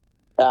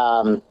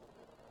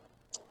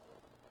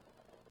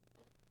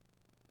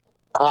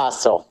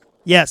 Hostile.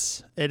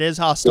 Yes, it is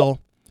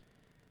Hostile.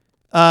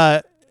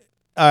 Yeah.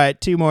 All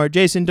right, two more.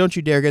 Jason, don't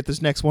you dare get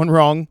this next one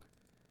wrong.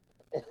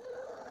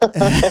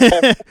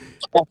 I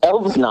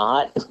hope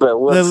not, but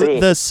we'll see.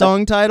 The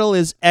song title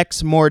is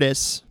Ex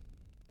Mortis.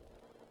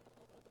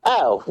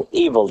 Oh,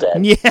 Evil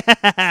Dead.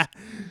 Yeah.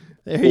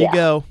 There you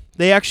go.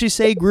 They actually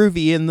say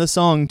groovy in the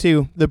song,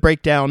 too. The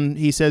breakdown,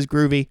 he says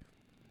groovy.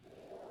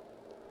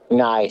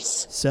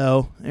 Nice.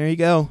 So, there you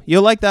go.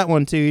 You'll like that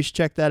one, too. You should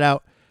check that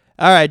out.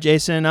 All right,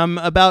 Jason, I'm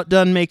about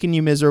done making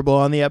you miserable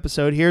on the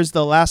episode. Here's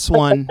the last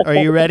one. Are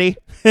you ready?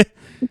 Yeah,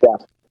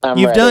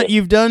 I'm ready.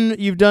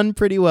 You've done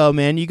pretty well,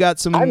 man. You got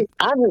some... I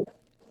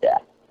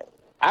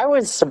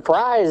was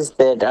surprised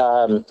that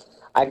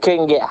I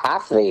couldn't get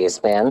half of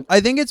these, man.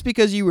 I think it's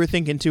because you were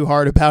thinking too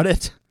hard about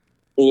it.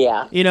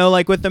 Yeah. You know,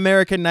 like with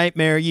American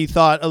Nightmare, you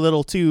thought a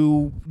little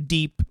too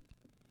deep.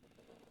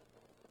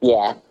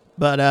 Yeah.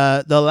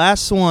 But the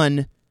last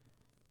one,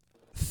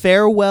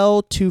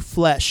 Farewell to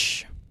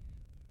Flesh.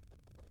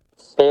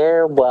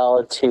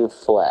 Farewell to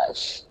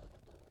Flesh.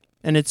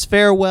 And it's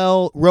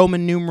farewell,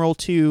 Roman numeral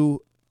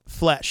 2,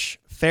 flesh.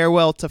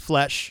 Farewell to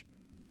flesh.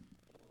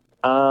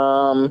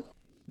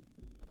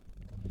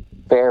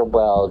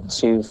 Farewell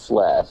to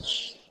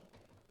Flesh.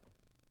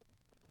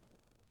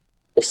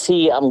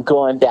 See, I'm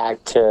going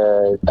back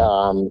to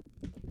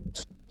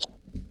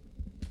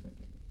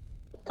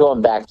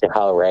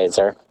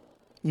Hellraiser.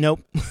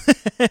 Nope.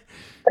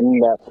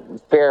 No,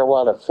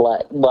 Farewell to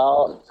Flesh.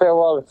 Well,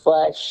 Farewell to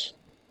Flesh.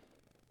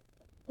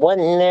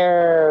 Wasn't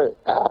there?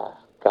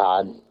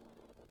 God.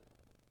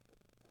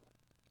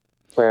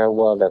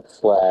 Farewell to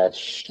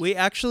Flesh. We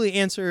actually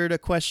answered a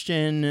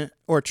question,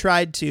 or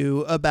tried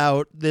to,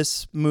 about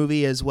this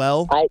movie as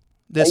well.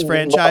 This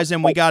franchise,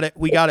 and we got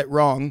it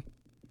wrong.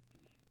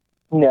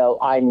 No,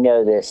 I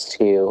know this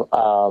too.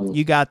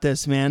 You got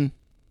this, man.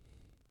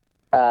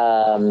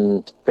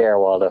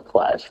 Farewell to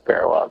Flesh.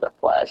 Farewell to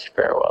Flesh.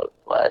 Farewell to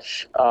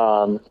Flesh.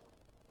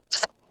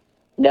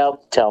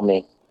 Nope. Tell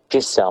me.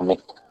 Just tell me.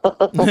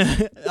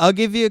 I'll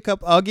give you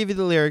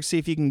the lyrics, see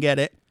if you can get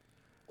it.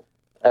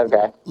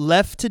 Okay.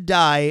 Left to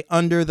die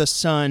under the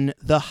sun,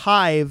 the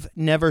hive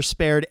never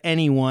spared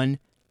anyone.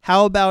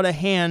 How about a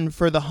hand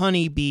for the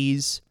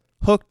honeybees,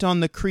 hooked on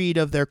the creed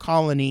of their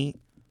colony?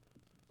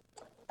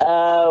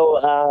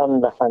 Oh,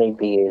 the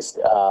honeybees.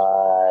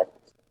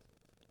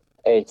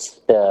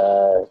 It's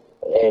the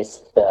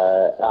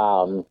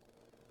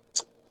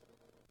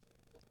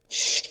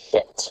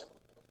shit.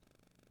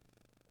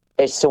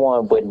 It's the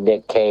one with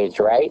Nick Cage,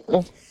 right?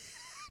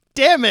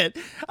 Damn it!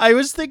 I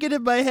was thinking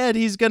in my head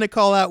he's gonna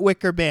call out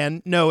Wicker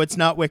Man. No, it's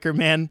not Wicker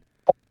Man.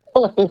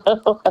 Oh,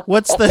 no.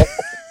 What's the?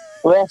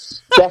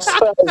 That's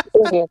what I was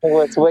thinking.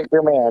 Was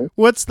Wicker Man?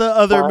 What's the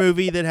other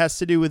movie that has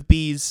to do with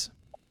bees?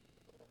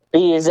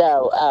 Bees.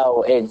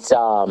 Oh, it's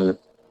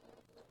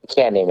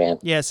Candyman.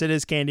 Yes, it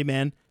is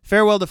Candyman.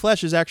 Farewell to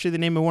Flesh is actually the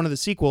name of one of the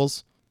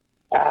sequels.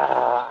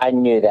 I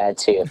knew that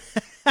too.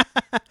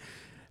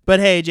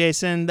 But hey,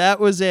 Jason, that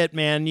was it,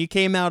 man. You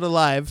came out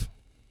alive.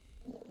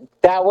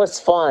 That was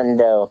fun,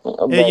 though.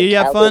 You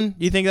have fun?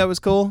 You think that was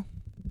cool?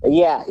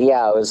 Yeah,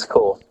 it was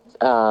cool.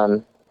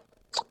 I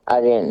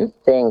didn't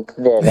think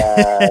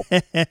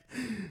that.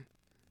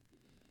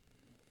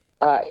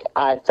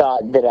 I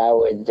thought that I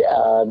would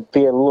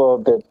be a little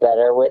bit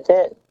better with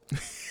it.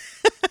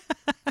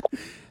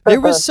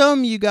 There was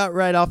some you got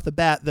right off the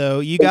bat, though.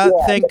 You got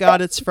Thank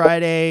God It's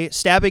Friday.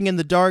 Stabbing in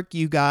the Dark,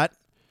 you got.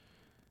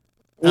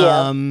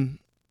 Yeah.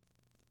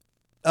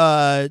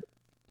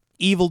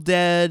 Evil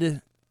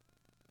Dead.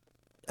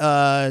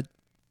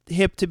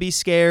 Hip to Be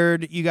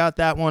Scared, you got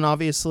that one,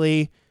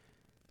 obviously.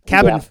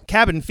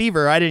 Cabin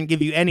Fever. I didn't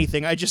give you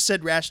anything. I just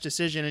said Rash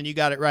Decision, and you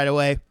got it right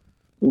away.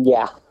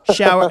 Yeah.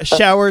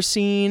 Shower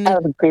scene.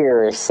 Cabin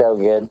Fever is so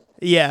good.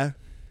 Yeah.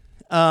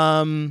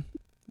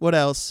 What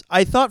else?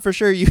 I thought for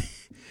sure you.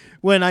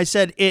 When I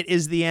said it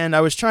is the end,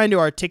 I was trying to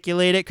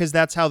articulate it because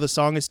that's how the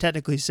song is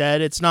technically said.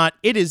 It's not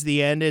it is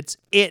the end, it's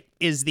it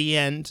is the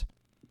end.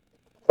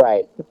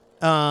 Right.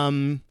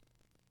 Yeah,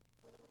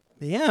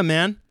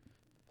 man.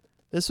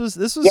 This was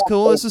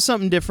cool. This was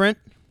something different.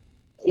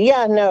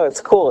 Yeah, no,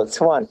 it's cool. It's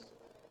fun.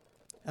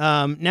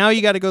 Now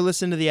you got to go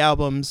listen to the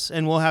albums,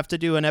 and we'll have to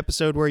do an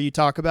episode where you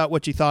talk about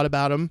what you thought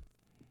about them.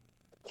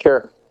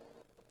 Sure.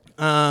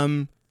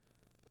 But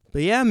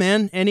yeah,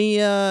 man,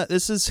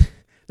 this is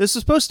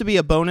supposed to be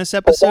a bonus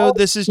episode.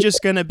 This is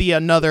just going to be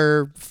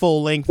another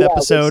full-length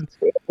episode.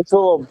 It's a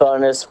little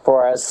bonus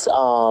for us.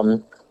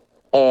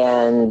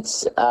 And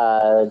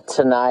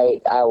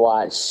tonight I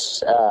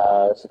watched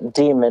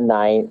Demon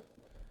Knight.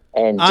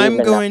 And I'm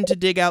going to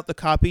dig out the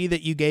copy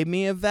that you gave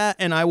me of that,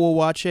 and I will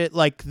watch it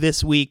like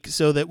this week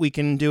so that we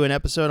can do an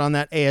episode on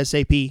that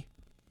ASAP.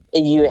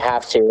 You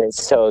have to.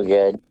 It's so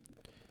good.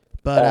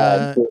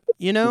 But,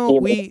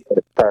 we...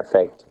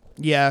 Perfect.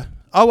 Yeah.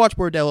 I'll watch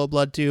Bordello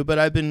Blood too, but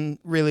I've been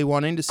really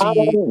wanting to see...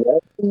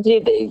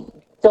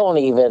 Don't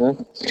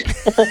even.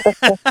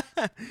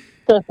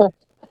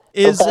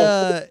 Is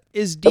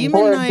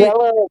Demon Knight...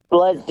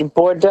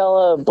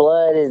 Bordello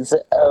Blood is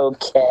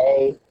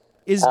okay.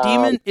 Is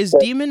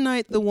Demon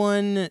Knight the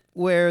one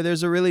where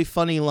there's a really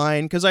funny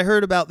line? Because I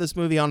heard about this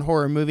movie on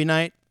Horror Movie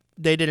Night.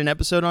 They did an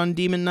episode on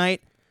Demon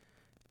Knight.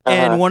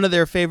 And one of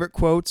their favorite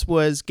quotes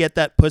was, "Get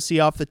that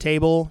pussy off the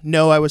table.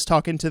 No, I was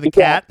talking to the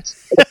cat."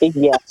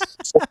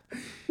 Yes.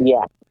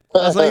 Yeah.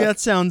 I was like, that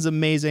sounds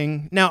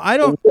amazing.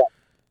 Now,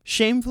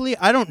 shamefully,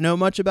 I don't know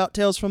much about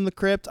Tales from the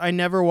Crypt. I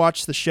never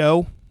watched the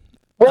show.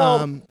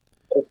 Well,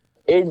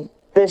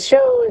 the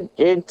show,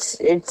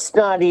 it's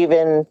not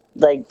even,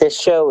 like, the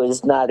show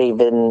is not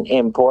even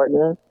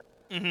important,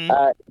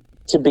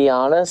 to be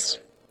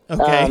honest.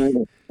 Okay.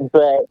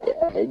 But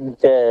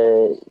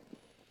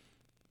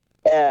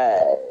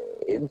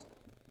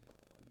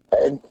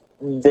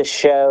the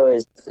show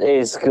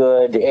is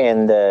good,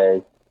 and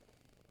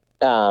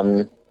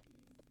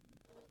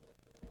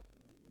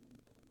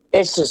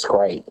it's just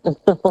great.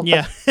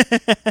 Yeah.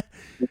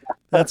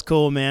 That's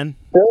cool, man.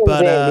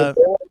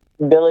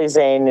 Billy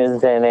Zane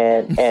is in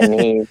it,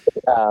 and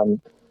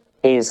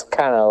he's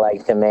kind of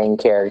like the main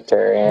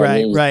character,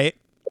 and right.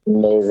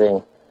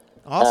 Amazing.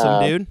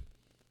 Awesome, dude.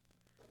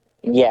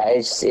 Yeah,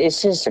 it's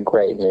just a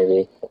great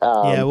movie.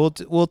 Yeah,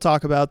 we'll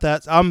talk about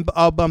that.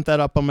 I'll bump that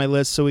up on my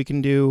list so we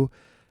can do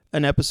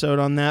an episode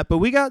on that. But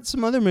we got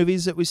some other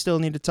movies that we still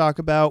need to talk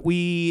about.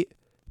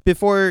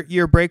 Before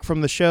your break from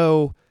the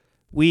show,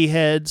 we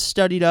had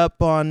studied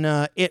up on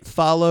It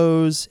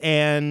Follows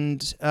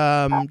and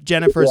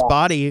Jennifer's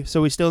Body,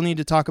 so we still need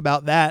to talk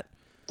about that.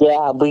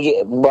 Yeah,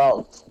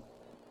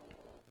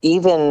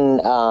 even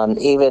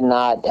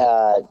not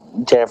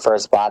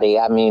Jennifer's Body.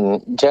 I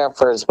mean,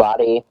 Jennifer's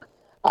Body,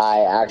 I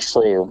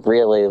actually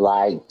really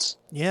liked.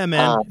 Yeah,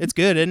 man, it's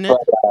good, isn't it?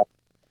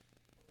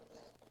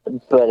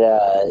 But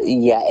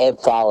yeah, It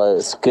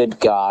Follows. Good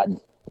God,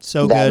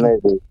 so that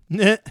good.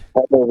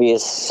 That movie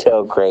is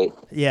so great.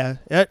 Yeah,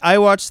 I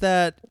watched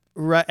that,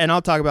 and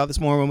I'll talk about this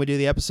more when we do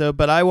the episode,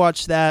 but I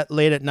watched that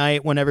late at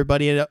night when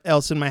everybody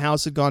else in my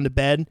house had gone to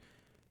bed.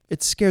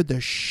 It scared the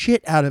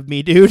shit out of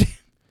me, dude.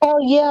 Oh,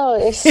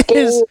 yeah, it's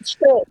scary as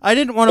shit. I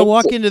didn't want to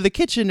walk into the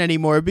kitchen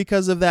anymore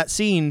because of that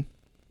scene.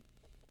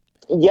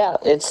 Yeah,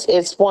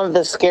 it's one of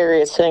the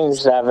scariest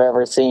things that I've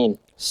ever seen.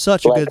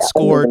 Such a good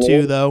score,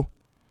 too, though.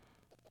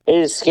 It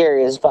is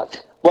scary as fuck.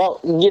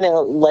 Well,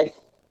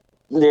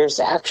 there's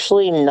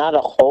actually not a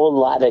whole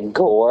lot of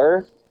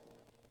gore.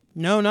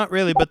 No, not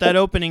really, but that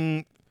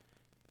opening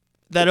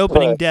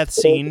death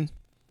scene.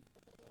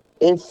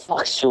 It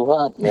fucks you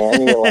up,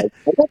 man. You're like,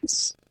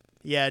 what?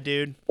 Yeah,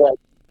 dude. But,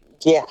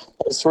 yeah,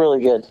 it's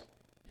really good.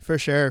 For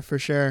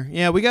sure.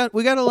 Yeah, we got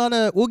a lot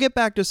of. We'll get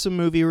back to some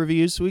movie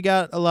reviews. We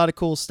got a lot of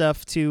cool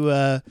stuff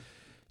to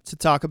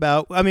talk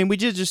about. I mean, we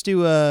did just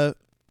do a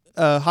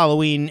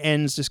Halloween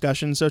Ends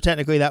discussion, so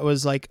technically that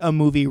was like a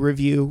movie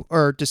review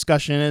or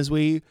discussion, as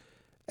we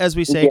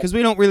say, because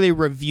we don't really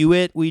review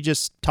it. We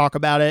just talk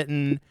about it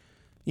and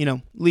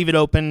leave it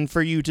open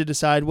for you to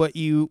decide what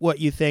you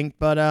think.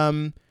 But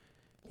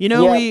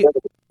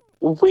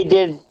we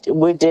did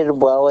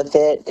well with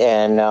it,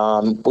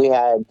 and we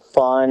had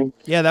fun.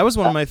 Yeah, that was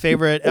one of my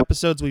favorite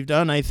episodes we've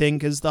done, I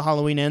think, is the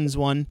Halloween Ends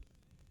one.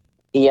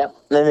 Yep,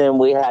 and then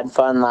we had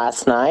fun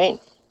last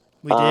night.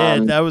 We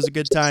did. That was a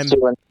good time.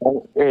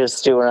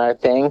 Just doing our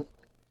thing.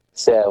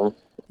 So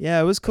yeah,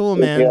 it was cool,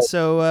 man.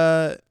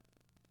 So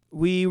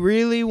we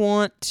really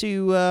want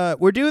to.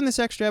 We're doing this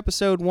extra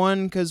episode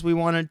because we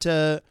wanted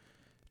to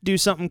do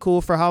something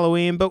cool for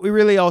Halloween, but we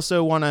really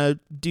also want to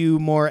do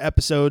more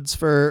episodes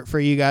for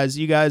you guys.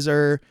 You guys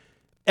are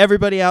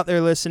everybody out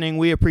there listening.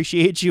 We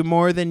appreciate you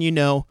more than you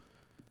know.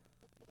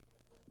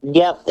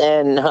 Yep,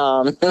 and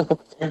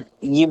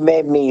you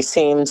made me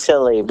seem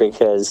silly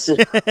because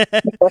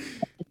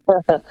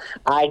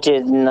I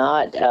did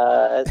not.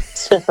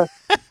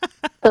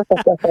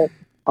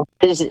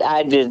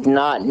 I did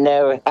not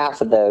know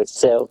half of those.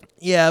 So,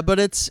 Yeah, but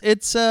it's but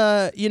it's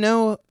fun.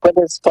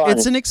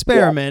 it's an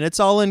experiment. It's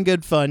all in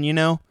good fun, you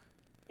know?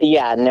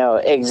 Yeah. No.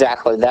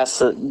 Exactly. That's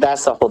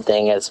the whole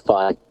thing. It's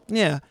fun.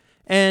 Yeah.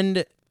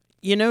 And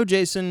you know,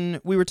 Jason,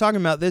 we were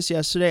talking about this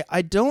yesterday.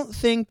 I don't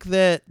think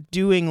that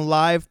doing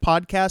live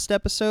podcast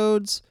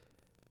episodes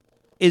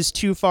is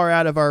too far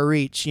out of our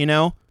reach, you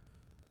know?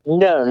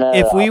 No.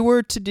 If we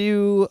were to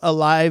do a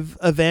live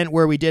event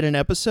where we did an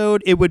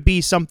episode, it would be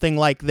something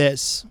like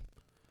this,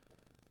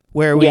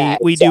 where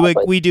we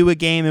do a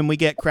game and we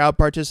get crowd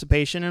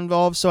participation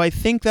involved. So I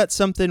think that's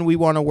something we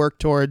want to work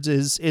towards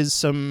is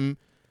some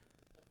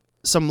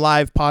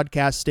live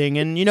podcasting,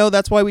 and you know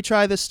that's why we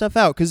try this stuff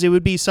out, because it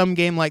would be some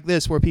game like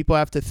this where people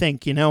have to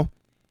think, you know.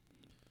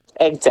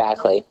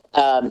 Exactly.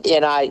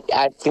 And I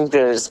think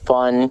that it's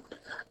fun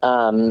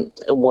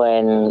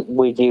when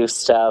we do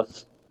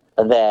stuff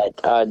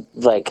that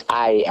like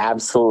I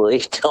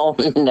absolutely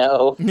don't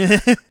know.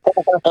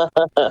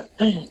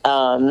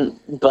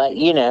 But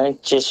you know,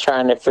 just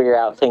trying to figure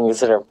out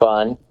things that are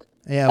fun.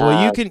 Yeah,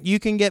 well, you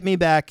can get me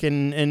back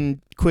and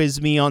quiz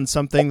me on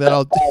something that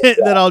I'll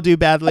that I'll do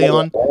badly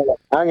on.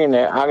 I'm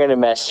gonna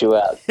mess you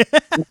up.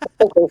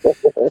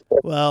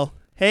 Well,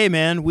 hey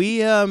man,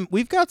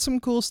 we've got some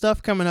cool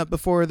stuff coming up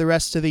before the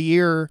rest of the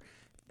year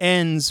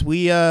ends.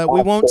 We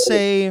won't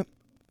say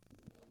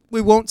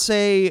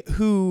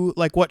who,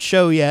 like what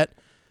show yet,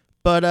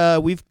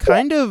 but we've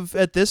kind of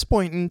at this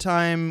point in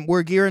time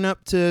we're gearing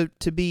up to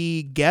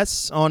be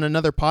guests on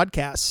another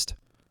podcast.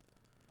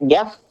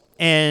 Yeah.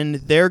 And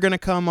they're going to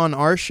come on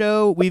our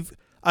show.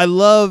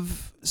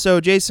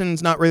 So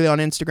Jason's not really on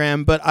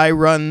Instagram, but I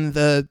run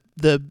the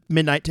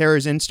Midnight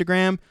Terrors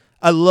Instagram.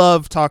 I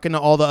love talking to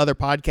all the other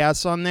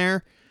podcasts on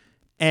there.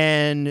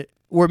 And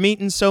we're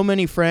meeting so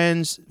many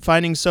friends,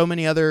 finding so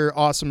many other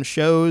awesome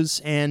shows.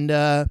 And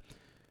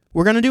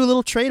we're going to do a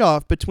little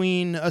trade-off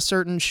between a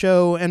certain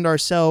show and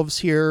ourselves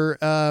here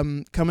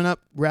coming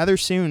up rather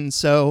soon.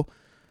 So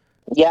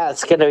yeah,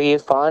 it's going to be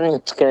fun.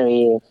 It's going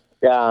to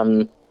be...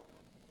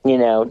 you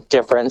know,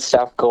 different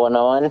stuff going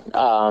on.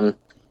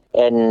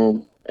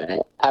 And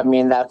I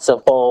mean, that's the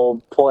whole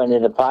point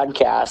of the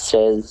podcast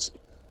is,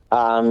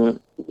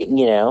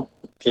 you know,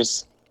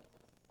 just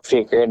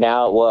figuring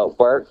out what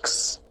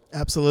works.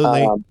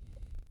 Absolutely.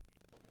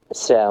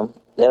 So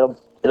it'll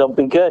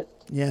be good.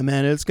 Yeah,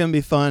 man, it's going to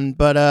be fun.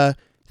 But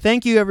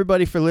thank you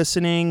everybody for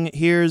listening.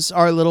 Here's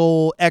our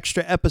little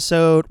extra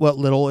episode.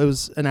 Well, it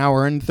was an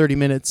hour and 30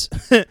 minutes.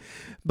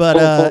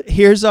 But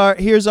here's our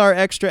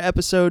extra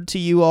episode to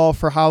you all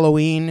for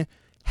Halloween.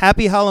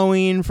 Happy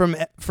Halloween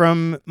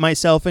from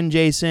myself and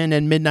Jason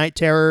and Midnight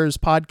Terrors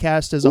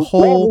podcast as a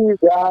whole. Love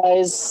you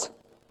guys.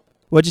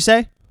 What'd you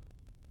say?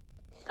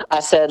 I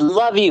said,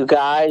 love you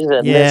guys,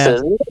 and This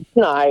is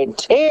Midnight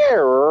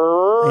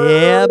Terror.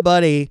 Yeah,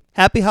 buddy.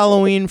 Happy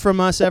Halloween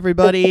from us,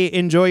 everybody.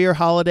 Enjoy your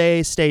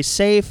holiday. Stay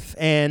safe,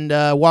 and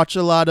watch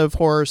a lot of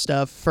horror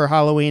stuff for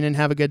Halloween and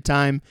have a good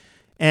time.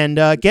 And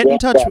get in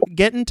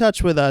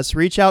touch with us.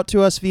 Reach out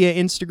to us via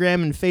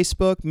Instagram and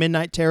Facebook,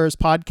 Midnight Terrors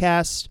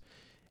Podcast.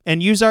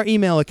 And use our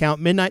email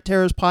account,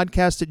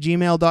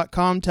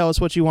 midnightterrorspodcast@gmail.com. Tell us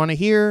what you want to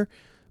hear.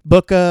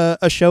 Book a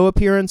show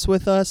appearance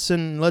with us,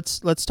 and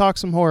let's talk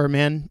some horror,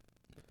 man.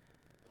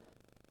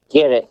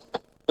 Get it.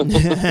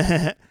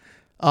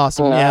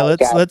 Awesome. Yeah,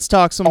 let's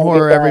talk some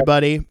horror,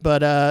 everybody.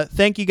 But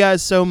thank you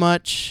guys so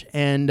much,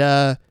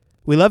 and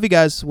we love you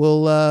guys.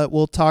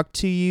 We'll talk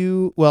to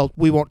you. Well,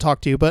 we won't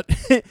talk to you, but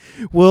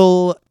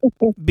we'll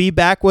be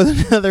back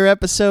with another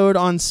episode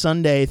on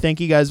Sunday. Thank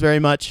you guys very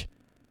much.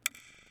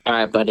 All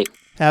right, buddy.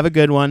 Have a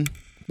good one.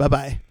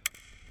 Bye-bye.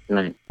 Good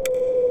night.